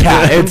mouse.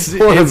 Yeah, it's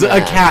a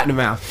cat and a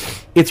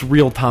mouse. It's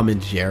real Tom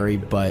and Jerry,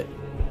 but...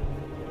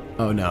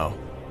 Oh no.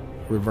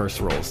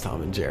 Reverse roles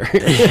Tom and Jerry.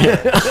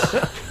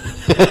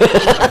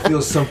 I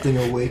feel something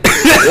awake.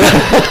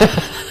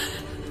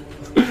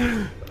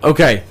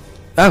 Okay.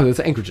 Oh, it's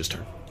Anchorage's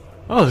turn.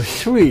 Oh,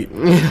 sweet.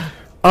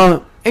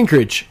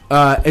 Anchorage,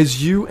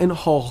 as you and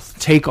Hall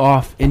take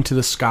off into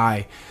the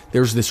sky,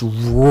 there's this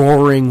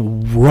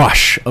roaring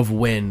rush of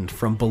wind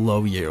from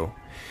below you.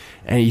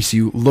 And as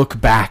you look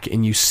back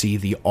and you see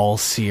the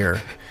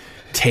All-Seer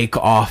take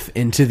off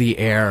into the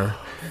air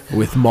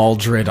with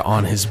Maldread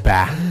on his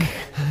back.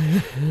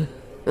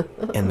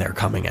 And they're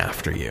coming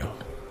after you.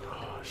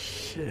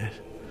 Shit.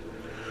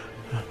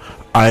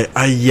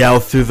 I yell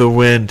through the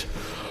wind,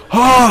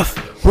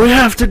 "Hoth, we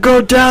have to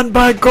go down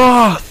by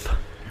Goth."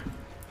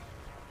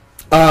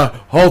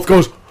 Hoth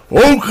goes,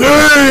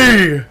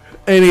 "Okay!"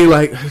 And he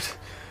I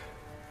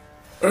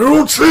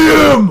don't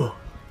see him!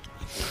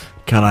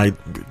 Can I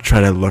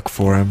try to look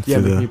for him? Yeah,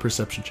 through make the... me a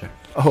perception check.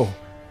 Oh,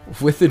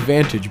 with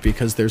advantage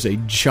because there's a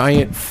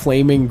giant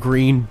flaming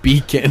green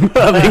beacon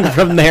coming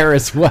from there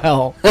as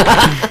well.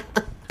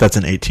 That's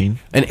an 18.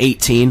 An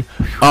 18.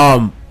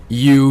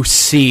 You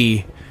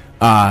see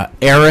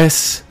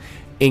Erris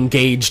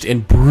engaged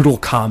in brutal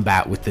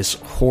combat with this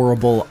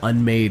horrible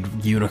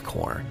unmade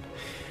unicorn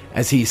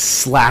as he's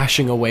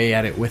slashing away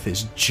at it with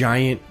his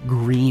giant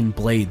green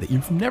blade that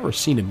you've never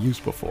seen him use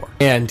before.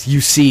 And you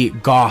see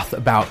Goth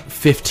about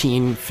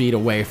 15 feet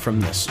away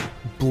from this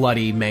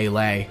bloody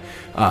melee,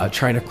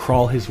 trying to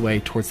crawl his way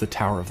towards the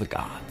Tower of the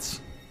Gods.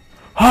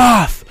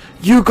 Hoth,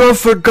 you go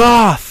for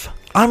Goth.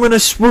 I'm gonna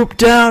swoop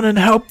down and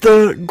help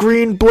the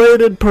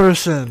green-bladed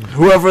person,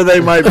 whoever they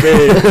might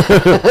be.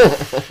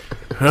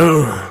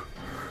 Oh,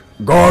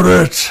 got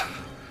it.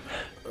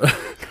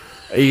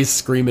 He's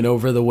screaming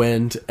over the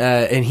wind,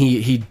 and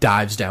he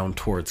dives down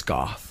towards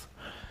Goth.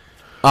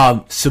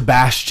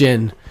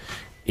 Sebastian,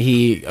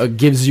 he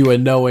gives you a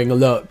knowing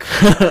look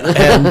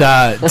and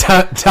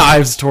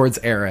dives towards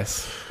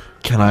Erris.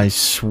 Can I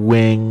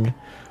swing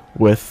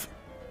with,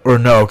 or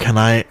no? Can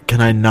I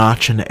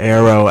notch an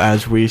arrow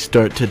as we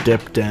start to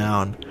dip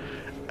down,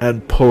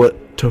 and pull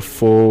it to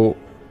full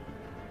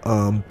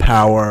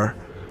power,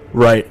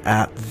 right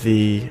at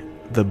the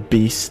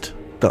beast,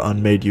 the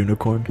unmade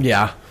unicorn?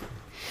 Yeah.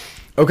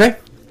 Okay.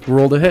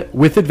 Roll to hit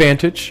with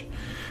advantage.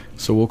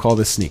 So we'll call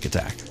this sneak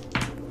attack.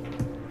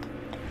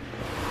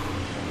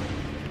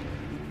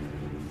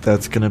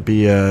 That's gonna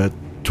be a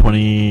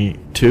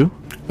 22.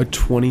 A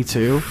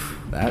 22.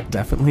 That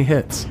definitely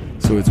hits.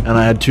 So it's And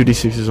I had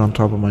 2d6s on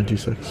top of my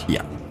d6.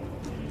 yeah.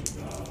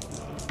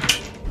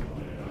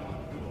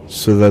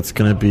 So that's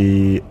gonna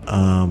be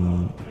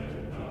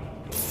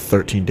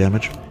 13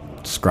 damage.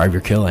 Describe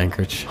your kill,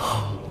 Anchorage.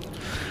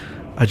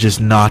 I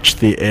just notch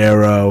the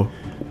arrow.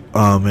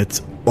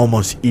 It's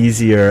almost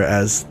easier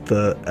as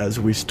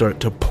we start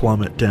to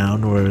plummet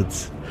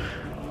downwards,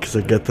 because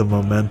I get the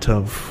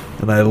momentum,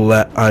 and I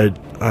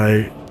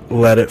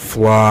let it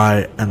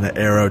fly, and the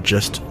arrow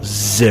just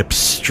zips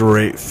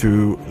straight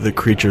through the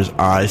creature's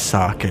eye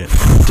socket,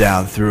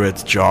 down through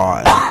its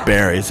jaw, and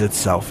buries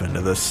itself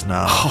into the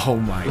snow. Oh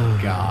my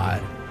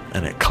god.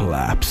 And it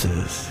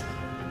collapses.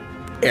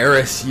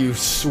 Erris, you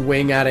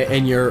swing at it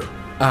and you're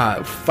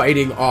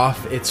fighting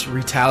off its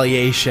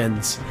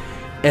retaliations,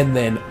 and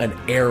then an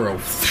arrow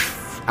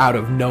out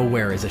of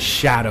nowhere as a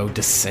shadow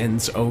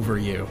descends over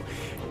you,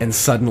 and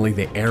suddenly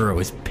the arrow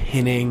is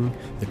pinning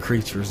the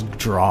creature's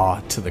jaw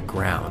to the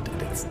ground, and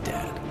it's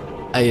dead.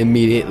 I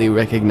immediately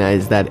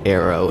recognized that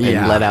arrow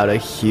and let out a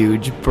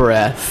huge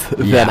breath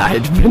that Yeah.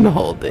 I'd been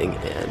holding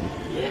in.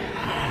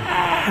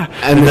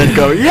 And then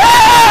go, yeah!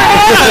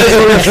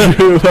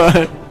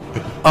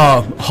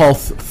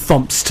 Hulth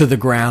thumps to the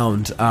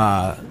ground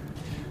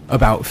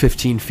about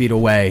 15 feet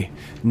away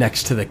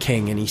next to the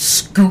king, and he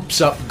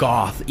scoops up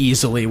Goth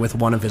easily with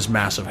one of his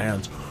massive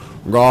hands.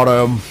 Got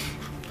him.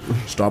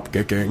 Stop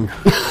kicking.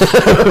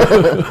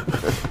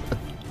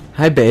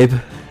 Hi, babe.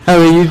 How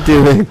are you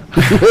doing?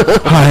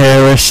 Hi,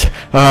 Erris.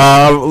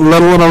 A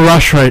little in a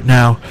rush right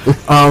now.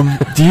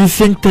 Do you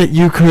think that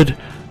you could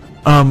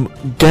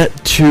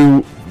get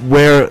to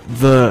where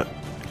the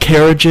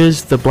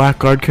carriages, the Black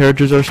Guard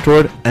carriages, are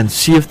stored, and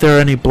see if there are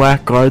any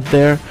Black Guard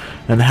there,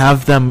 and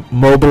have them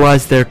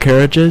mobilize their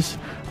carriages?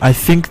 I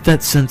think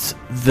that since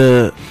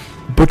the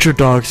butcher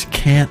dogs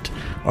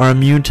are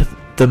immune to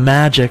the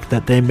magic,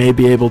 that they may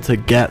be able to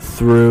get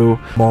through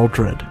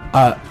Maldread.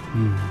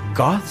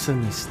 Goth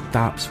suddenly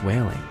stops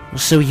wailing.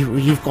 So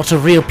you've got a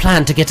real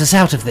plan to get us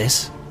out of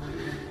this?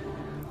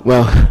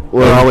 Well,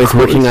 we're always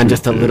working on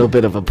just a little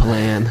bit of a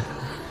plan.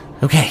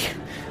 Okay.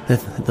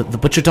 The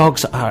butcher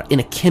dogs are in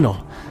a kennel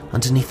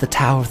underneath the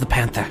Tower of the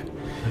Panther.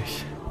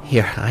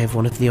 Here, I have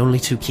one of the only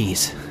 2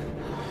 keys.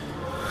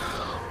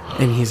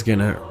 And he's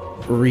gonna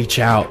reach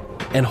out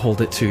and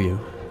hold it to you.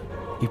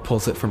 He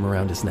pulls it from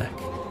around his neck.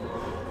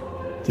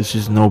 This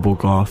is noble,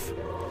 Goth.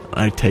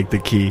 I take the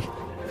key.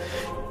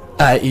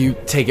 You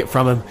take it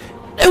from him.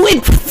 Oh,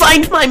 wait,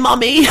 find my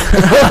mummy!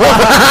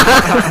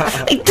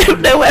 I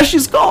don't know where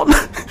she's gone.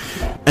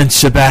 And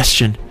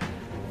Sebastian,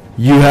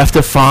 you have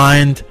to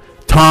find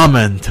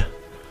Tommund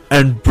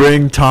and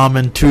bring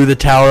Tommund to the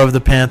Tower of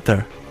the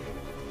Panther.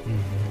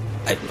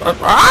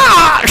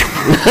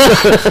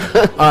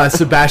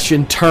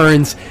 Sebastian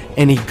turns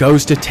and he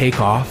goes to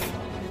take off,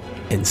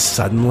 and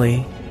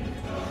suddenly,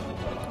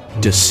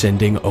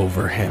 descending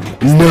over him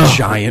is the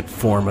giant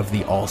form of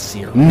the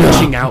All-Seer,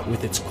 reaching out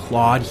with its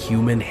clawed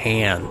human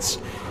hands,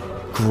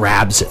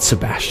 grabs at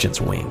Sebastian's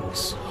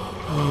wings.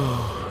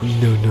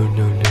 No.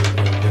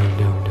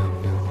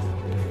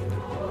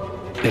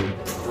 And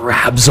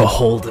grabs a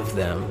hold of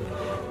them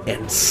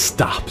and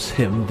stops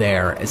him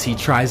there. As he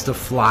tries to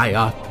fly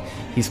up,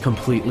 he's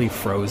completely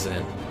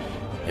frozen,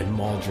 and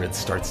Maldread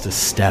starts to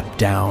step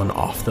down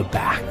off the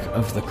back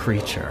of the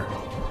creature.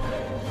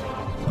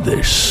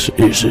 This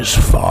is as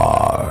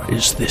far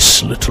as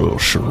this little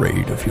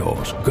charade of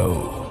yours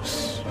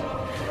goes.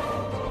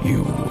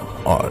 You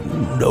are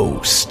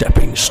no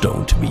stepping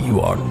stone to me. You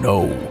are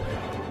no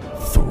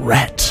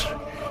threat.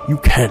 You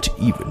can't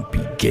even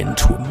begin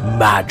to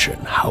imagine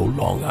how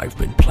long I've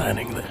been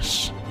planning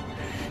this.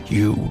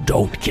 You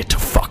don't get to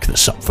fuck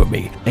this up for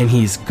me. And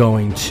he's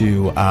going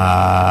to,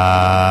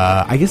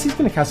 I guess he's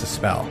going to cast a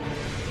spell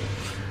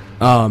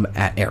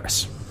at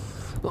Erris.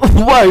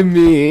 Why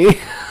me?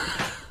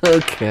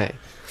 Okay.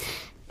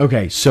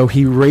 Okay, so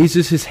he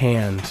raises his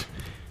hand,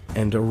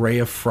 and a ray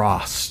of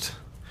frost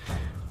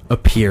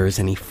appears,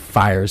 and he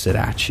fires it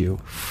at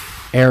you.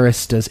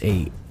 Erris does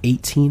a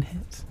 18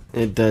 hit.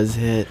 It does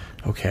hit.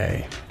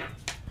 Okay.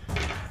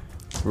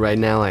 Right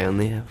now I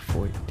only have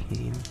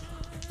 14.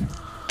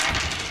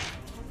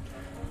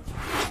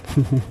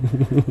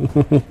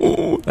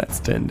 That's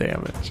 10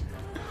 damage.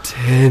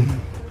 10.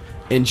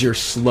 And you're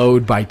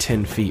slowed by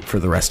 10 feet for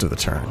the rest of the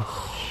turn.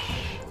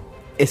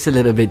 It's a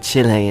little bit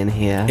chilly in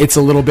here. It's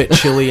a little bit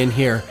chilly in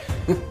here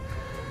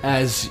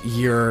as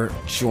your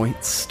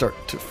joints start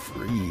to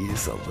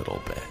freeze a little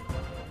bit.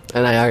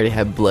 And I already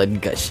have blood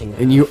gushing.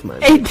 And you, off my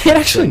it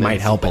actually might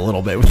goodness. help a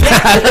little bit with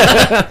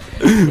that.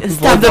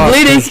 Stop the Blood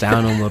bleeding. goes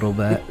down a little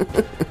bit.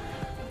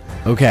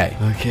 Okay.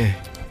 Okay.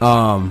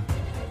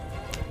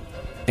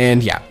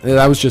 And yeah,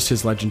 that was just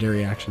his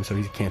legendary action, so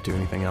he can't do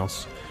anything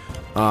else.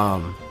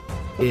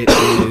 It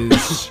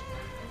is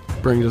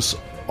brings us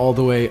all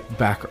the way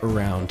back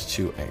around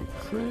to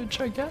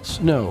Anchorage, I guess.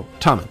 No,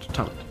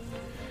 Tommund.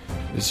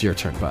 It's your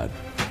turn, bud.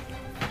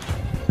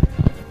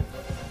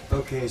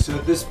 Okay, so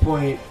at this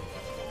point,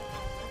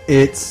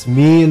 it's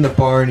me and the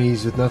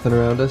Barneys with nothing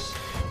around us.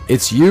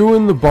 It's you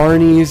and the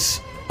Barneys,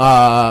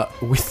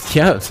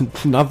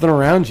 with nothing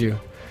around you,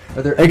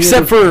 Are there any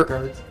except other for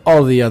guards?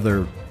 all the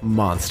other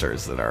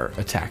monsters that are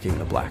attacking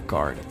the Black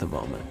Guard at the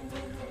moment.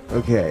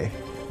 Okay.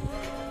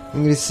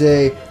 I'm gonna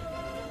say,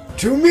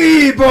 "To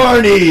me,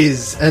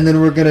 Barneys!" And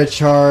then we're gonna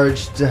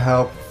charge to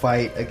help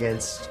fight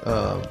against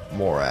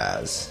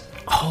Moraz.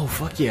 Oh,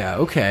 fuck yeah.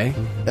 Okay.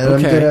 And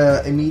I'm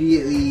gonna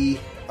immediately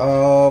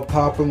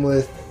pop him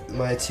with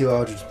my 2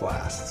 Eldritch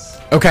Blasts.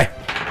 Okay.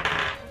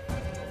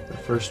 The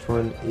first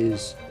one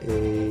is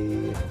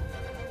a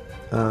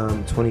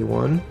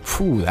 21.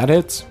 Phew, that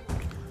hits.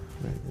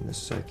 Right, and the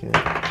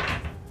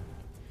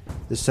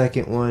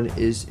second one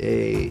is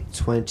a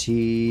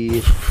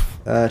 22.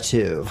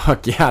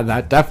 Fuck yeah,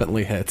 that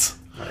definitely hits.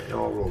 Alright, and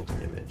I'll roll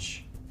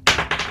damage.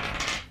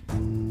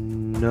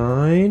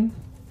 9.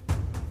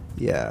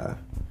 Yeah.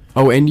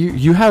 Oh, and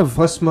you have...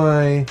 Plus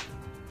my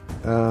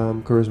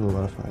charisma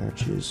modifier,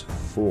 which is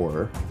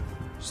 4.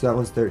 So that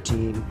one's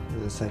 13,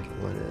 and the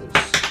second one is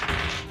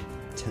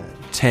 10.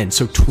 10,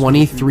 so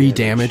 23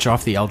 damage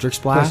off the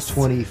Eldritch Blast. Plus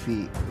 20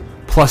 feet.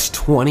 Plus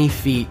 20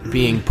 feet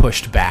being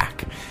pushed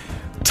back.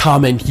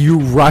 Tommund, you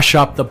rush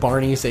up the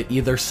Barneys at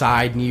either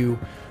side, and you...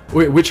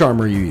 Which arm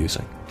are you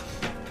using?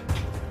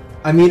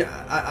 I mean,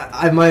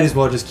 I might as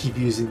well just keep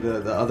using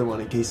the other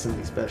one in case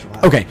something special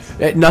happens.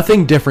 Okay,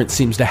 nothing different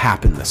seems to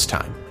happen this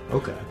time.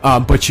 Okay.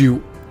 But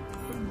you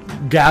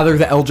gather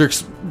the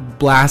Eldritch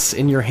Blasts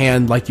in your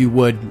hand like you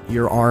would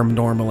your arm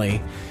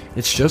normally.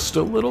 It's just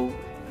a little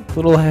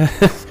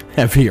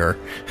heavier,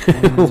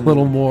 a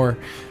little more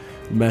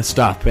messed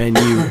up, and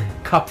you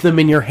cup them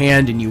in your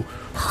hand and you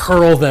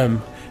hurl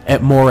them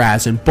at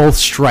Moraz, and both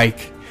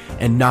strike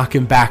and knock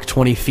him back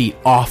 20 feet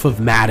off of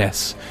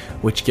Mattis,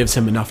 which gives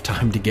him enough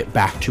time to get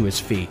back to his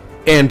feet.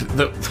 And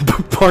the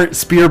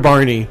Spear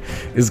Barney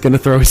is going to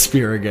throw his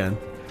spear again.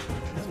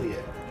 Hell yeah.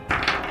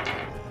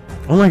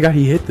 Oh my god,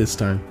 he hit this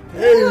time.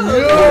 Hey,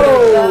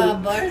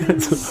 yo!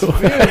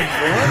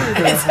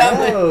 It's how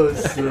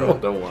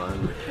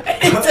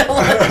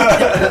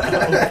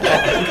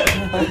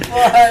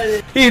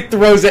He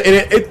throws it, and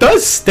it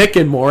does stick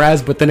in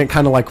Moraz, but then it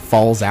kind of like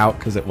falls out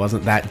because it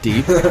wasn't that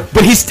deep.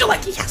 But he's still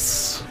like,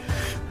 yes!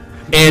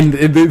 And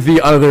the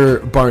other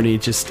Barney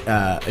just,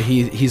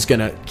 he's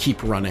gonna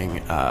keep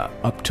running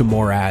up to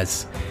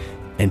Moraz,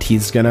 and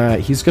he's gonna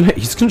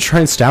try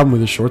and stab him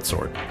with his short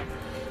sword.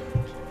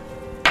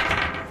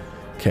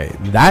 Okay,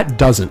 that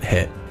doesn't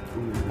hit.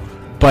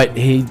 But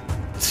the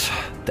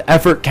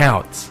effort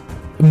counts.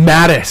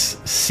 Mattis,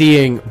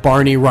 seeing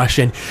Barney rush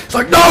in, he's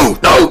like, no,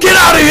 get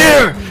out of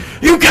here!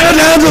 You can't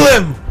handle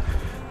him!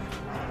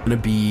 Gonna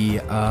be,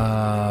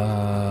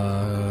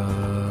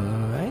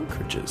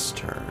 Anchorage's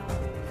turn.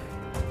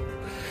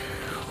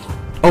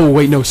 Oh,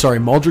 wait, no, sorry,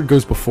 Maldread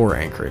goes before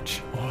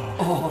Anchorage.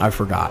 I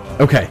forgot.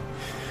 Okay.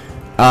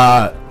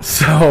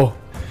 So...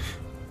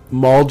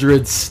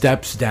 Maldread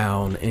steps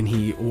down and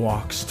he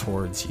walks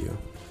towards you.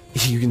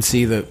 You can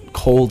see the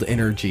cold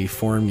energy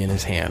forming in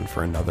his hand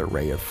for another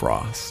ray of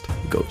frost.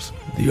 He goes,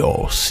 The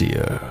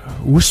All-Seer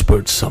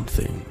whispered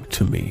something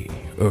to me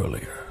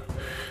earlier.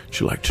 Would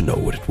you like to know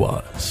what it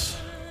was?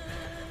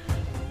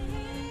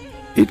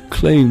 It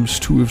claims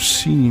to have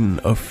seen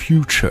a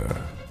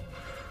future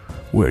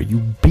where you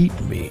beat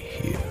me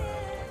here.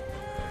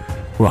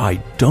 Where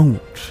I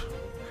don't.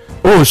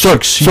 Oh,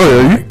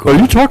 sorry, are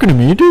you talking to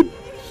me, dude?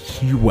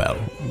 Well,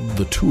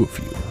 the two of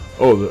you.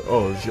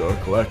 It's your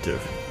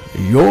collective.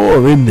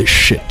 You're in this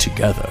shit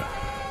together.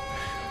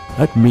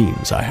 That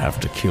means I have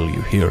to kill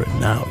you here and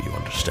now, you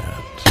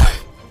understand?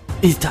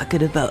 He's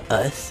talking about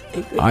us.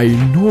 I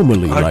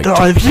normally like to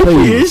I think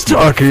play. he is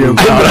talking I'm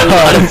about in a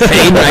lot of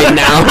pain right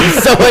now,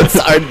 so it's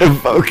hard to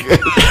focus.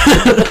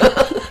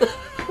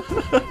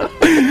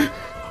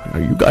 Are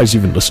you guys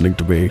even listening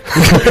to me?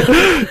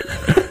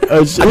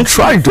 I'm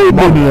trying to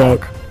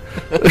monologue.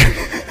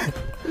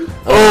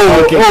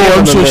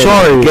 I'm so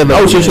sorry.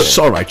 It's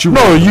all right. You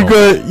No, you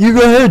go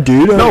ahead,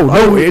 dude. No,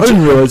 I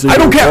didn't realize it. I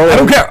don't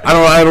care.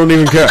 I don't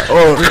even care.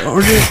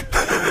 Okay.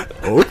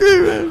 Okay,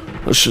 man.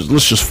 Let's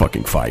just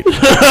fucking fight.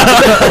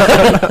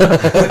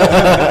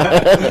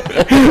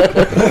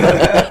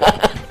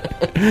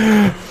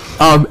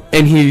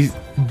 And he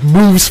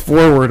moves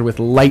forward with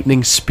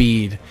lightning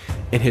speed,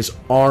 and his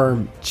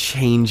arm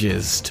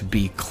changes to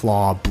be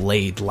claw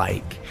blade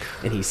like,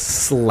 and he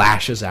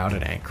slashes out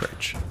at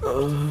Anchorage.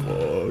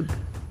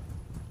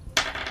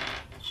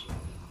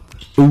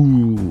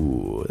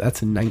 Ooh,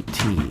 that's a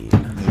 19.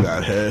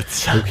 That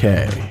hits.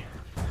 Okay.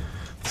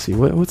 Let's see,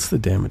 what's the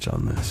damage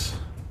on this?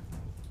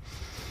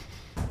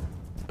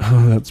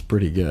 Oh, that's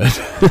pretty good.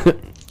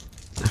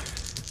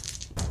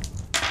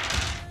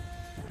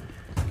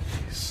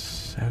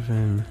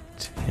 7,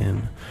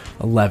 10,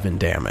 11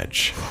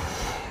 damage.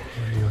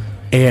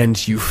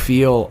 And you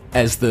feel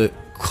as the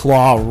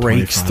claw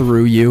rakes 25.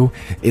 through you,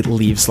 it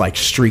leaves like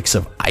streaks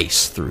of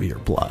ice through your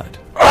blood.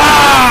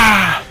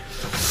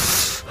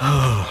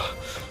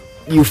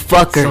 You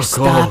fucker, So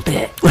stop cold.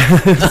 it.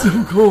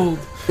 So cold.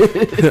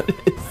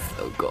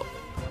 So cool.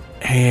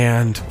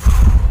 And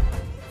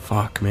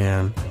fuck,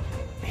 man.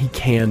 He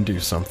can do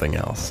something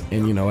else.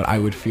 And you know what? I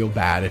would feel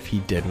bad if he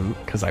didn't,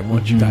 because I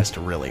want you guys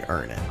to really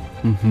earn it.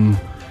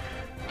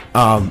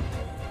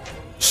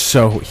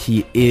 So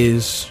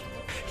he's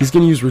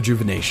going to use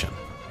rejuvenation.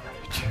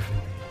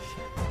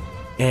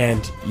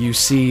 And you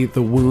see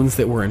the wounds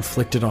that were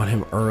inflicted on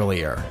him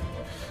earlier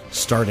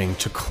starting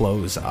to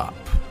close up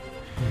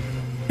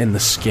and the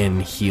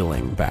skin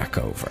healing back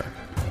over.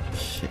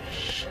 Shit.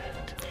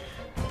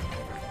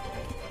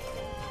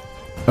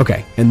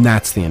 Okay, and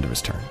that's the end of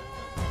his turn.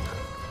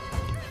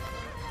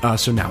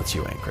 So now it's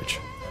you, Anchorage.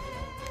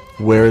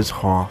 Where is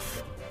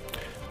Hoth?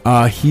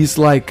 He's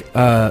like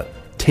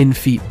 10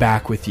 feet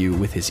back with you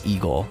with his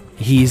eagle.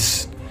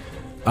 He's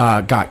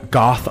got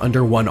Goth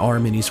under one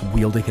arm and he's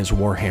wielding his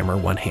warhammer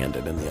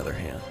one-handed in the other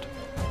hand.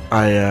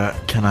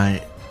 Can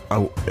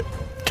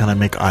I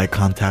make eye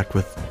contact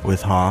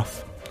with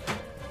Hoth?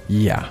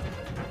 Yeah.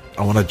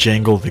 I want to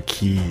jangle the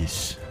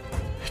keys.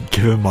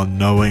 Give him a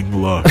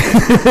knowing look.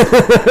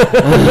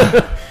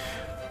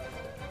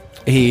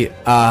 He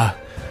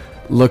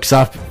looks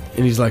up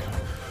and he's like,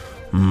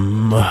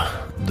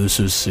 This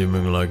is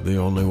seeming like the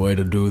only way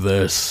to do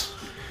this.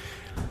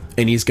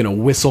 and he's gonna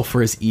whistle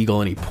for his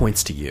eagle and he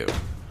points to you.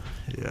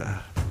 Yeah.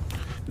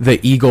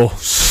 The eagle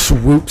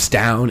swoops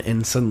down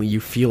and suddenly you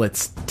feel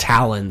its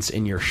talons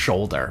in your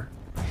shoulder.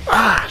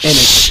 And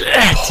it's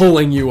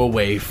pulling you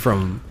away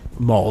from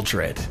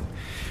Maldread.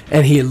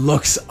 And he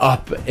looks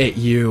up at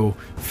you,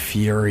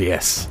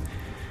 furious.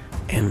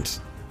 And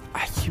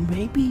you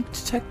maybe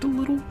detect a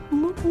little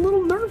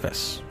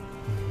nervous.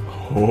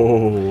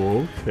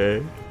 Oh,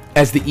 okay.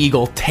 As the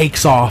eagle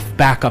takes off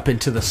back up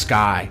into the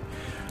sky,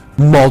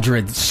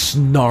 Maldread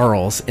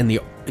snarls and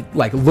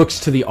looks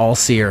to the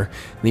All-Seer.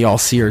 And the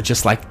All-Seer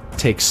just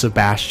takes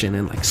Sebastian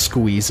and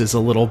squeezes a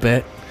little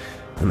bit.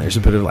 And there's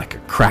a bit of a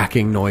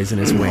cracking noise in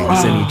his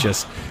wings, and he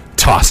just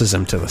tosses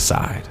him to the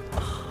side.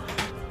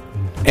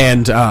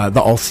 And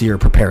the All-Seer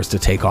prepares to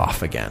take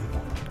off again,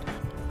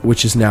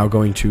 which is now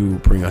going to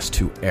bring us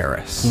to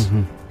Erris.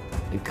 Mm-hmm.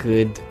 I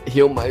could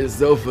heal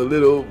myself a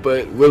little,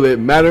 but will it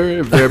matter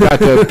if they're about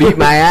to beat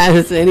my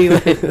ass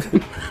anyway?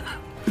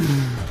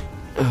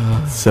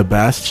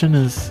 Sebastian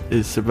is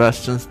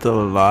Sebastian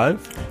still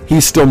alive?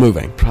 He's still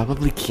moving.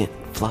 Probably can't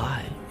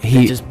fly.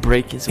 He just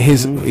break his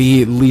wings.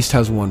 He at least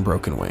has one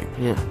broken wing.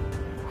 Yeah.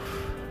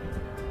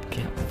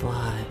 Can't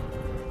fly.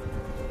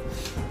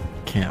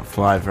 Can't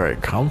fly very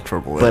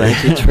comfortably. But I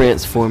could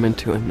transform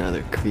into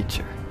another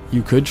creature.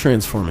 You could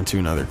transform into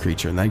another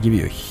creature, and that'd give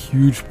you a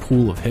huge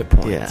pool of hit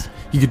points. Yeah.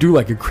 You could do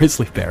like a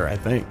grizzly bear, I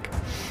think.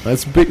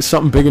 That's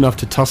something big enough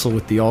to tussle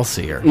with the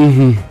All-Seer.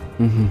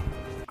 Mm-hmm. Mm-hmm.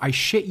 I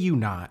shit you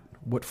not.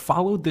 What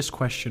followed this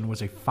question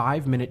was a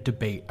 5-minute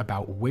debate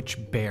about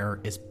which bear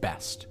is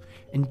best.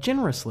 And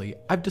generously,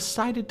 I've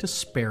decided to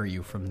spare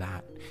you from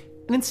that,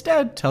 and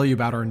instead tell you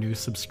about our new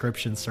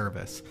subscription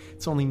service.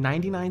 It's only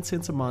 99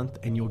 cents a month,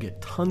 and you'll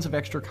get tons of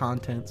extra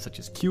content, such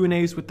as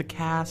Q&As with the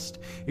cast,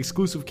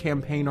 exclusive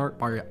campaign art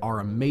by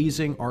our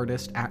amazing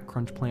artist at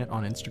CrunchPlant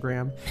on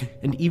Instagram,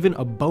 and even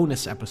a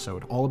bonus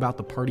episode all about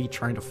the party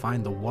trying to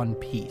find the One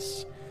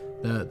Piece.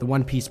 The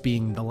One Piece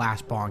being the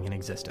last bong in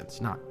existence,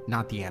 not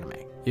the anime.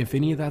 If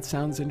any of that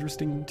sounds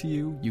interesting to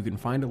you, you can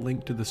find a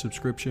link to the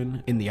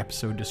subscription in the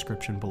episode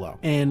description below.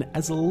 And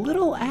as a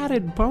little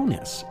added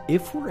bonus,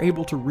 if we're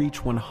able to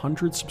reach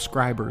 100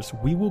 subscribers,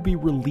 we will be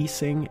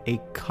releasing a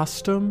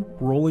custom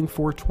Rolling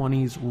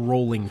 420s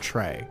rolling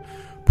tray.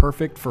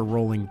 Perfect for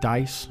rolling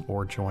dice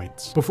or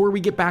joints. Before we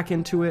get back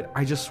into it,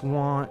 I just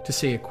want to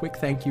say a quick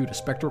thank you to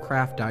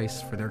Spectralcraft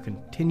Dice for their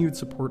continued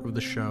support of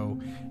the show,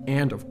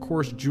 and of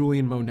course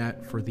Julian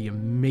Monette for the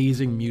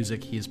amazing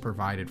music he has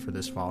provided for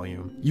this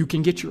volume. You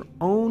can get your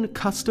own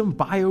custom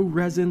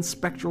bioresin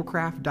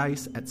Spectralcraft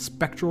dice at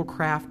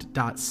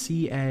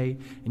spectralcraft.ca,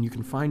 and you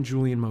can find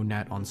Julian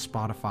Monette on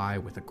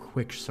Spotify with a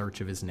quick search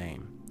of his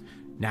name.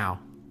 Now,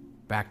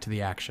 back to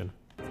the action.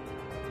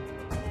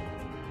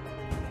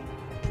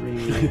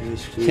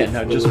 Yeah,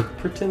 no, just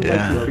pretend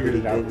like you figured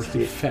it out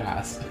really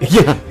fast.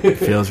 Yeah. It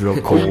feels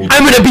real cold.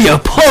 I'm gonna be a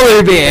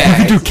polar bear! You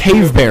can do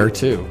cave bear,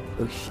 too.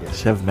 Oh shit.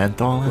 Does it have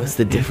menthol in What's it,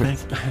 the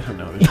difference? I don't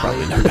know, there's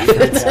probably no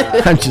difference.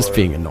 I'm just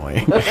being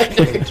annoying.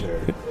 It's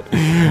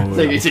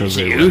like it's a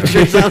huge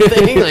or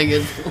something? Like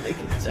it's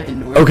a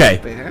ginormous Okay.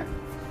 bear?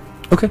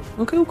 Okay.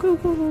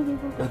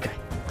 Okay.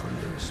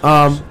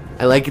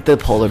 I like the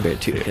polar bear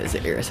too because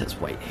Erris has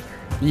white hair.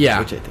 Yeah.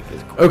 Which I think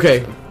is cool.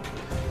 Okay.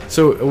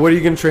 So, what are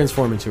you going to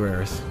transform into,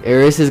 Erris?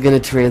 Erris is gonna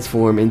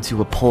transform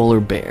into a polar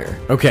bear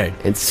Okay.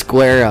 and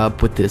square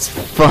up with this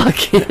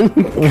fucking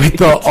With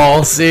the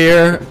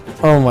All-Seer?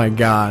 Oh my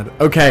god.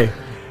 Okay.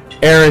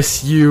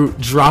 Erris, you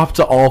drop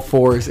to all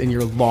fours and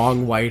your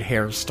long white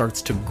hair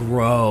starts to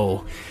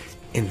grow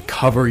and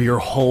cover your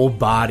whole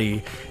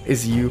body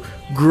as you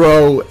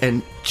grow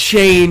and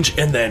change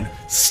and then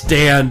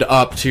stand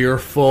up to your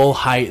full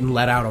height and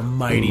let out a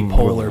mighty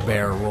polar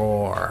bear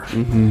roar.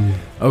 Mm-hmm.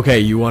 Okay,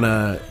 you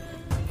wanna...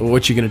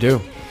 What you gonna do?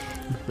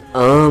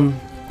 I'm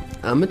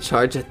gonna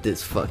charge at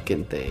this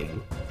fucking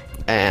thing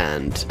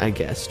and I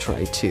guess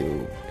try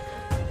to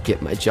get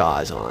my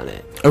jaws on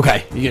it.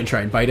 Okay, you gonna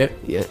try and bite it?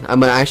 Yeah, I'm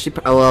gonna actually.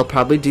 I'll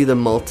probably do the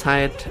multi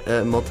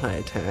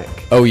attack.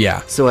 Oh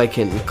yeah. So I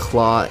can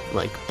claw,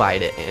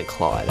 bite it and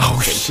claw it. At Oh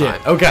the same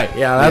shit. time. Okay,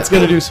 yeah, that's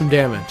gonna do some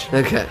damage.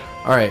 Okay.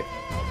 All right,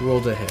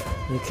 roll to hit.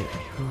 Okay.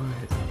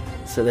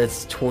 So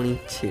that's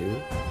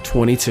 22.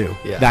 22.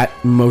 Yeah. That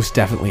most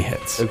definitely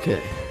hits.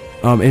 Okay.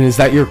 And is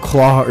that your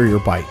claw or your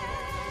bite?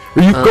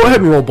 Or you go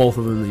ahead and roll both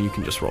of them, then you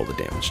can just roll the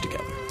damage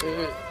together.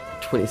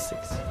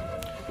 26.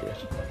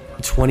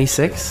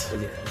 26?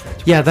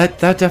 Yeah, that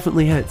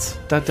definitely hits.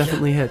 That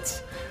definitely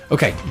hits.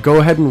 Okay, go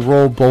ahead and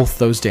roll both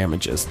those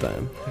damages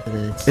then.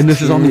 And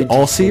this is on the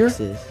All-Seer?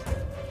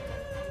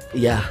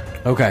 Yeah.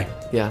 Okay.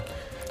 Yeah.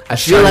 I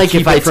Just feel trying to like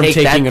keep if I it from take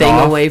that taking it thing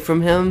off. away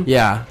from him,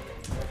 Yeah.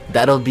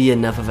 that'll be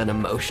enough of an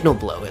emotional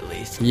blow at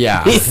least.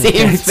 Yeah. He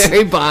seems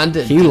very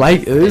bonded.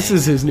 This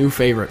is his new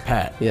favorite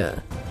pet. Yeah.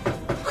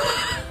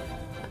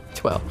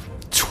 12.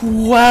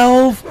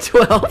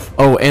 12?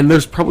 Oh, and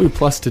there's probably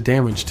plus to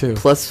damage too.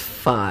 Plus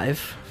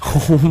 5.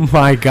 Oh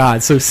my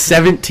god, so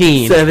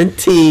 17.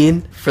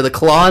 17 for the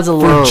claws For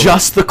alone.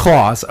 just the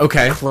claws,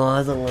 okay.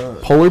 claws alone.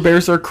 Polar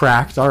bears are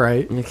cracked,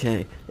 alright.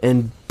 Okay.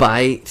 And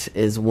bite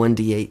is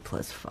 1d8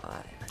 plus 5.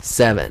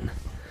 7.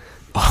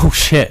 Oh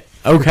shit,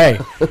 okay.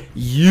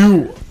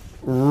 You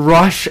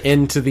rush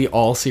into the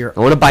All-Seer. I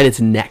want to bite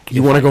its neck.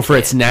 You want to go for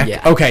its neck?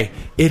 Yeah. Okay,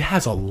 it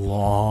has a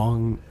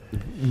long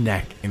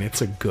neck and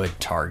it's a good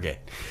target.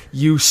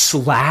 You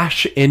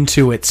slash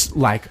into its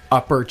like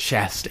upper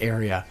chest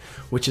area,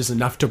 which is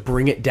enough to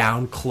bring it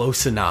down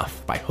close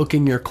enough. By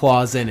hooking your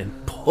claws in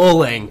and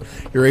pulling,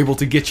 you're able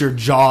to get your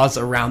jaws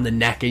around the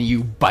neck and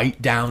you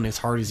bite down as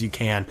hard as you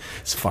can.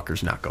 This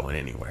fucker's not going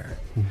anywhere.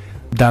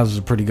 That was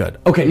pretty good.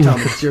 Okay, Tom,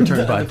 it's your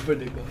turn, bud.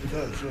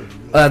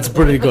 That's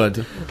pretty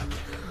good.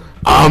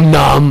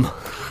 Nom.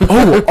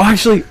 Oh,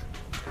 actually,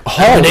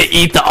 I'm gonna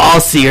eat the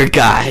All-Seer,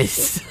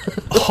 guys.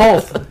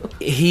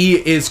 Halth, he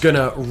is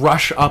gonna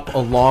rush up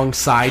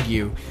alongside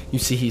you. You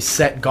see he's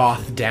set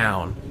Goth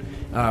down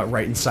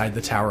right inside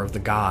the Tower of the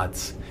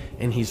Gods.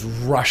 And he's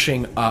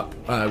rushing up,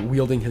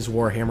 wielding his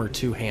warhammer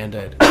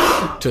two-handed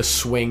to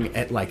swing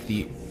at like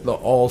the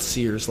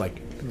All-Seer's,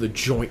 like the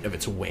joint of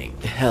its wing.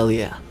 Hell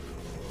yeah.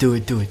 Do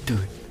it.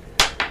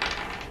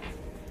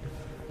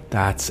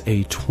 That's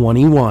a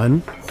 21,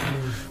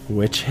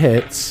 which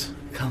hits.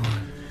 Come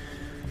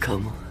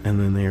on. And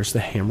then there's the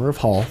Hammer of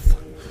Halth.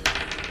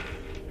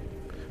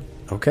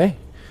 Okay.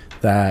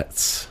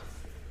 That's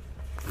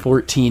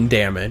 14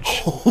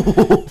 damage.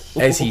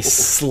 As he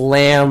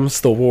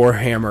slams the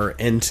Warhammer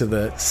into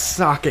the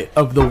socket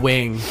of the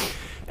wing.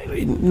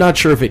 Not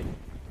sure if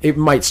it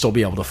might still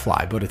be able to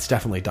fly, but it's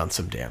definitely done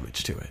some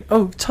damage to it.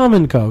 Oh,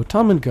 Tommund go.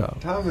 Tom and go,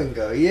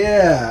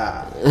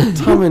 yeah.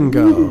 Tommund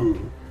go.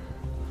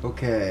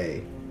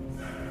 Okay.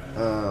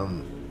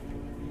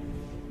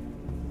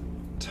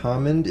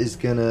 Tommund is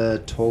gonna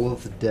Toll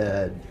of the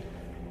Dead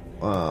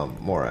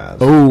Moraz.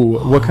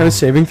 Oh, what kind of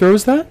saving throw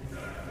is that?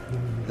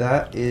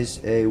 That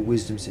is a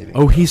wisdom saving.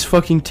 Oh, he's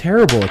fucking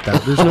terrible at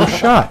that. There's no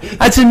shot.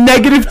 That's a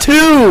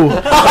 -2!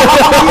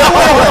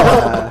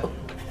 Yeah.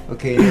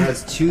 Okay, now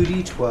it's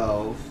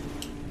 2d12.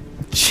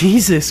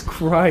 Jesus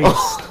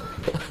Christ.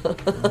 Where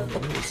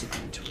is it?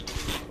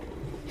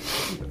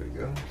 There we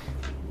go.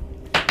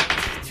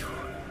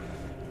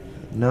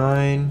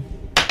 9.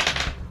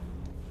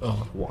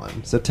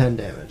 1. So 10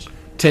 damage.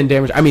 10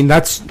 damage. I mean,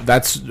 that's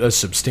a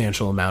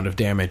substantial amount of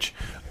damage.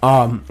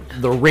 The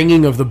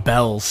ringing of the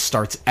bells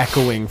starts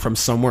echoing from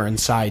somewhere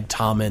inside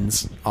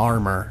Tommund's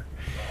armor.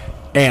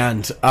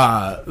 And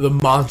the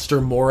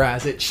monster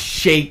Moraz, it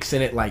shakes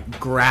and it like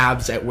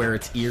grabs at where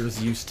its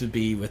ears used to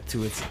be with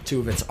two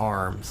of its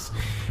arms,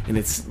 and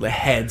the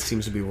head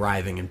seems to be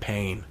writhing in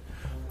pain.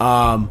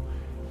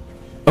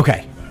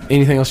 Okay.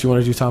 Anything else you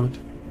want to do, Tommund?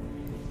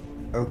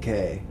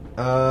 Okay.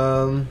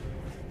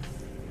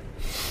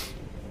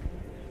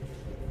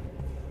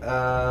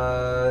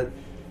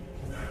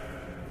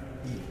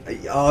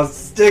 I'll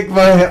stick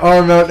my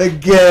arm out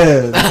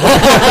again.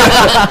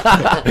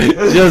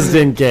 Just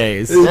in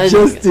case.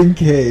 Just in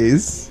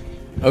case.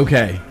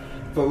 Okay.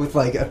 But with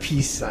like a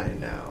peace sign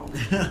now.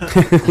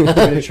 I'm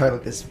gonna try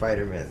with this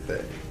Spider-Man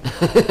thing.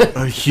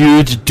 A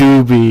huge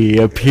doobie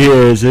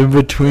appears in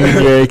between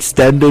your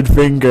extended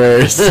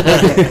fingers.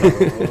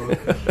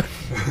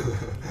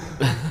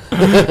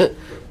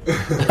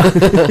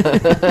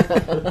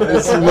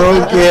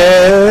 Smoke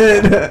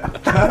it.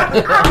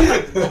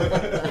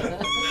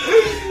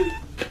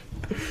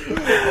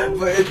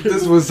 But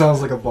this one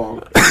sounds like a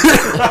bomb.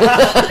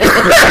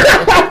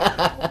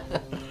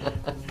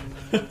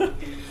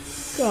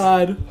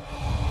 God.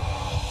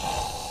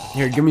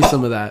 Here, give me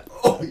some of that.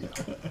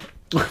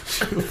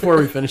 Before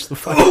we finish the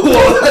fight.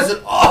 Whoa, that's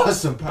an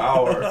awesome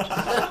power.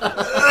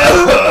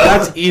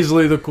 That's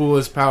easily the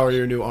coolest power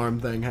your new arm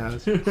thing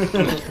has.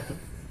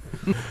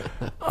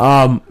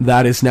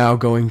 That is now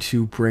going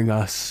to bring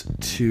us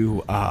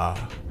to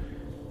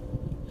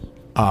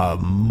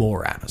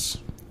Moraz.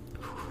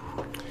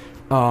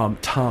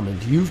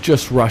 Tommund, you've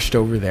just rushed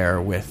over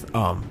there with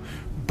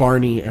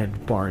Barney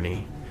and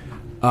Barney.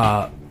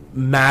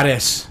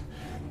 Mattis,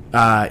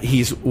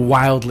 he's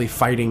wildly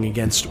fighting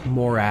against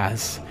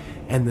Moraz,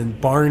 and then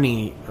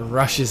Barney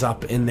rushes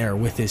up in there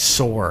with his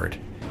sword,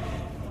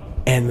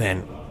 and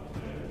then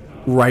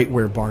right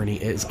where Barney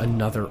is,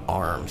 another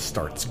arm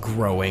starts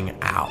growing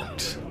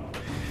out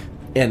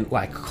and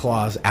like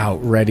claws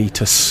out, ready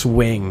to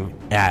swing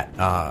at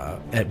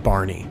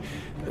Barney.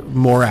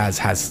 Moraz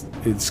has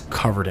it's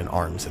covered in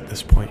arms at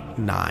this point.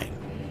 9,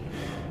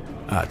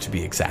 to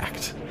be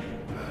exact.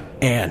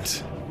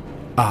 And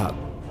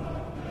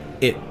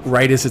it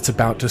right as it's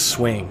about to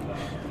swing,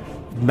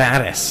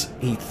 Mattis,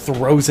 he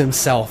throws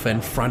himself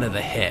in front of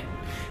the hit,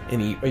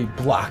 and he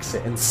blocks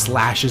it and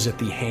slashes at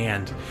the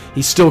hand.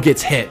 He still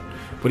gets hit,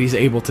 but he's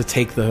able to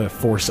take the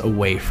force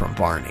away from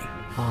Barney.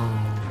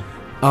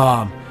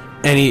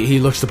 And he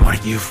looks to Barney.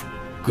 You've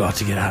got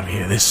to get out of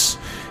here. This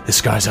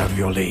guy's out of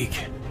your league.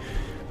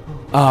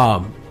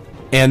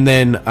 And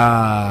then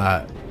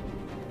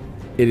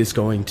it is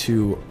going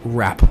to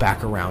wrap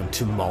back around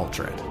to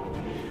Maldread,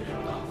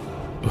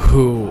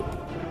 who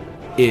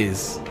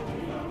is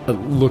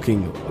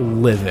looking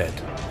livid.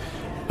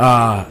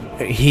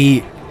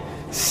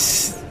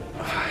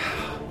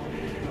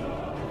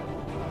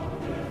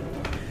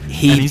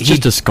 He's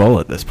just a skull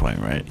at this point,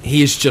 right?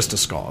 He is just a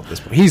skull at this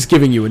point. He's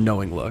giving you a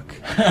knowing look.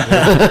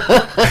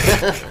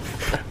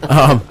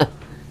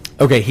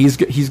 Okay, he's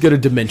got a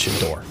dimension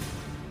door.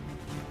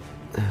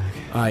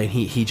 And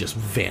he just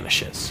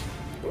vanishes.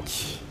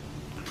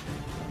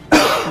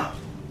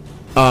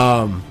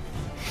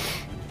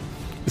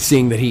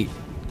 Seeing that he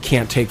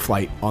can't take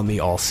flight on the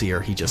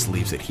All-Seer, he just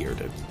leaves it here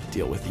to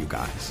deal with you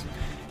guys.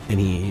 And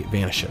he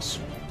vanishes.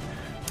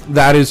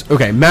 That is...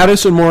 Okay,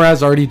 Mattis and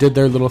Moraz already did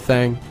their little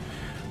thing.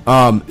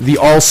 The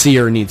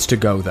All-Seer needs to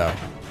go, though,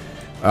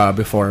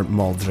 before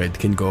Maldread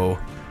can go.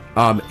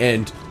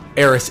 And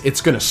Erris, it's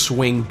going to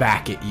swing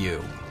back at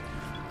you.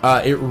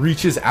 It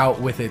reaches out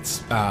with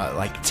its,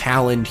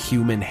 taloned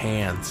human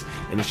hands,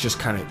 and it's just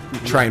kind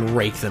of try and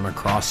rake them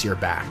across your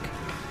back.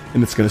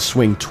 And it's going to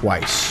swing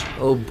twice.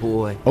 Oh,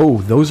 boy. Oh,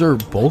 those are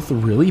both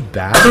really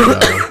bad,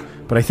 though.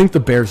 But I think the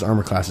bear's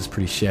armor class is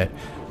pretty shit.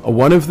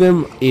 One of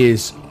them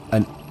is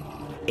an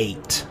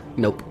 8.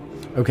 Nope.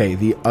 Okay,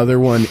 the other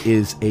one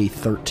is a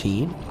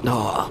 13.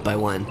 No, by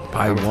 1.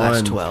 By Armor 1.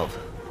 class 12.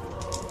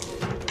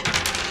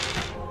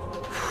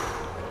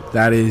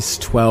 That is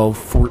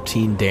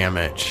 14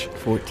 damage.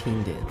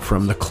 14 damage.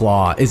 From the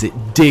claw as it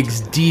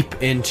digs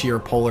deep into your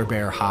polar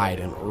bear hide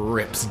and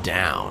rips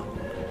down.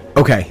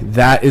 Okay,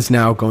 that is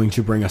now going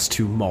to bring us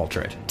to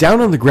Maldread.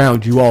 Down on the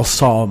ground, you all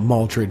saw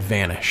Maldread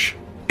vanish.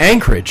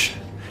 Anchorage,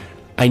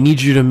 I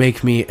need you to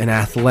make me an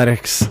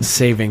athletics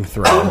saving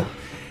throw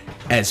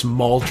as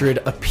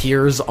Maldread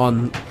appears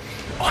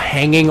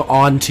hanging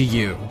on to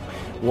you.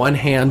 One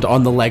hand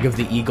on the leg of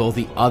the eagle,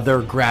 the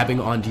other grabbing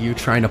onto you,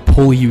 trying to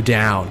pull you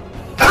down.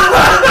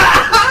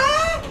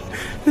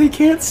 They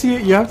can't see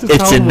it. You have to tell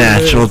them. It's a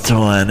natural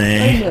 20.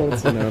 I know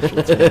it's a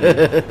natural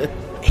 20.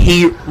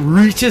 He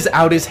reaches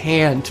out his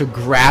hand to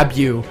grab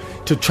you,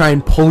 to try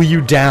and pull you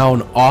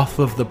down off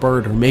of the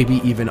bird, or maybe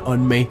even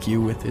unmake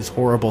you with his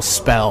horrible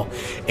spell.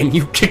 And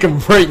you kick him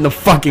right in the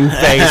fucking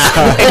face.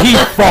 And he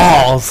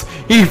falls.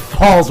 He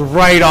falls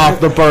right off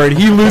the bird.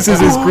 He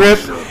loses his grip,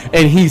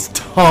 and he's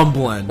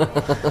tumbling.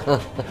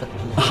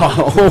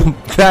 Oh,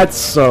 that's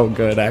so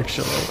good,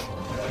 actually.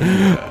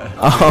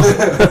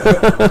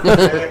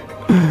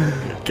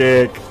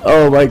 Kick.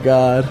 Oh my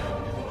god.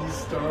 He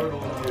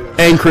startled you.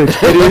 Anchorage,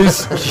 it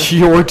is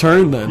your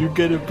turn then. You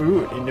get a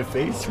boot in the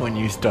face when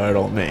you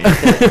startle me.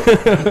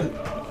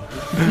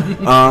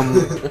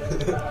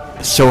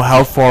 So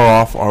how far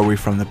off are we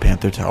from the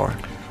Panther Tower?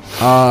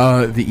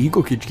 The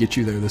eagle could get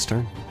you there this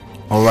turn.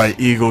 Alright,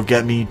 Eagle,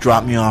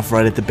 drop me off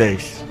right at the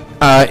base.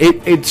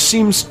 It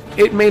seems,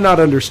 it may not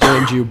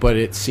understand you, but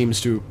it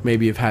seems to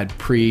maybe have had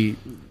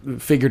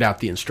figured out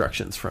the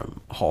instructions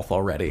from Halth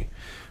already.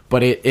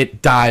 But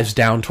it dives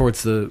down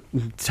towards the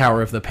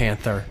Tower of the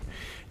Panther,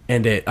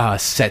 and it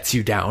sets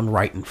you down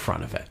right in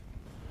front of it.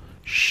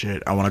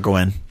 Shit, I want to go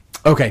in.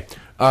 Okay,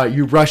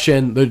 you rush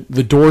in.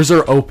 The doors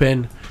are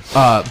open.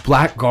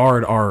 Black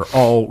Guard are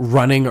all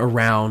running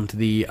around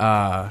the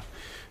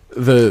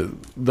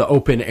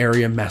open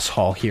area mess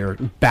hall here,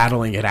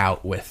 battling it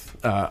out with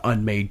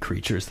unmade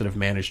creatures that have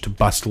managed to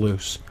bust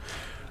loose.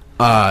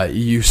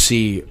 You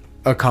see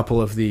a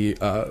couple of the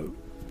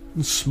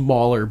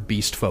smaller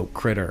beast folk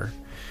critter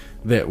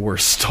that were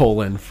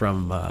stolen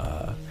from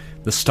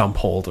the stump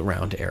hold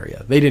around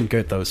area. They didn't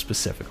get those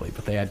specifically,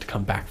 but they had to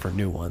come back for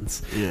new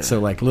ones. Yeah.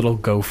 So like little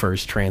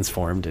gophers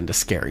transformed into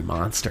scary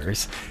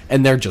monsters,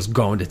 and they're just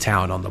going to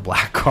town on the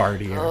Black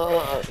Guard here.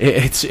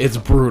 It's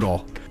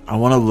brutal. I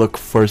want to look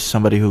for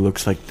somebody who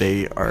looks like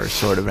they are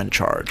sort of in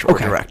charge or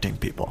directing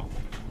people.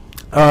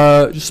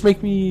 Just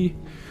make me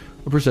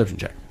a perception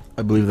check.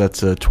 I believe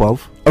that's a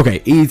 12. Okay,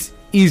 he's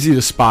easy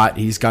to spot.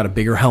 He's got a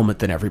bigger helmet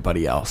than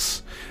everybody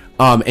else.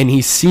 And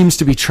he seems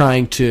to be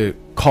trying to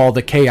call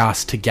the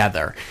chaos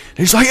together. And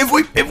he's like,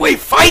 if we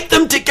fight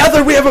them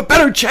together, we have a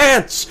better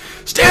chance.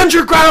 Stand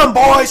your ground,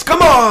 boys.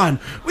 Come on.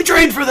 We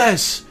trained for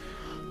this.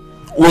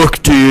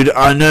 Look, dude,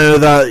 I know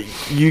that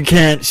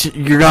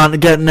you're not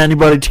getting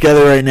anybody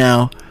together right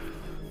now.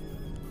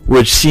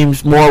 Which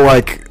seems more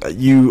like a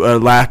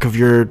lack of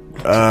your,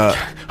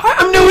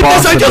 I'm new at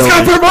this, I just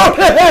got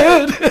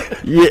promoted!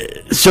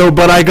 Yeah,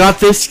 but I got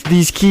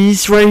these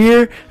keys right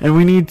here, and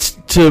we need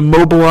to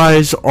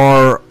mobilize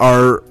our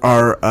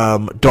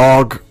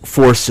dog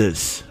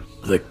forces.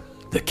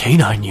 The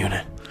canine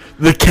unit.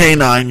 The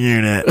canine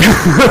unit.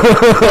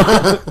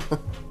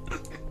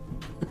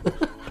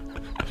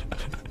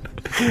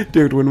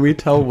 Dude, when we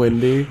tell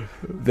Wendy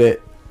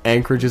that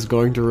Anchorage is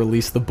going to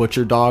release the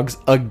butcher dogs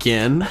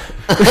again,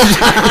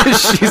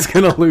 she's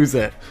gonna lose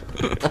it.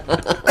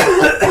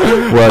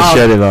 Well, she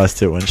already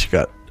lost it when she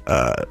got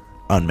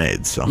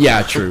unmade. So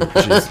Yeah, true.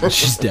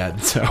 She's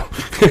dead. So,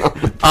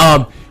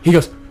 he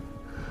goes,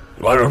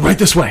 "Well, right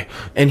this way,"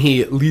 and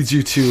he leads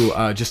you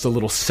to just a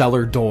little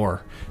cellar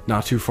door,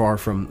 not too far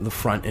from the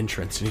front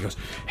entrance. And he goes,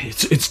 "Hey,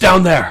 it's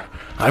down there.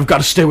 I've got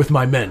to stay with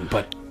my men,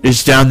 but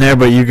it's down there,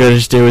 but you gotta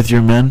stay with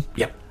your men.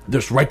 yep,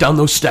 there's right down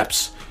those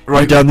steps.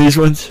 Right down these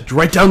ones.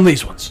 Right down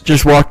these ones.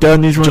 Just walk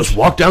down these ones. Just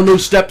walk down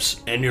those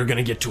steps, and you're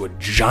gonna get to a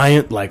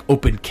giant, like,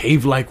 open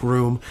cave-like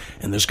room,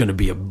 and there's gonna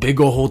be a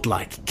big old,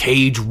 like,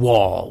 cage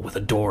wall with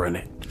a door in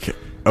it.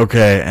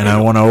 Okay, and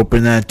I want to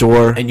open that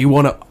door. And you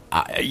wanna,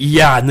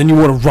 and then you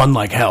wanna run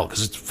like hell,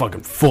 because it's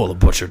fucking full of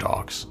butcher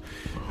dogs.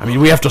 I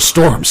mean, we have to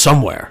store them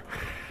somewhere.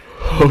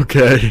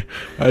 Okay,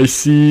 I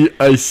see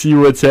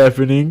what's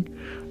happening.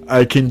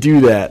 I can do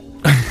that.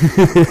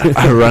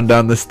 I run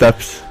down the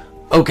steps.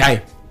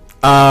 Okay.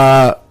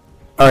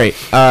 Alright,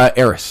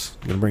 Erris,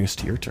 I'm gonna bring us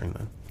to your turn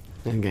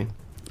then. Okay.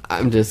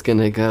 I'm just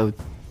gonna go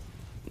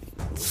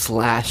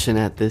slashing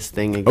at this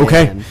thing again.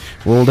 Okay,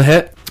 roll to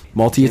hit.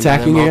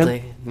 Multi-attacking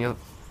again. Yep.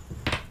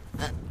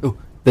 Oh,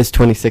 this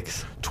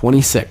 26.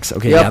 26.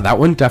 Okay, Yep. yeah, that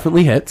one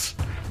definitely hits.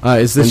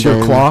 Is this And your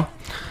then- claw?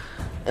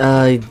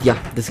 Yeah,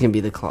 this can be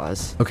the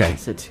claws. Okay.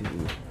 So 2,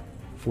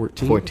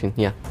 14? 14,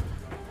 yeah.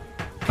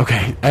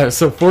 Okay,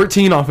 so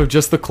 14 off of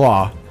just the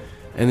claw,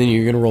 and then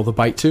you're gonna roll the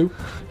bite too.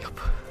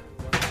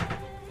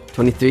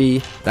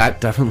 23.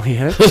 That definitely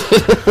hits.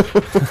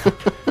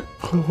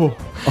 oh.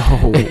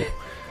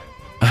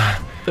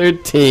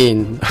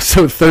 13.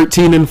 So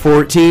 13 and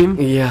 14.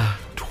 Yeah.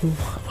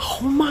 Oh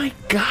my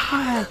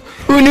god!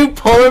 Who knew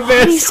polar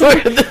bears were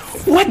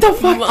this? What the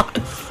fuck?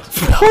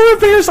 Polar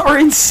bears are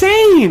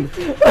insane.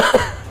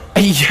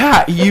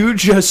 Yeah, you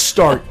just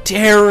start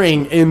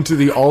tearing into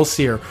the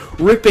Allseer,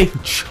 ripping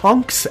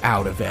chunks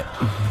out of it.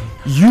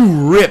 You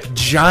rip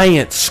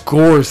giant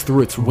scores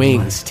through its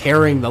wings,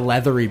 tearing the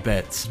leathery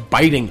bits,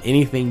 biting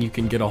anything you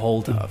can get a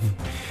hold of.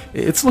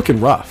 It's looking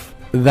rough.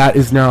 That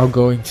is now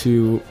going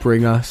to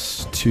bring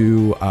us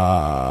to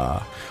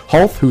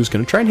Hulth, who's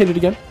going to try and hit it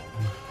again.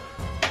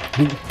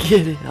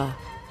 Get it off.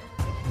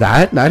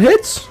 That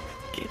hits.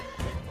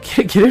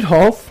 Get it,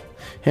 Hulth.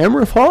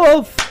 Hammer of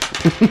Hulth.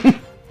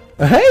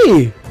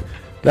 Hey,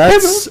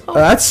 that's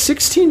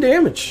 16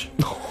 damage.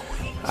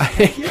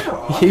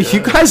 You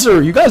guys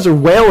are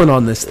wailing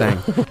on this thing.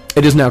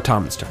 It is now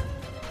Tommund's turn.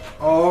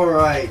 All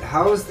right,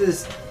 how's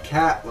this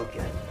cat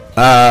looking?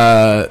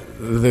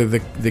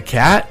 The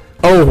cat.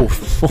 Oh,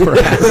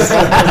 Moraz.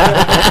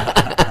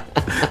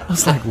 I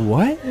was like,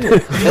 what?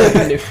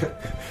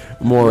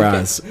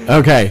 Moraz.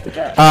 Okay.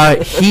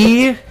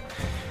 He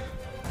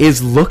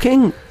is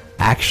looking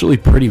actually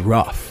pretty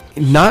rough.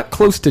 Not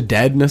close to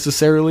dead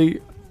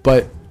necessarily,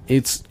 but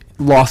it's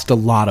lost a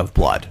lot of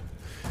blood.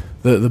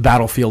 The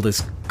battlefield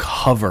is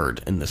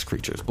covered in this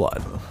creature's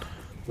blood.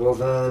 Well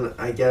then,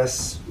 I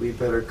guess we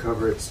better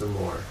cover it some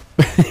more.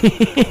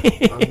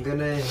 I'm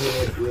gonna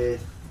hit it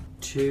with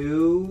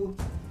 2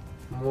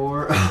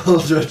 more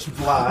Eldritch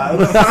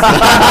Blasts.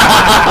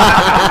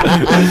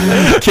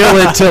 Kill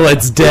it till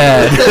it's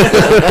dead.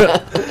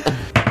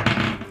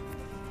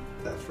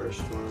 That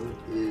first one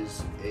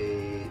is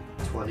a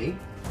 20.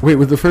 Wait,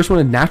 was the first one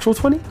a natural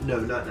 20? No,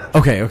 not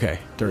natural. Okay.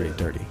 Dirty.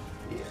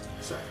 Yeah,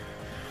 sorry.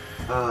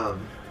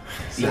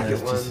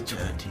 Second one,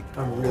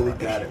 I'm really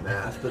bad at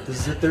math, but this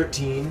is a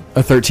 13.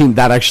 A 13,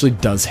 that actually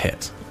does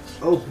hit.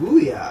 Oh,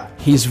 booyah!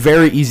 He's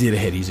very easy to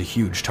hit. He's a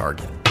huge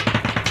target.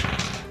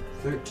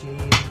 13.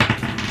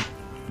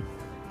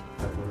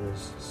 That one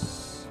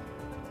is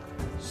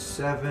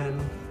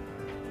 7.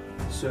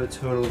 So a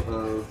total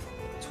of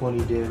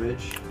 20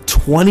 damage.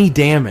 20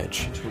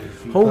 damage. 20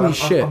 feet. Holy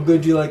shit. I'm gonna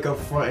do like a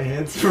front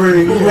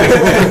handspring.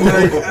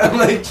 I'm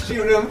like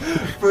shoot him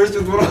first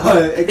with one of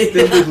my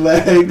extended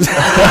legs,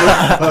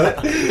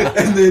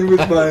 and then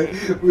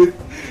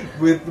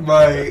with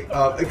my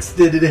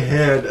extended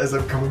hand as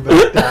I'm coming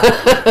back down.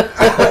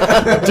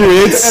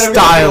 Dude, it's and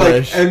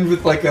stylish. And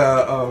with like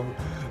a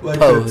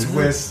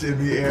twist in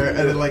the air, and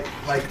then like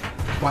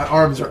my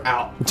arms are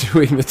out.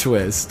 Doing the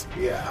twist.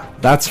 Yeah.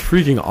 That's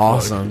freaking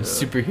awesome.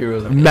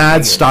 Superheroes.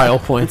 Mad style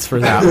points for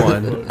that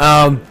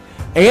one.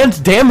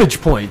 And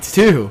damage points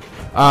too.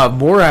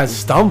 Moraz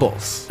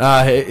stumbles.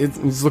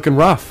 It's looking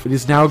rough. It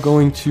is now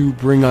going to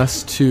bring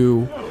us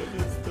to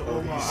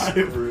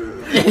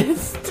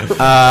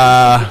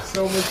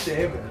So much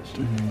damage.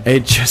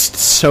 it just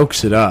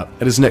soaks it up.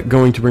 It is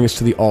going to bring us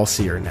to the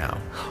Allseer now.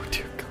 Oh,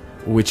 dear God.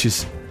 Which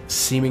is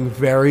seeming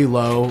very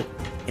low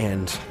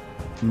and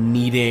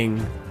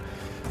needing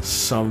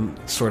some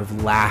sort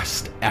of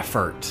last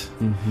effort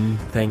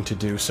thing to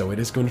do. So it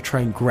is going to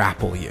try and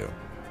grapple you.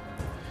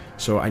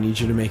 So I need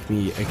you to make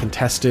me a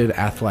contested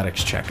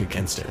athletics check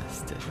against it.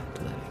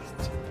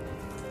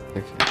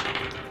 Okay.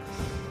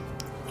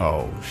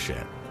 Oh,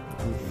 shit.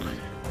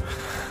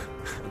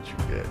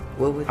 shit.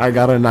 What would I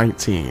got a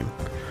 19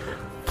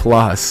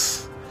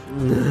 plus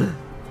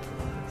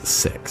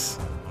 6.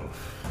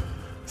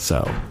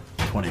 So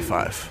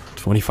 25.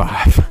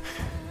 25.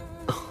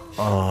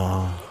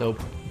 Nope.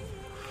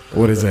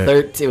 What is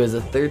it? It was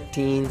a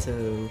 13,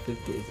 so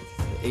 15,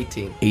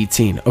 18.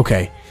 18.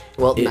 Okay.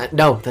 Well,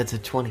 no, that's a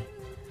 20.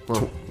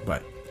 Well,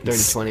 But 30,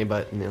 20,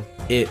 but no.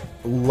 it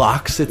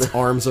locks its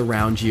arms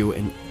around you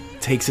and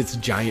takes its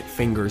giant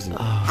fingers and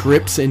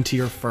grips into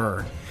your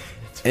fur.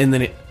 And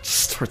then it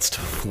starts to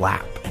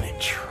flap and it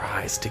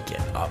tries to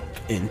get up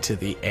into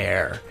the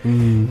air.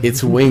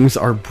 Its wings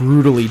are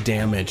brutally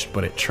damaged,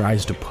 but it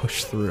tries to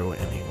push through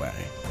anyway.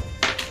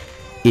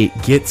 It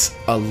gets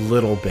a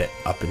little bit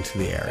up into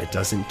the air. It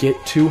doesn't get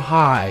too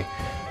high,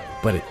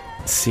 but it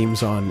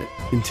seems on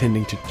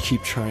intending to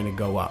keep trying to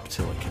go up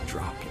till it can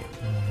drop you.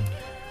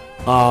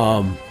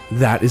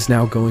 That is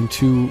now going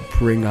to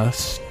bring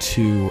us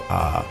to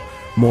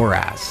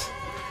Moraz,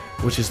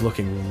 which is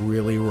looking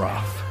really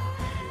rough.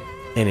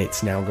 And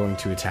it's now going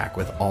to attack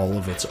with all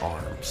of its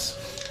arms.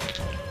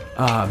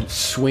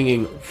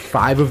 Swinging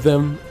 5 of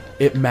them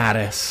at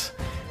Mattis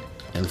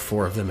and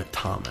 4 of them at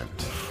Tommund.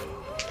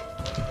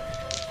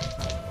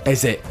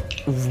 As it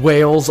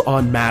wails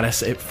on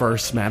Mattis at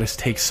first, Mattis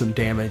takes some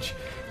damage,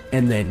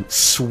 and then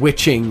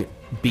switching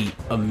beat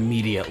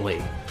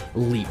immediately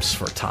leaps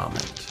for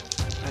Tommund.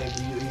 I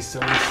immediately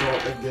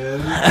somersault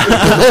again.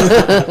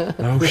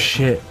 Oh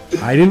shit.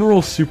 I didn't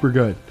roll super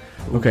good.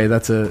 Okay,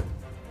 that's a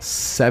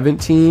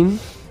 17,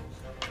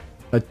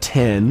 a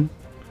 10,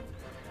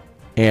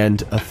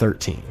 and a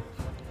 13.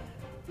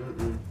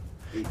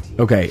 18.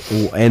 Okay,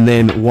 and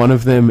then one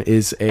of them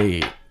is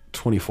a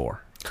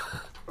 24.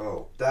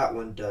 Oh, that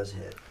one does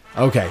hit.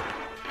 Okay.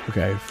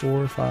 Okay,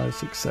 4, 5,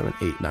 6, 7,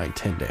 8, 9,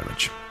 10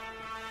 damage.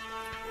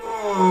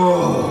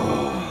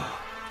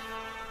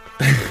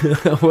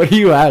 What are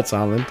you at,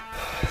 Tommund?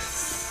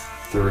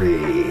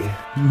 3.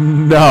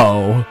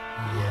 No.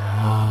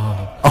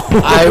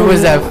 I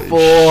was at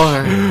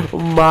 4.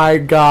 My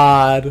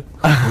God.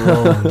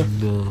 Oh,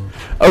 no.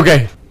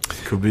 Okay.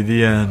 Could be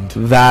the end.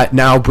 That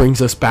now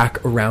brings us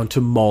back around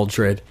to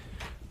Maldread.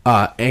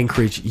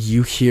 Anchorage,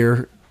 you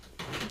hear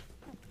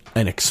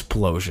an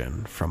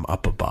explosion from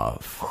up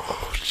above.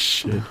 Oh,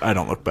 shit. I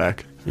don't look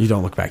back. You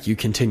don't look back. You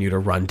continue to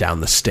run down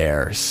the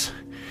stairs.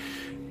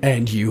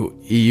 And you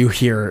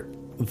hear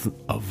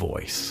a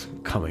voice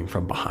coming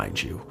from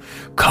behind you.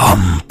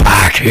 Come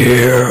back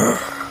here.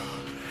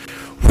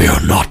 We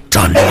are not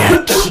done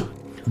yet.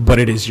 But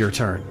it is your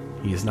turn.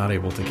 He is not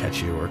able to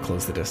catch you or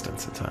close the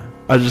distance in time.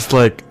 I just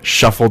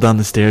shuffle down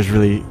the stairs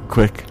really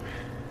quick,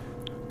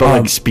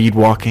 but speed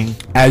walking.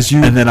 As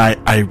you And then I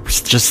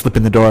just slip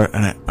in the door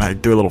and I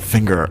do a little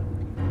finger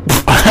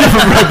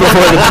right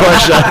before the door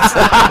shuts.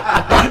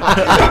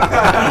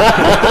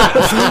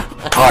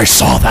 I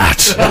saw that.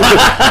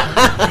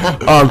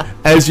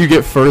 As you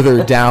get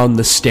further down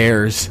the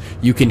stairs,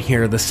 you can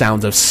hear the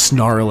sounds of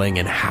snarling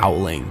and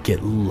howling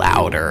get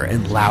louder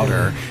and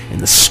louder, and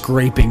the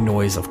scraping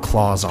noise of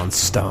claws on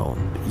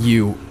stone.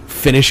 You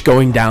finish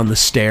going down the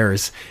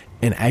stairs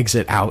and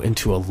exit out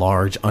into a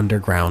large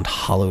underground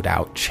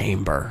hollowed-out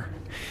chamber.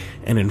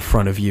 And in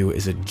front of you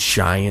is a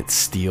giant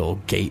steel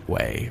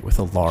gateway with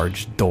a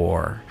large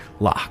door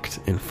locked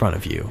in front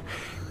of you.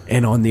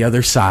 And on the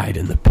other side,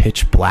 in the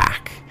pitch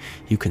black,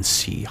 you can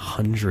see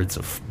hundreds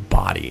of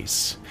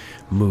bodies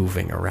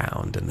moving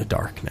around in the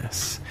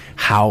darkness,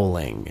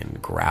 howling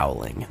and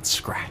growling and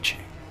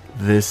scratching.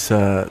 This,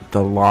 the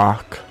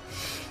lock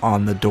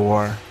on the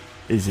door,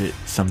 is it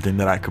something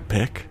that I could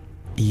pick?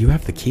 You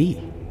have the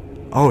key.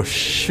 Oh,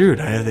 shoot,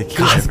 I have the key.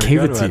 God, I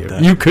gave it forgot to about you.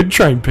 that. You could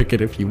try and pick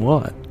it if you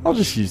want. I'll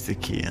just use the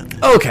key in.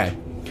 Okay.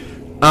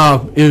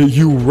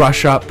 You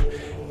rush up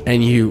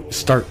and you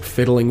start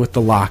fiddling with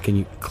the lock and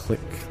you click.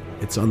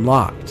 It's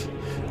unlocked.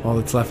 All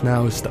that's left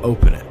now is to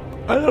open it.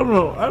 I don't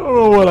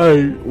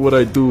know what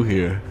I do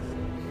here,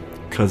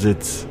 cause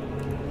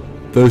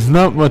there's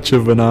not much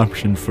of an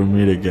option for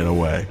me to get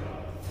away.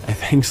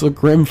 Things look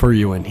grim for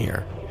you in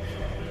here.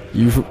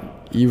 You've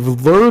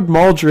lured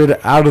Maldread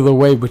out of the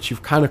way, but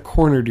you've kind of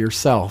cornered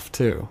yourself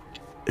too.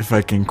 If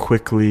I can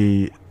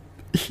quickly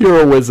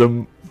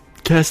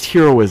cast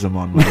heroism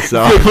on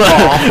myself, and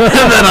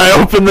then I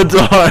open the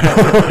door.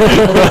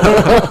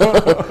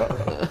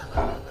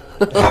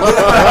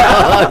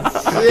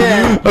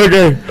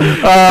 Okay,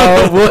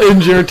 we'll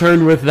end your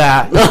turn with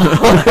that.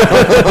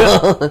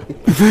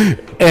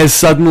 As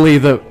suddenly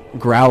the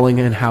growling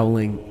and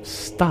howling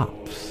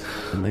stops,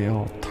 and they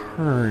all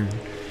turn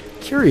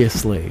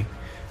curiously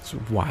as to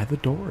why the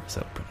door is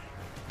opening.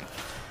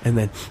 And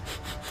then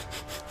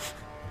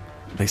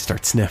they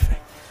start sniffing.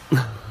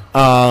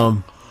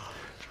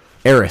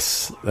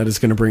 Erris, that is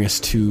going to bring us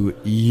to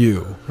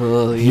you.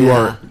 Oh, You yeah.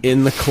 are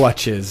in the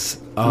clutches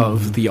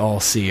of the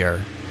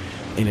All-Seer,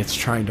 and it's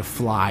trying to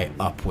fly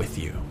up with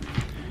you.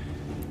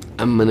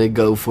 I'm gonna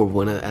go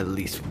for at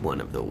least one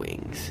of the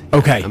wings.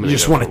 Okay, I'm you gonna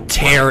just go want for to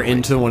tear one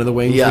into one of the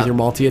wings Yeah. with your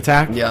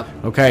multi-attack? Yep.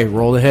 Okay,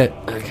 roll the hit.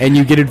 Okay. And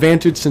you get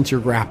advantage since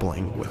you're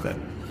grappling with it.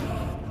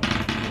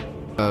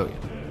 Oh,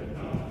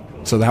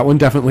 So that one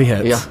definitely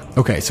hits. Yeah.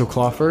 Okay, so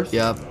claw first?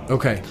 Yep.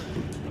 Okay.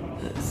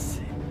 Let's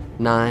see.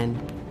 9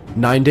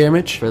 9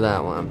 damage? for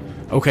that one.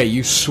 Okay,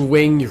 you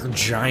swing your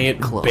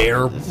giant Claw.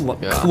 bear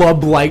Yeah.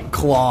 club-like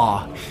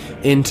claw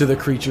into the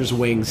creature's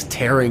wings,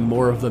 tearing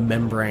more of the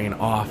membrane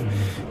off.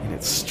 And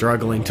it's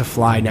struggling to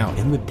fly now,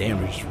 and the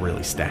damage is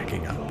really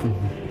stacking up.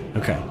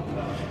 Okay.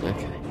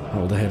 Okay.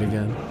 Roll the hit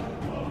again.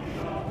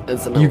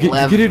 It's an You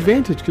 11. get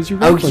advantage because you're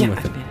Oh, grappling yeah.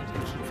 with it. I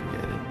keep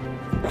forgetting.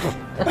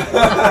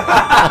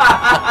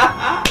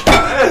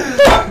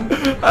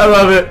 I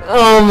love it.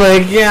 Oh my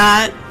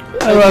god.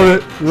 I love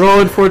it.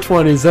 Rolling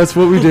 420s. That's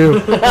what we do.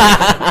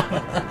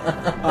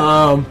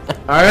 All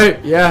right.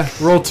 Yeah.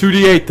 Roll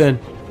 2d8 then.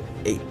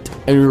 8.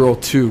 And you roll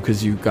 2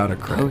 because you got a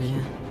crit. Oh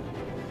yeah.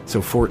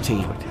 So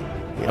 14.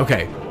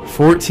 Okay.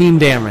 14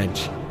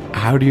 damage.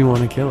 How do you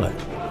want to kill it?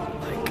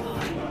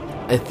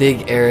 I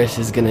think Erris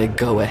is gonna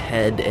go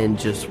ahead and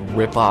just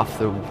rip off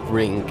the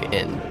ring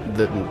and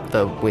the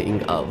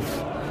wing of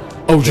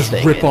Oh, the just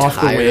thing rip off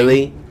the wing.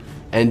 entirely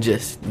and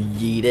just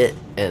yeet it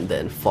and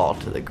then fall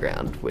to the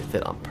ground with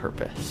it on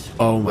purpose.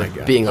 Oh my With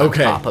god. being on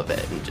Okay. top of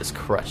it and just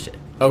crush it.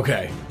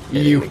 Okay.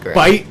 Hitting You the ground.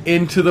 bite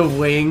into the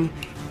wing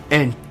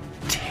and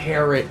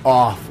tear it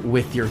off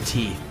with your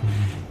teeth.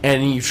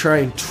 And you try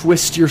and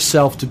twist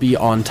yourself to be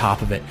on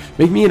top of it.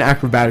 Make me an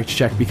acrobatics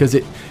check because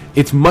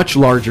it's much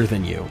larger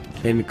than you.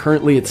 And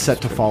currently it's set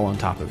to fall on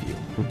top of you.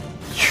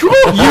 You're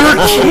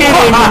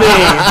kidding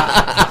me!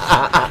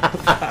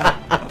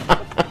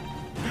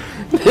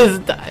 This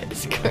die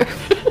is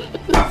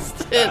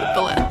cursed. It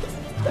blessed.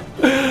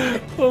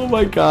 Oh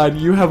my god,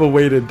 you have a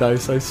weighted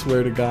dice, I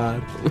swear to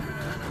god.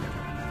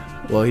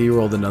 Well, he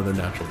rolled another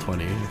natural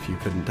 20, if you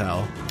couldn't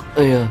tell.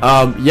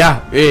 Oh,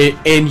 yeah.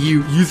 And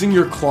you, using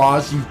your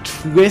claws, you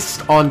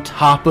twist on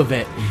top of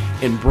it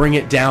and bring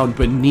it down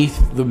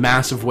beneath the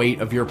massive weight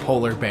of your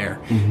polar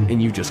bear,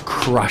 and you just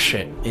crush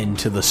it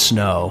into the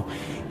snow.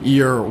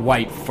 Your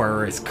white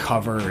fur is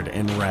covered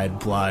in red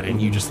blood,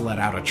 and you just let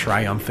out a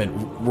triumphant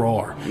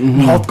roar.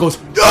 Halt goes,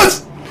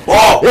 yes!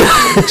 Oh!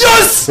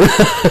 Yes!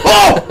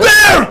 Oh,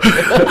 bear!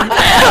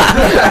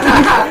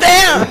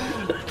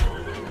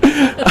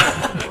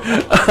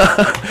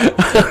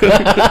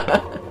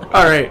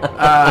 All right.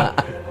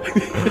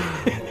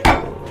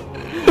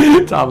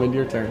 Tommund,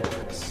 your turn.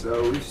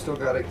 So we've still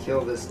got to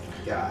kill this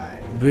guy.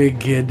 Big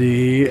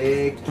Giddy.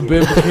 Big.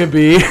 Bib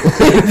Kibby.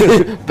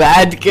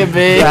 Bad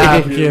Kibby.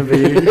 Bad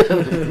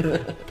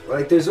Kibby.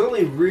 Like, there's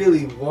only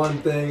really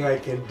one thing I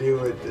can do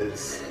with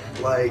this.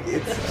 Like,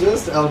 it's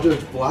just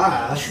Eldritch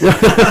Blast. Do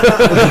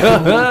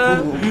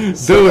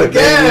it,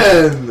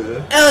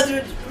 again.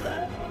 Eldritch.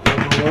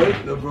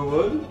 Number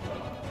one.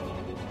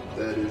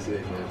 That is a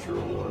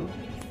natural one.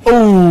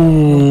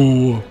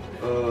 Ooh.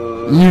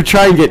 You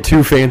try and get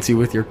too fancy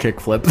with your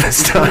kickflip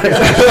this time.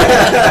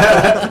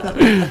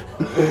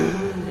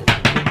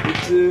 Number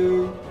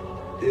 2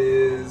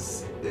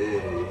 is a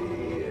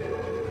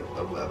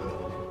 11.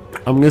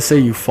 I'm going to say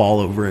you fall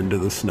over into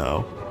the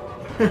snow.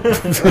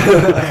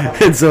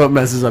 And so it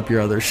messes up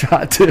your other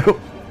shot, too.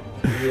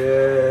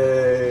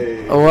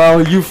 Yay.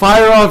 Well, you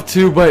fire off,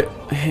 too, but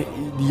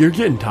you're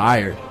getting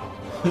tired.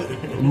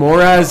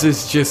 Moraz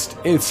is just,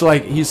 it's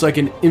like he's like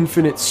an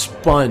infinite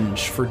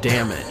sponge for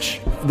damage.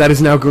 That is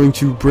now going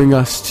to bring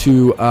us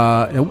to,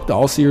 the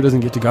All-Seer doesn't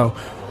get to go,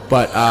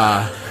 but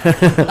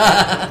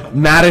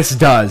Mattis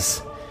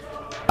does.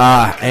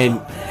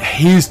 And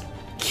he's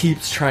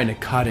keeps trying to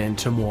cut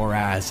into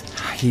Moraz.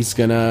 He's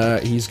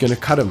gonna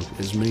cut him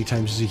as many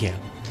times as he can.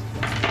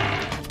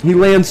 He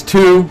lands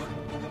 2,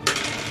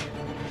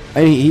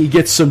 and he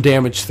gets some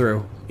damage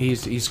through.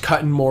 He's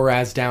cutting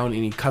Moraz down,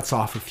 and he cuts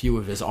off a few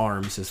of his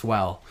arms as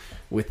well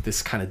with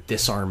this kind of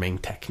disarming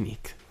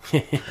technique.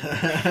 Barney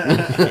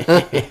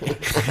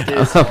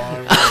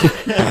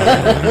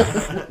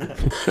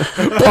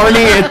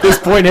at this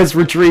point has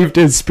retrieved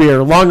his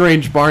spear.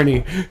 Long-range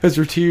Barney has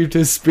retrieved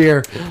his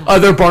spear.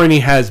 Other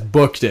Barney has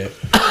booked it.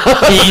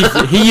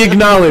 He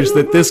acknowledged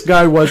that this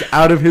guy was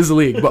out of his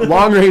league, but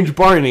long-range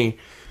Barney,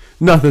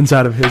 nothing's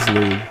out of his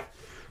league.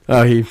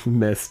 Oh, he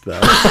missed,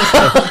 though.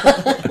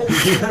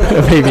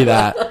 Maybe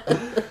that.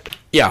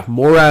 Yeah,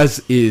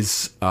 Moraz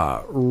is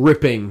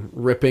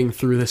ripping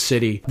through the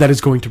city. That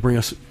is going to bring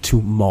us to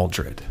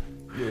Maldread,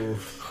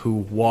 who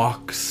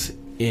walks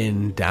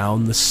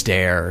down the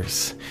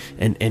stairs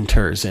and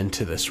enters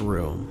into this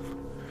room.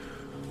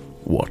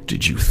 What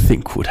did you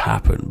think would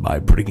happen by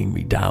bringing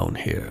me down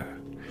here?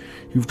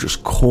 You've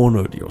just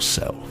cornered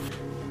yourself.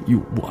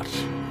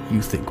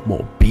 You think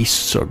more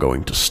beasts are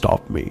going to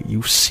stop me?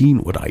 You've seen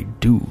what I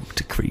do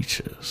to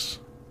creatures.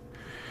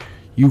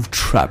 You've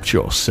trapped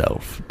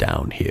yourself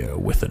down here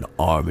with an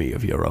army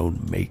of your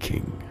own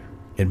making,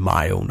 and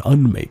my own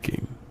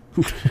unmaking.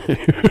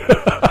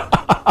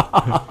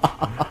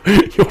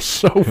 You're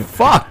so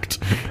fucked.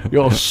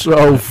 You're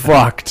so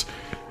fucked.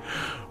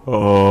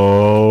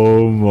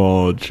 Oh,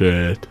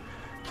 Maldread.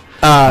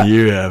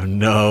 You have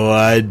no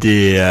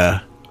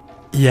idea.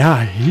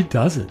 Yeah, he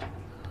doesn't.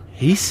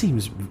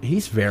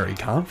 He's very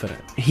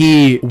confident.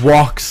 He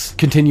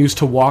continues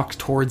to walk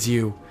towards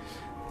you,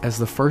 as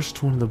the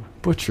first one of the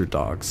butcher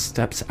dogs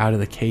steps out of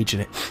the cage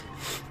and it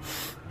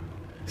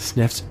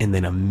sniffs and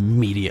then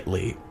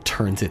immediately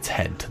turns its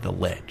head to the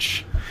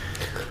lich.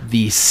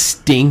 The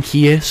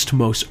stinkiest,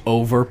 most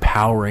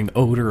overpowering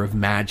odor of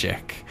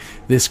magic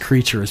this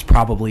creature has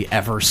probably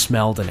ever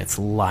smelled in its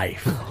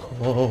life.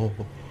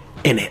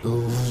 And it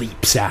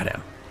leaps at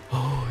him.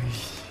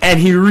 And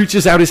he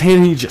reaches out his hand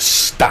and he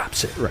just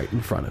stops it right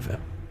in front of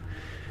him.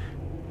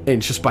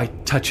 And just by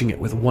touching it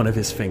with one of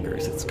his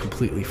fingers, it's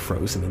completely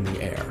frozen in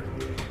the air.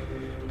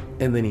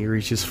 And then he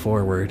reaches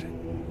forward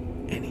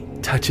and he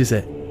touches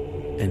it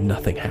and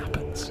nothing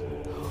happens.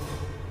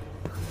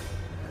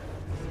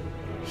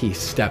 He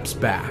steps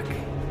back,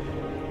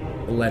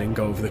 letting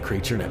go of the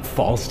creature, and it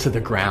falls to the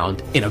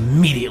ground and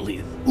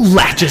immediately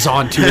latches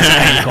onto his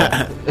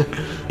ankle.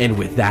 And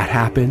with that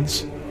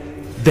happens,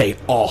 they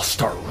all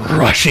start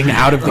rushing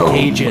out of the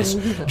cages,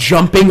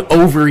 jumping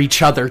over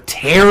each other,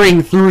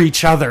 tearing through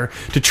each other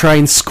to try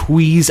and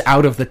squeeze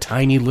out of the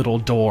tiny little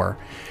door.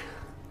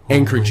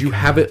 Anchorage, you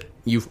have it.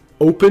 You've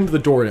opened the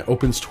door and it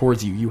opens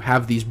towards you. You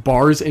have these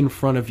bars in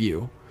front of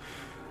you,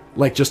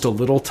 like just a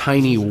little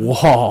tiny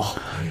wall,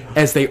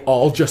 as they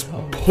all just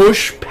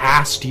push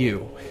past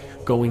you,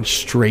 going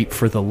straight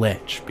for the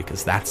lich,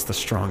 because that's the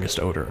strongest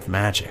odor of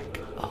magic.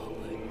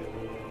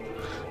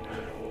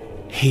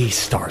 He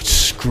starts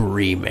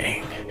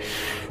screaming,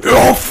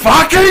 "You're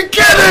fucking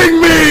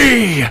kidding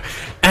me!"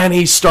 And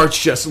he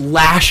starts just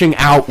lashing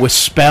out with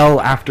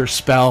spell after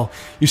spell.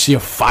 You see a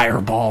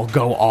fireball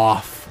go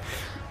off.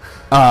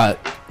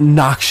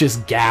 Noxious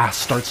gas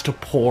starts to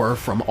pour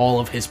from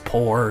all of his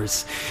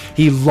pores.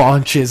 He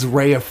launches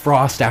ray of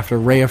frost after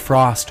ray of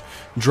frost,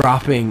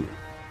 dropping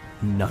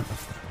none of them.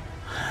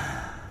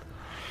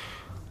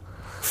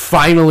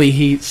 Finally,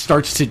 he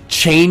starts to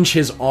change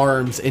his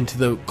arms into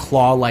the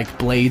claw-like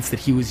blades that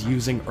he was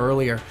using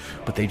earlier,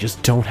 but they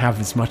just don't have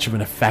as much of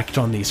an effect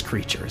on these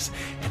creatures,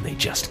 and they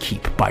just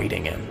keep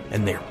biting him,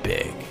 and they're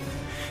big.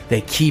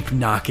 They keep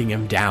knocking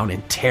him down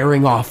and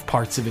tearing off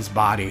parts of his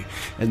body,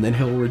 and then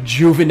he'll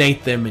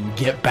rejuvenate them and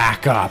get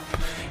back up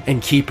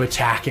and keep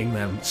attacking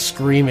them,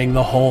 screaming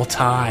the whole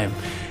time,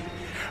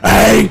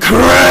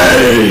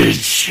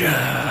 "Anchorage!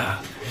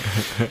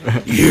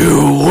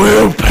 You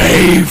will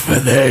pay for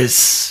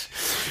this.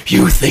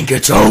 You think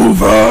it's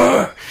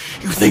over?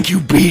 You think you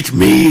beat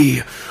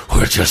me?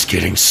 We're just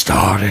getting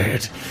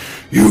started.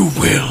 You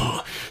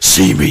will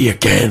see me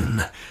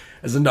again."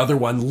 As another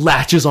one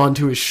latches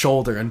onto his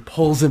shoulder and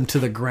pulls him to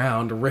the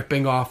ground,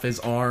 ripping off his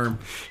arm.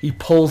 He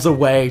pulls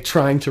away,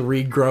 trying to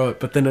regrow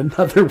it, but then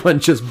another one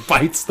just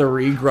bites the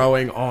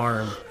regrowing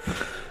arm,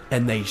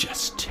 and they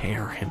just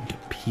tear him to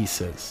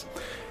pieces.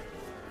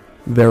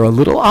 They're a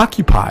little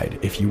occupied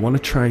if you want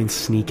to try and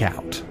sneak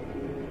out.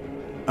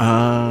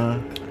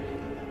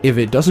 If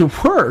it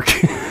doesn't work...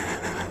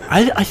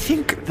 I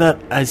think that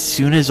as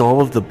soon as all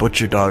of the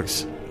butcher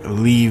dogs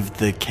leave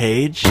the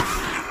cage,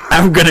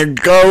 I'm gonna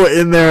go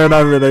in there and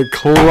I'm gonna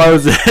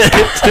close it.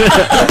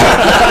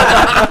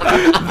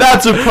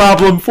 That's a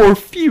problem for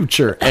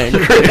future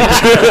Anchorage.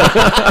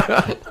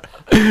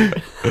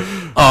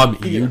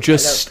 You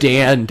just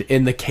stand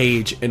in the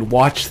cage and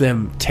watch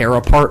them tear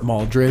apart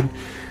Maldread.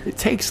 It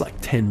takes like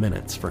 10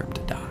 minutes for him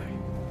to die.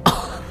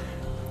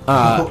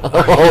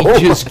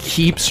 He just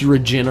keeps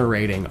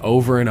regenerating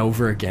over and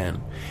over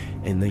again,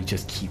 and they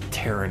just keep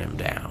tearing him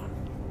down.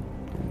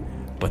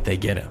 But they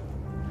get him.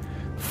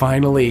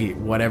 Finally,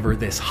 whatever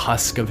this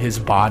husk of his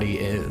body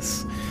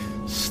is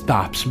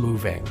stops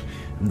moving,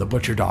 and the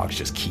butcher dogs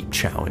just keep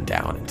chowing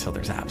down until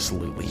there's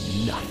absolutely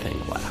nothing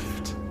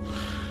left.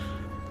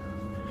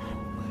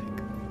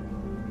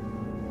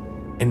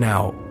 And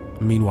now,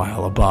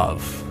 meanwhile,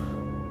 above,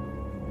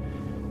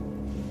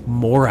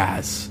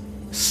 Moraz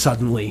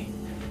suddenly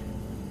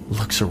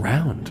looks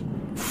around,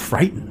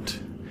 frightened,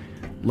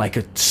 like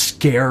a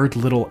scared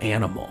little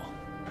animal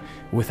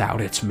without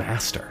its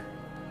master.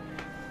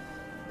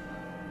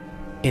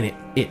 And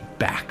it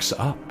backs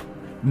up.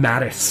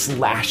 Mattis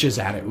slashes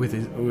at it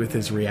with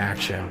his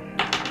reaction,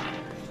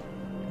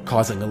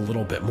 causing a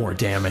little bit more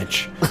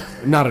damage.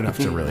 Not enough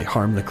to really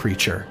harm the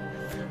creature,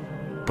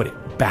 but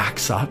it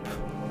backs up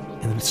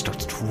and then it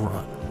starts to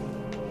run,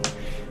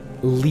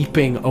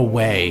 leaping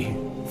away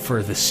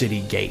for the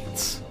city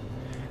gates.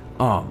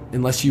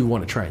 Unless you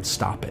want to try and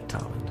stop it,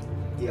 Tommund.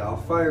 Yeah, I'll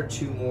fire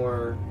two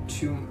more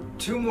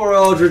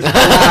Eldritch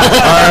Blasts.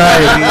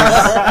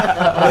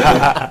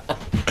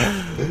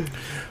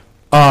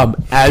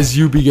 As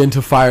you begin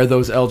to fire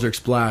those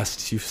Eldritch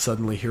Blasts, you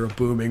suddenly hear a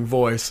booming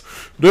voice.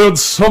 "Did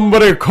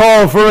somebody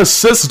call for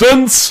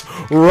assistance?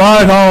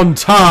 Right on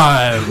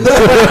time."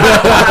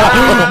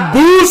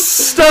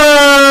 Booster!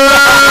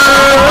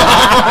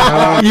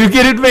 You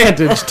get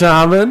advantage,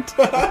 Tommund.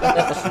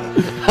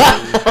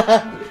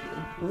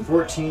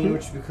 14,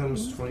 which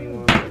becomes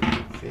 21,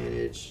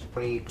 advantage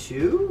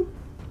 22,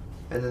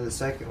 and then the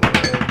second one,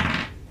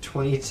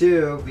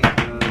 22,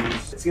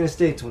 becomes, it's going to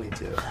stay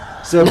 22.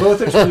 So both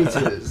are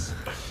 22s.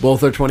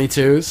 Both are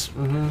 22s?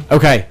 Mm-hmm.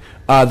 Okay,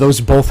 those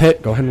both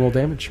hit. Go ahead and roll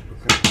damage.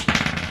 Okay.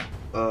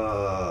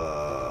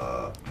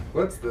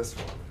 What's this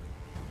one?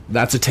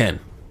 That's a 10.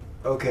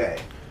 Okay.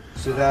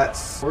 So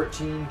that's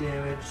 14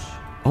 damage.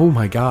 Oh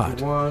my god.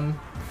 For one.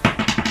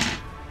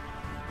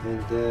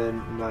 And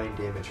then 9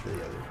 damage for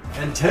the other.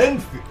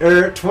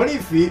 And 20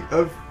 feet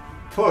of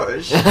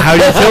push. How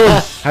do you kill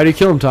him? How do you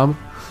kill him, Tom?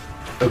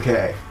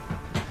 Okay.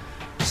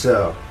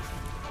 So,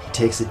 he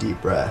takes a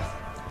deep breath.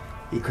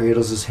 He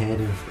cradles his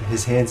hands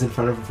in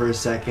front of him for a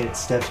second,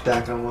 steps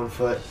back on one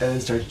foot, and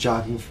then starts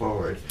jogging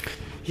forward.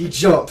 He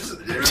jumps,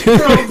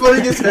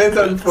 putting his hands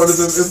out in front of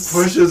him, and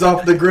pushes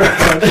off the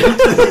ground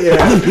into the air,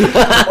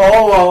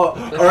 all while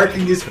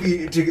arcing his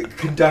feet to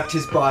conduct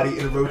his body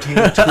in a rotating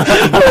twist.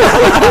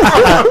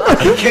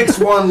 He kicks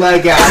one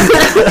leg out,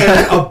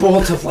 and a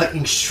bolt of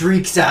lightning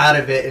shrieks out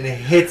of it, and it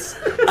hits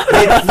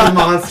the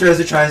monster as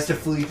it tries to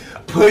flee,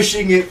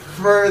 pushing it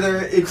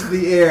further into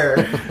the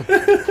air.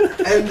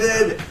 And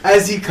then,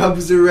 as he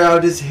comes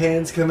around, his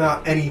hands come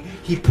out, and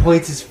he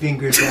points his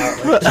fingers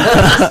out like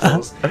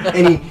pistols.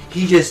 And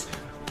he just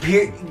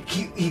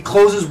he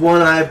closes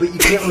one eye, but you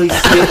can't really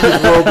see it in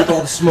the world with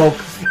all the smoke.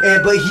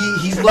 But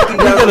he's looking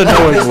down with a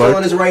pistol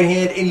on his right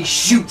hand, and he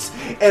shoots,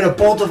 and a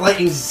bolt of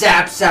lightning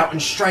zaps out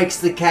and strikes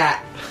the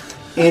cat,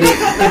 and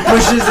it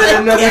pushes it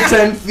another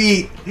 10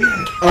 feet.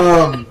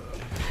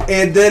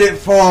 And then it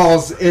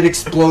falls and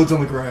explodes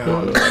on the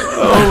ground.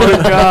 Oh my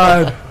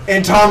god.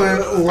 And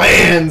Tommund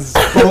lands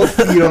both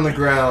feet on the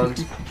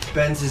ground,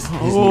 bends his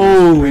knees,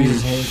 Holy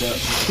raises his hands up,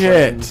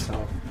 shit.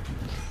 himself,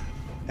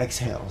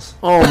 exhales.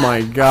 Oh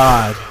my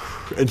god.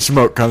 And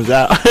smoke comes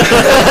out.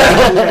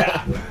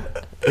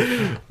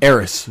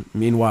 Erris,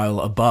 meanwhile,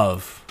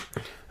 above,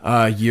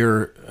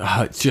 you're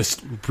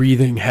just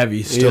breathing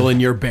heavy, still in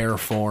your bear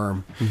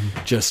form,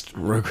 just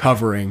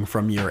recovering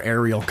from your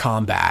aerial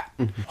combat.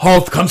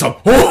 Hoth comes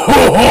up. Oh,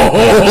 ho, ho,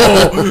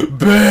 ho, ho,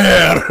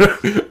 bear!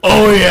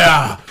 Oh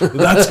yeah,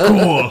 that's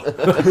cool.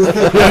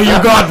 Yeah,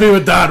 you got me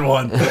with that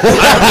one.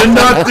 I did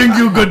not think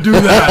you could do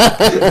that.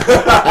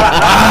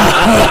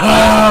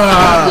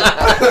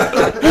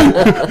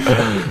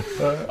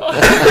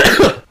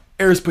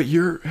 Erris, but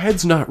your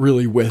head's not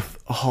really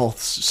with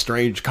Hoth's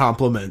strange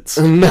compliments.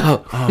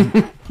 No.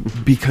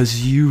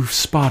 Because you've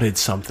spotted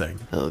something.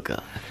 Oh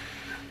god.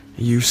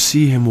 You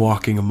see him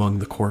walking among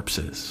the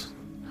corpses.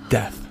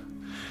 Death.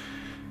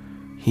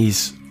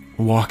 He's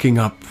walking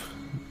up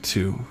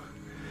to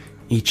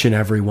each and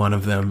every one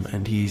of them,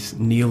 and he's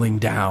kneeling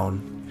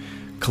down,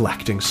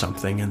 collecting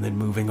something, and then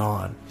moving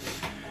on.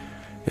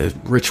 A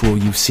ritual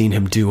you've seen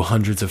him do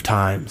hundreds of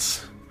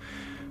times.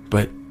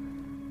 But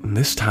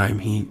this time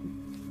he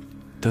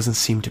doesn't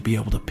seem to be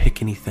able to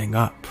pick anything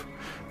up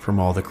from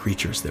all the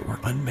creatures that were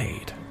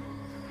unmade.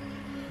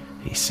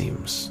 He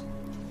seems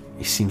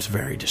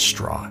very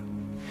distraught.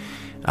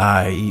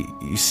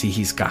 You see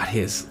he's got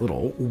his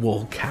little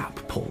wool cap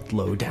pulled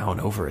low down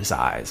over his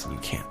eyes. You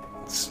can't,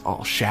 it's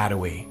all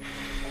shadowy.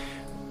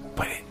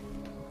 But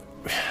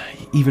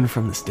even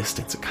from this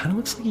distance, it kind of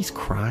looks like he's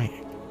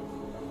crying.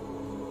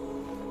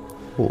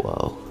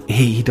 Whoa.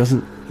 He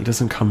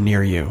doesn't come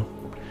near you.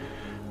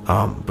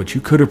 But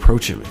you could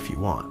approach him if you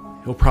want.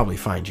 He'll probably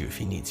find you if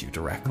he needs you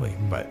directly,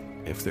 but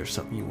if there's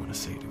something you want to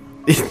say to him.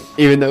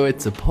 Even though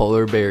it's a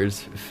polar bear's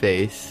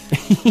face.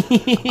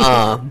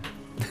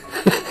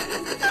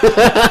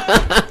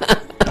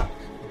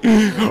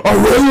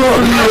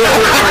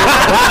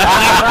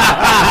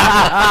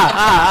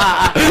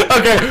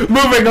 Okay,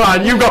 moving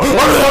on. You go.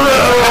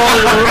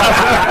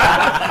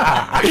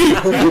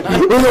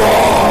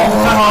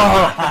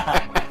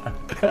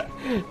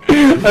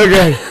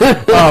 Okay,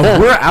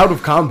 we're out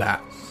of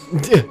combat.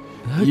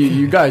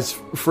 You guys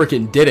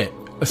freaking did it.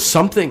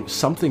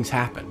 Something's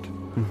happened.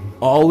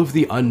 All of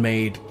the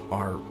unmade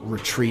are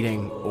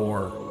retreating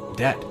or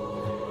dead.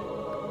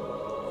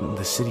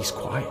 The city's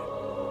quiet.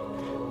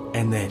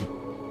 And then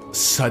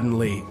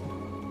suddenly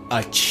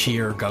a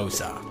cheer goes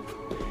up.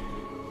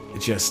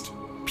 Just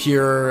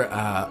pure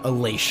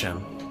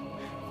elation.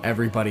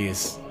 Everybody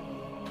is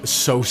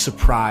so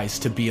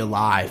surprised to be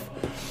alive.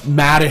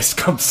 Mattis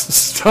comes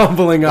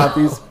stumbling up.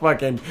 He's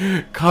fucking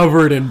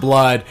covered in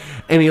blood.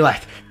 And he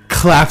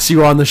claps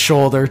you on the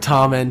shoulder,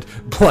 Tom, and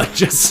blood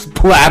just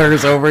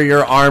splatters over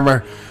your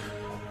armor.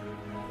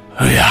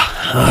 Oh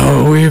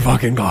yeah, we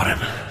fucking got him.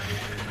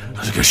 That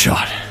was a good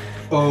shot.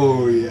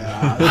 Oh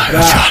yeah,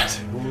 Good shot.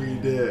 we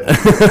did.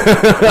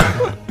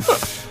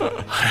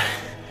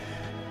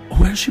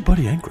 Where's your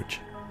buddy Anchorage?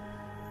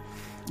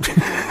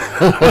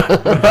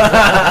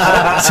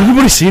 Has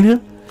anybody seen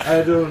him?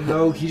 I don't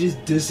know. He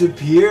just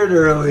disappeared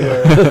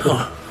earlier.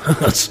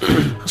 That's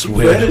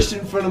weird. Vanished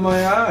in front of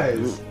my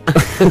eyes. I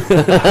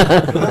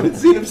haven't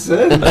seen him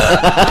since.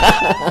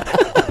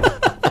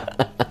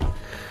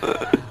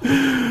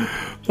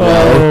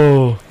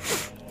 Oh.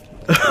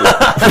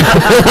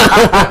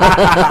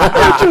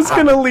 We're just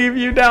gonna leave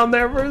you down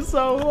there for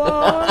so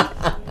long.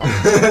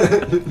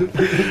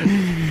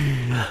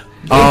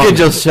 You could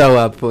just show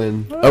up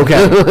when.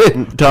 Okay.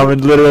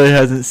 Tommund literally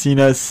hasn't seen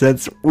us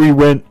since we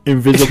went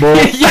invisible.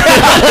 He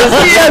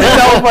has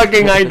no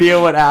fucking idea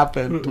what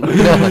happened.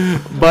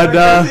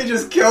 But he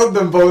just killed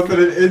them both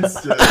in an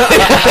instant.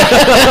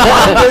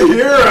 I'm the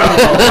hero.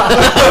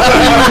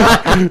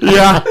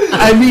 Yeah,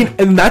 I mean,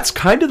 and that's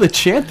kind of the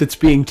chant that's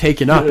being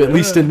taken up, at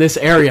least in this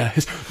area.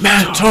 Is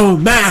Metal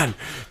Man,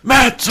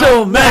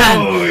 Metal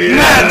Man,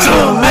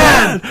 Metal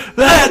Man,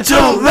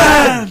 Metal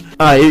Man.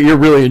 You're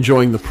really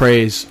enjoying the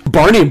praise.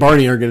 Barney and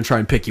Barney are going to try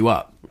and pick you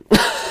up.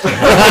 Let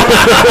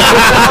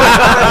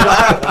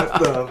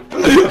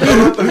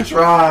them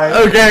try.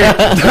 Okay,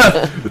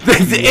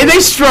 they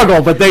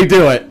struggle, but they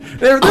do it.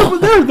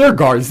 They're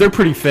guards. They're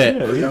pretty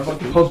fit.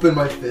 I'm pumping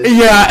my fist.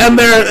 Yeah, and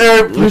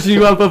they're pushing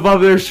you up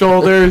above their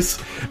shoulders.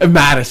 And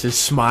Mattis is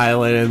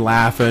smiling and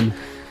laughing.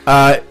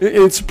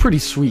 It's a pretty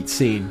sweet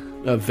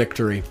scene of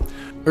victory.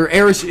 Or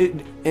Erris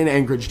and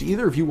Anchorage, do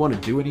either of you want to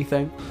do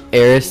anything?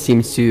 Erris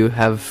seems to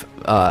have.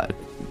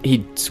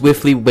 He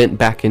swiftly went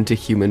back into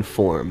human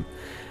form.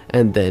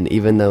 And then,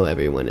 even though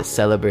everyone is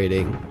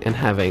celebrating and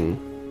having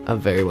a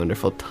very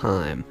wonderful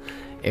time,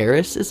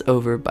 Erris is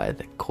over by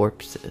the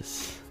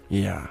corpses.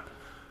 Yeah.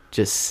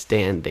 Just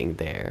standing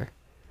there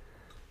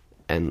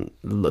and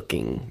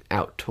looking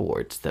out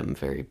towards them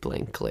very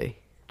blankly.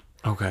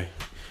 Okay.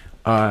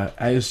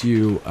 As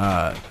you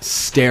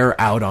stare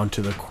out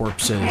onto the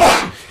corpses,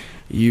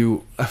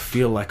 you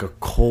feel like a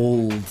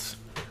cold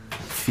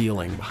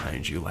feeling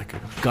behind you, like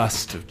a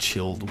gust of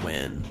chilled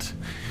wind.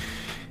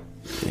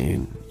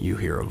 And you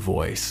hear a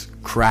voice,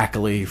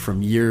 crackly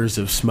from years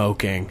of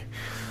smoking.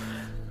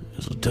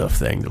 It's a tough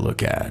thing to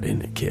look at,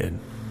 isn't it, kid?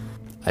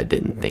 I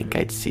didn't think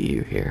I'd see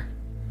you here.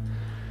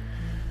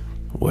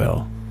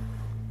 Well,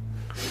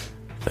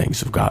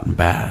 things have gotten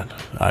bad.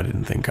 I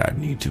didn't think I'd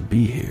need to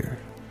be here.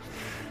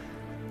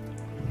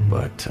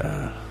 But,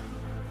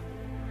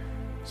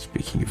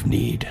 speaking of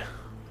need,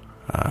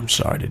 I'm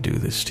sorry to do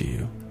this to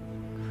you.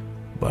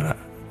 But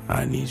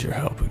I need your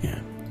help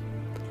again.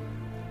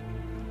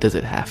 Does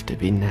it have to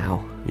be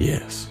now?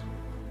 Yes.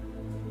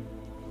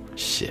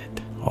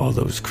 Shit. All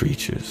those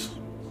creatures,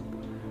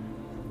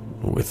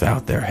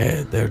 without their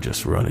head, they're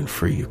just running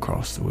free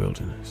across the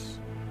wilderness.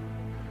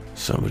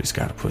 Somebody's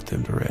got to put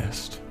them to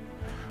rest.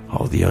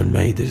 All the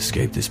unmade that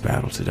escaped this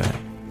battle today.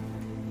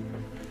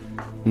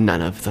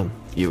 None of them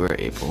you were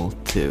able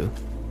to.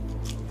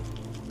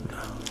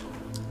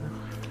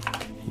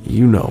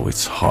 You know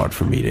it's hard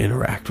for me to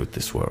interact with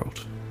this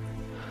world.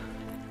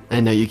 I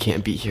know you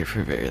can't be here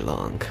for very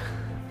long.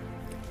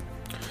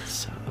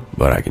 So.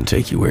 But I can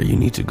take you where you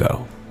need to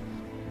go.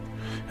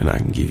 And I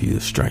can give you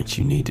the strength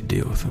you need to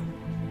deal with them.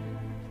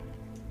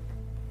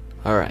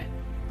 Alright.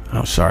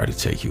 I'm sorry to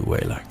take you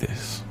away like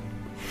this.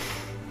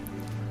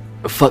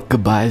 Fuck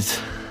goodbyes.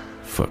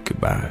 Fuck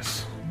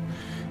goodbyes.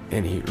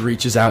 And he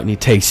reaches out and he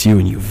takes you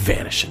and you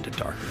vanish into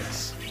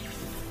darkness.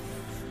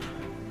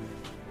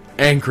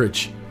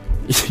 Anchorage.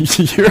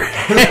 You're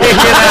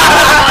hanging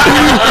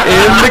out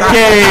in the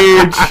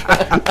cage.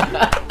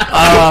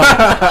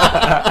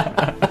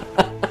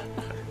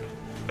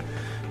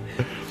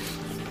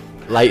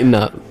 Lighten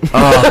up.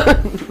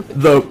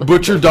 The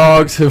butcher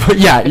dogs have.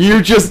 Yeah,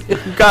 you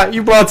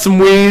brought some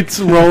weed,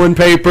 some rolling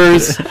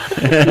papers.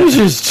 You're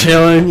just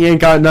chilling. You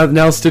ain't got nothing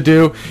else to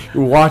do.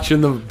 You're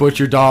watching the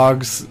butcher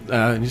dogs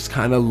just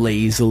kind of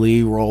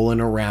lazily rolling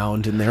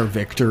around in their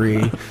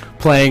victory,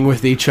 playing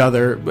with each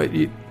other. But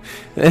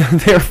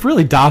they're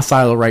really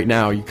docile right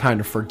now. You kind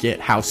of forget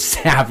how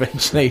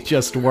savage they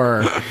just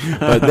were.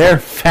 But they're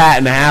fat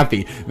and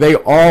happy. They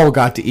all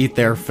got to eat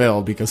their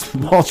fill because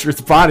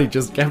Maldred's body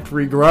just kept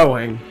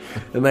regrowing.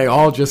 And they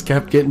all just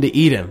kept getting to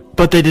eat him.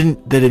 But they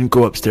didn't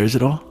go upstairs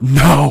at all?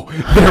 No,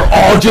 they're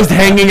all just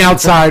hanging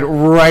outside,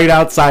 right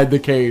outside the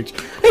cage.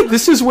 Hey,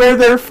 this is where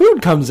their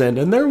food comes in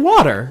and their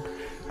water.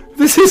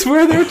 This is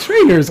where their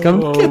trainers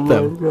come to get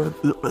them.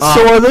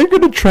 So are they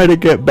going to try to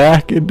get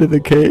back into the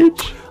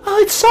cage?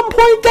 At some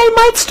point, they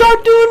might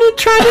start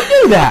trying to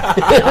do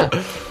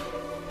that.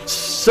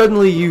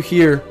 Suddenly, you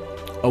hear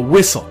a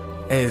whistle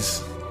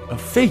as a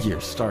figure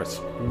starts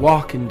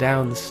walking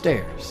down the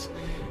stairs.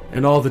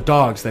 And all the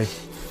dogs, they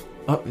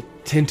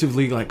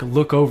attentively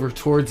look over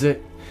towards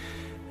it.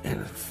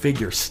 And a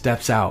figure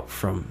steps out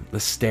from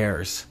the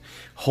stairs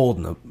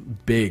holding a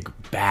big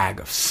bag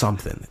of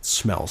something that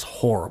smells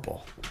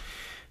horrible.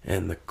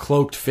 And the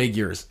cloaked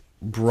figure is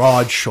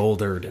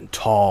broad-shouldered and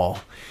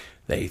tall.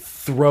 They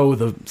throw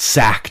the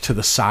sack to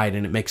the side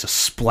and it makes a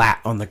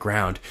splat on the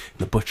ground. And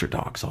the butcher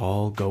dogs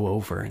all go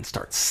over and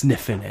start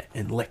sniffing it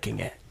and licking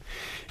it,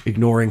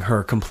 ignoring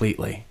her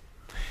completely.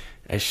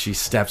 As she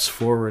steps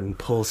forward and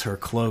pulls her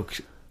cloak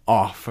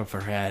off of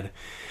her head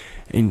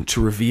and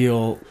to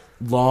reveal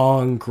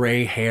long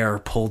gray hair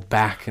pulled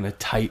back in a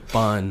tight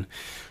bun,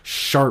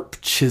 sharp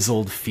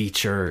chiseled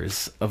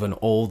features of an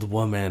old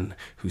woman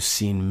who's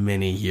seen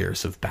many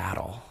years of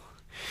battle.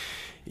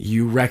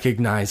 You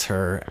recognize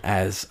her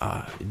as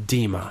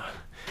Dima,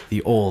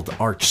 the old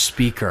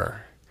archspeaker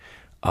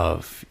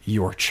of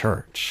your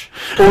church.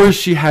 Or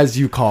she has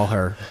you call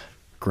her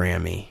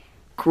Grammy.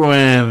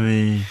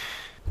 Grammy.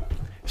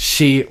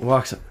 She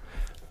walks up.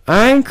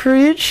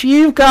 Anchorage,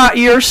 you've got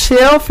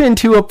yourself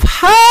into a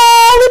pile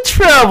of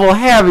trouble,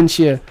 haven't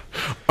you?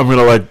 I'm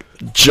gonna like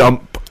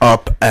jump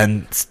up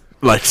and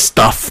like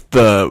stuff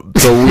the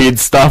weed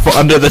stuff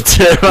under the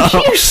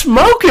table. You're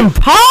smoking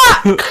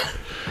pot!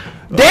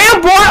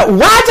 Damn, boy,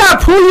 why'd I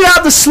pull you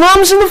out the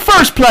slums in the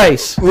first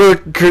place?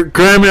 Look,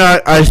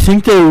 Grammy, I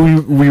think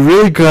that we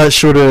really got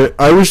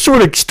I was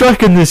sort of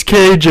stuck in this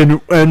cage, and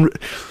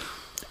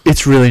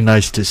it's really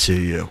nice to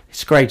see you.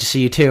 It's great to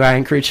see you too,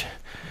 Anchorage.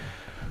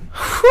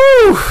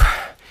 Whew.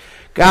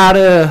 Got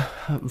a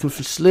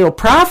little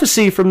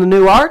prophecy from the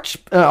new arch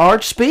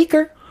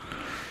speaker.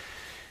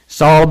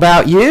 It's all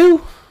about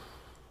you.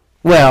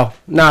 Well,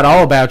 not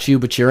all about you,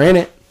 but you're in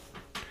it.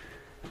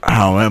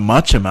 How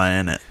much am I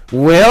in it?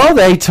 Well,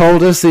 they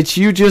told us that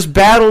you just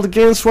battled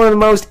against one of the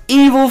most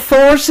evil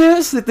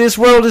forces that this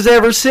world has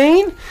ever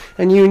seen,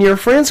 and you and your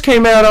friends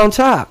came out on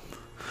top.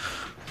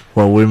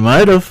 Well, we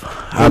might have.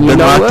 I've been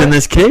locked in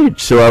this cage,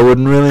 so I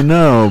wouldn't really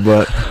know,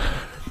 but...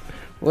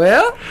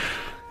 Well,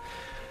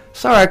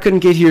 sorry I couldn't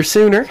get here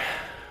sooner.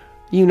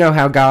 You know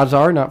how gods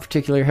are, not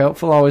particularly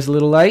helpful, always a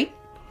little late.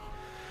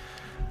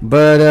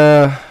 But,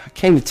 I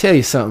came to tell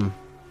you something.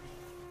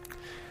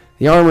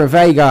 The armor of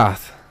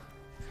Agoth.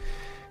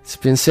 It's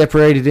been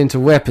separated into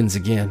weapons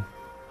again.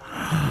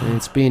 And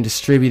it's being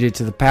distributed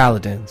to the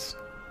paladins.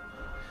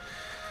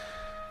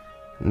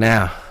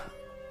 Now,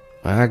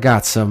 I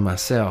got some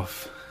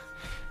myself.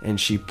 And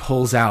she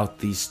pulls out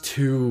these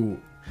two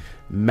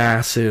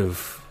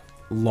massive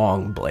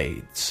long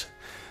blades.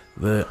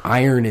 The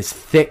iron is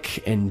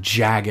thick and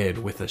jagged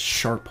with a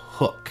sharp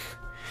hook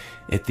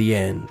at the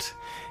end.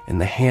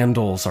 And the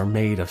handles are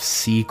made of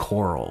sea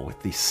coral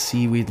with the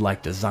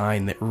seaweed-like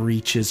design that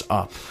reaches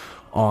up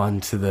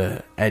onto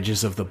the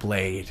edges of the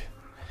blade.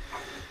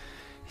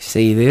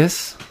 See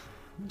this?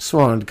 Just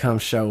wanted to come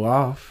show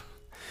off.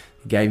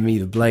 It gave me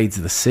the blades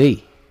of the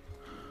sea.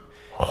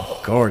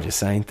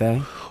 Gorgeous, ain't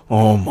they?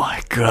 Oh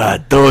my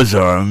god, those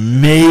are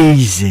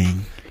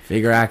amazing.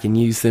 Figure I can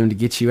use them to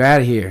get you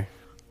out of here.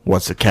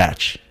 What's the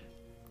catch?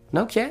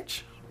 No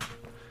catch.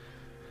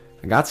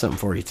 I got something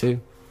for you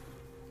too.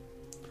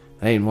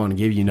 I didn't want to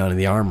give you none of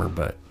the armor,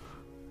 but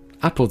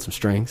I pulled some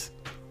strings.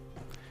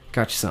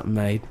 Got you something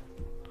made.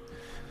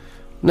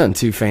 Nothing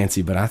too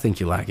fancy, but I think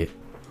you like it.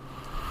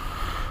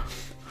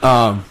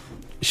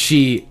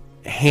 She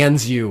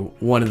hands you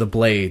one of the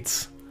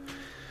blades.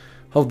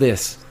 Hold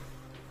this.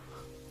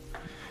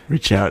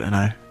 Reach out and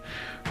I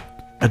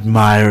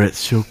admire it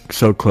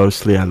so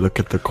closely. I look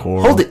at the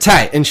coral. Hold it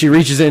tight. And she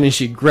reaches in and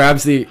she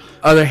grabs the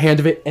other hand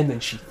of it, and then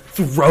she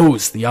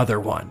throws the other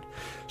one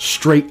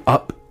straight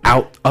up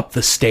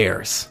the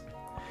stairs.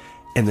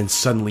 And then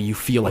suddenly you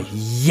feel a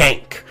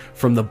yank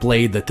from the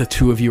blade that the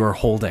two of you are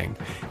holding,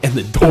 and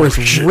the door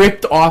is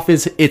ripped off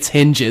its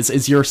hinges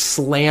as you're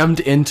slammed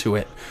into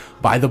it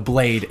by the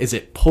blade as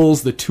it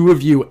pulls the two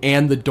of you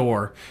and the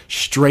door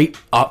straight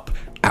up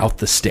out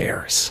the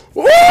stairs.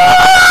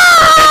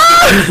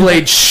 The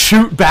blades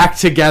shoot back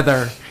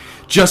together.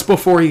 Just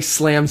before he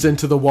slams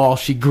into the wall,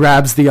 she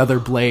grabs the other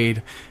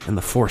blade, and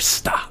the force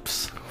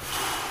stops.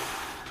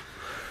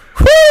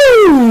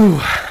 Whew!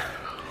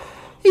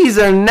 These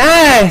are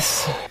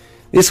nice.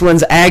 This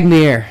one's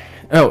Agnir.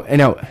 Oh,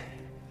 no.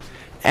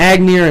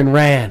 Agnir and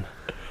Ran.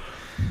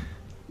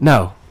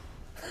 No.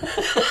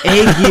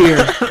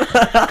 Agir.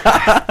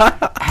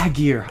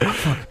 Agir.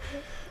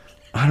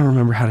 I don't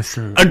remember how to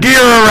say it.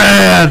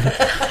 Agiraran!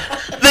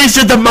 These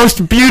are the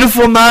most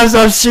beautiful knives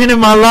I've seen in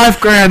my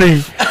life,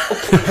 Granny.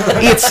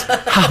 It's...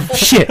 Oh,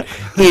 shit.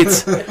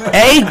 It's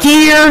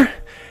Agir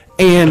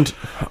and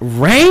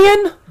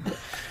Ran?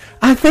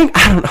 I don't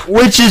know.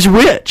 Which is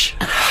which?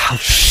 Oh,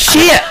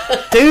 shit.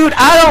 Dude,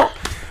 I don't...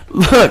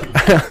 Look,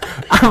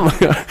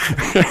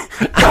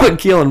 I'm a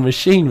killing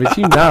machine, but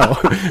you know,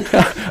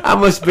 I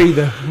must be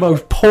the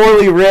most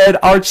poorly read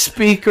arch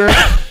speaker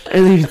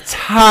in the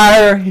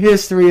entire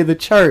history of the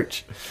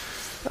church.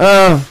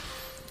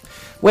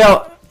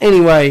 Well,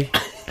 anyway,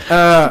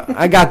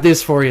 I got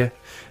this for you.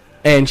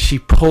 And she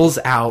pulls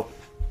out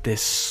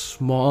this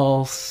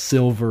small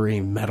silvery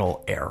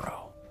metal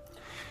arrow.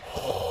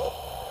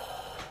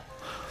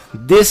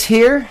 This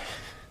here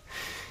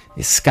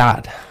is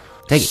Scott.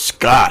 Take it.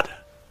 Scott.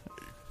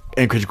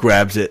 Anchorage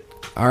grabs it.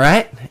 All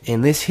right,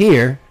 and this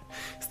here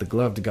is the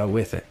glove to go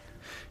with it.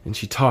 And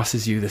she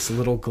tosses you this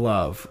little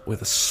glove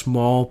with a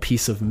small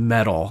piece of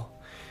metal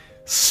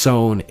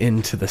sewn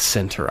into the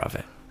center of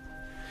it.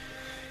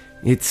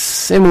 It's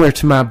similar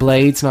to my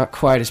blades, not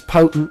quite as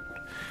potent,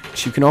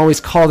 but you can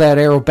always call that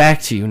arrow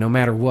back to you no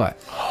matter what.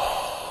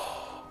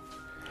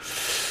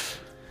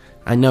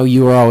 I know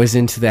you were always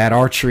into that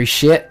archery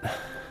shit.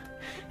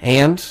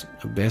 And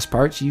the best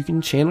part, you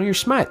can channel your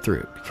smite through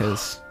it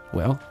because,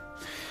 well,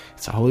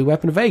 it's a holy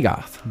weapon of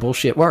Agoth.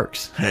 Bullshit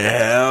works.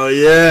 Hell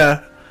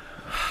yeah.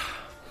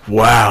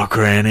 Wow,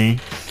 Granny.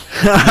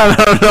 I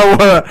don't know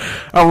what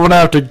I'm going to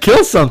have to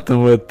kill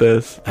something with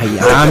this.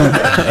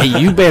 Hey,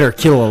 you better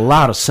kill a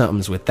lot of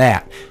somethings with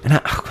that.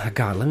 And oh my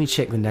God, let me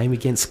check the name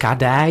again.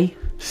 Skadai?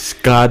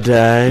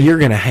 Skadai. You're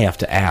going to have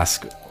to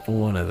ask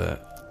one of the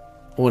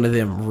one of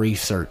them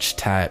research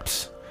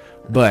types,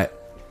 but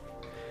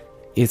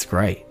it's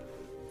great.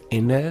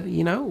 And,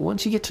 you know,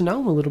 once you get to know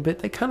them a little bit,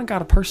 they kind of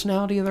got a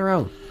personality of their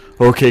own.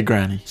 Okay,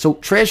 Granny. So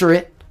treasure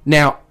it.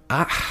 Now,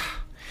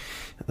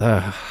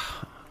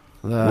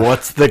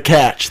 What's the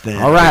catch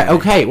then? all right,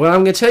 okay. Well,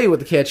 I'm going to tell you what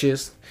the catch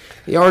is.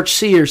 The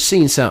Archseer's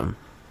seen something.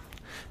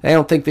 They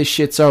don't think this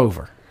shit's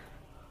over.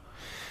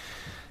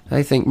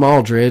 They think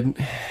Maldread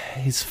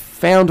has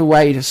found a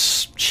way to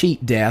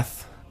cheat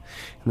death,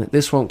 and that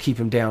this won't keep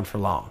him down for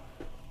long.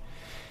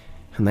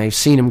 And they've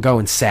seen him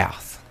going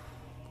south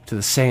to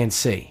the Sand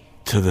Sea.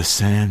 To the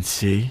Sand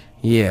Sea?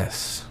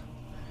 Yes.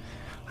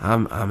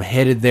 I'm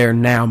headed there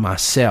now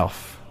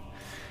myself,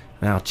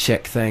 and I'll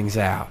check things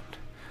out.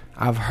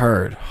 I've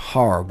heard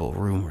horrible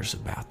rumors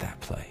about that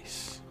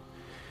place.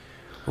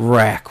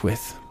 Rack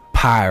with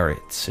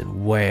pirates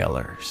and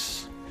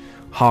whalers.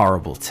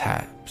 Horrible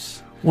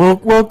types.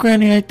 Well,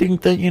 Granny, I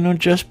think that, you know,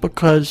 just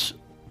because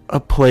a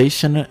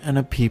place and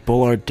a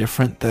people are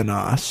different than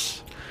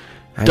us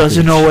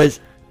doesn't always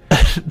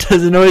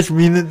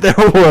mean that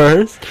they're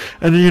worse.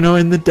 And, you know,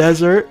 in the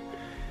desert,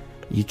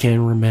 you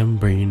can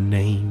remember your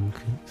name.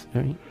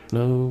 There ain't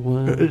no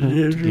one to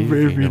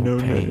give you no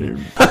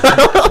pain.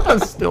 I'm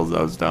still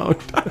so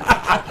stoned.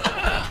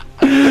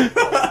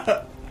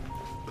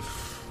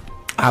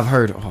 I've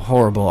heard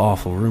horrible,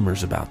 awful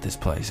rumors about this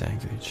place,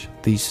 Anchorage.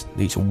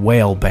 These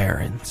whale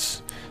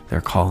barons,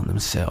 they're calling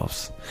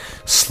themselves,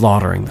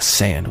 slaughtering the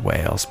sand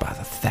whales by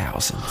the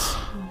thousands,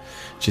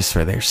 just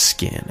for their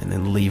skin, and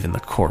then leaving the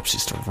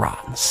corpses to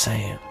rot in the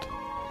sand.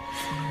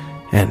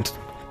 And,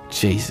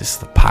 Jesus,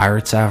 the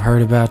pirates I've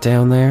heard about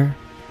down there,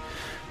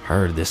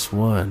 heard this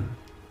one.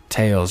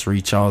 Tales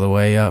reach all the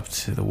way up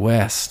to the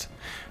west,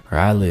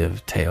 where I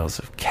live, tales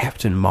of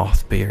Captain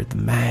Mothbeard the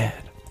Mad.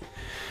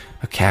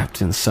 A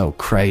captain so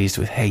crazed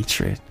with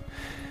hatred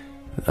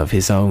of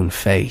his own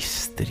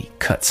face that he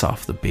cuts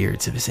off the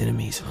beards of his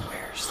enemies and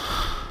wears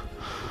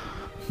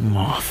them.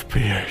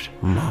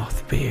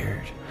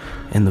 Mothbeard.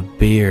 And the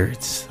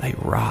beards, they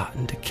rot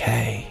and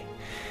decay,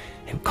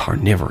 and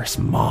carnivorous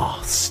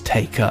moths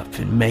take up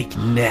and make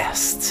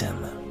nests in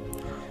them.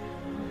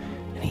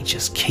 And he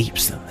just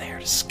keeps them there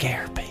to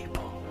scare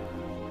people.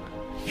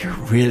 you're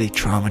really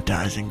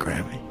traumatizing,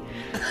 Grammy.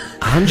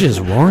 I'm just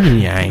warning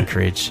you,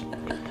 Anchorage.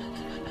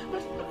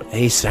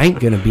 This ain't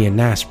gonna be a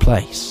nice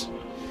place.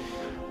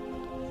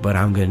 But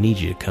I'm gonna need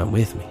you to come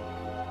with me.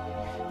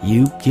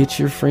 You get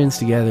your friends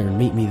together and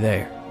meet me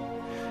there.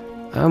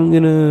 I'm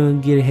gonna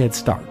get a head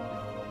start.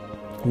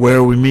 Where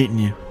are we meeting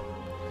you?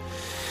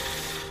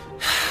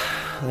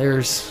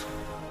 There's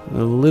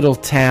a little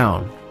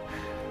town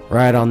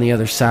right on the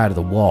other side of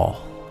the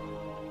wall.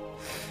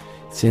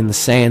 It's in the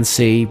Sand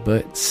Sea,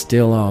 but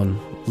still on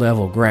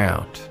level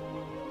ground.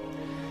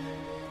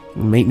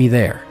 Meet me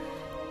there.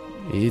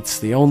 It's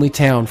the only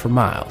town for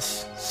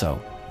miles, so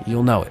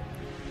you'll know it.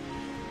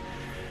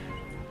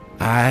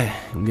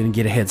 I'm gonna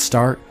get a head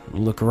start,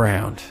 look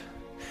around,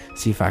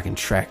 see if I can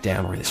track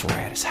down where this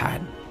rat is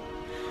hiding.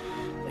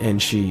 And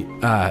she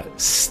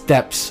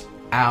steps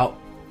out,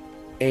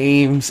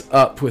 aims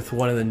up with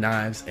one of the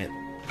knives, and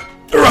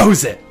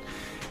throws it.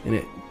 And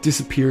it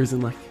disappears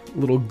in like a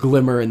little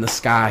glimmer in the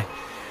sky.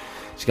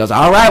 She goes,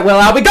 "All right, well,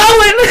 I'll be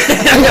going!"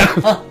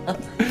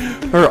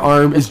 Her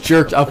arm is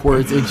jerked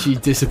upwards, and she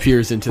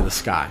disappears into the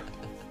sky.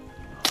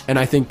 And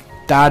I think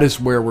that is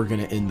where we're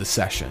going to end the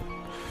session.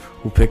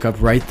 We'll pick up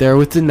right there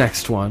with the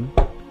next one.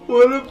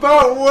 What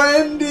about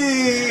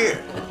Wendy?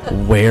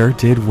 Where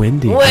did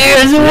Wendy go?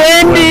 Where's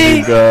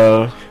Wendy?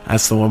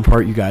 That's the one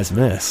part you guys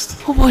missed.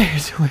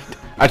 Where's Wendy?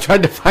 I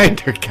tried to find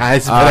her,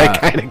 guys, but I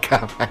kind of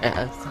got my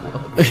ass.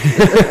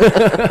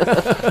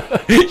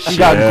 She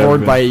got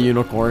gored by a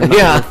unicorn. Not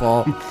Yeah. her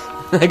fault.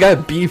 I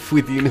got beef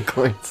with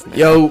unicorns.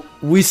 Yo,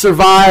 we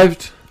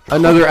survived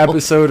another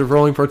episode of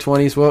Rolling Pro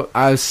 20s. Well,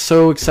 I was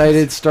so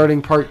excited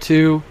starting part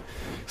 2.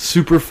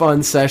 Super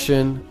fun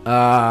session.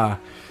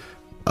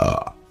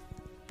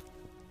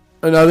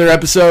 Another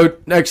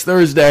episode next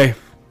Thursday.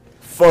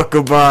 Fuck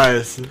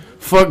goodbyes.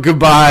 Fuck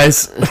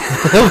goodbyes.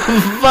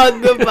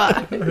 Fuck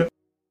goodbye.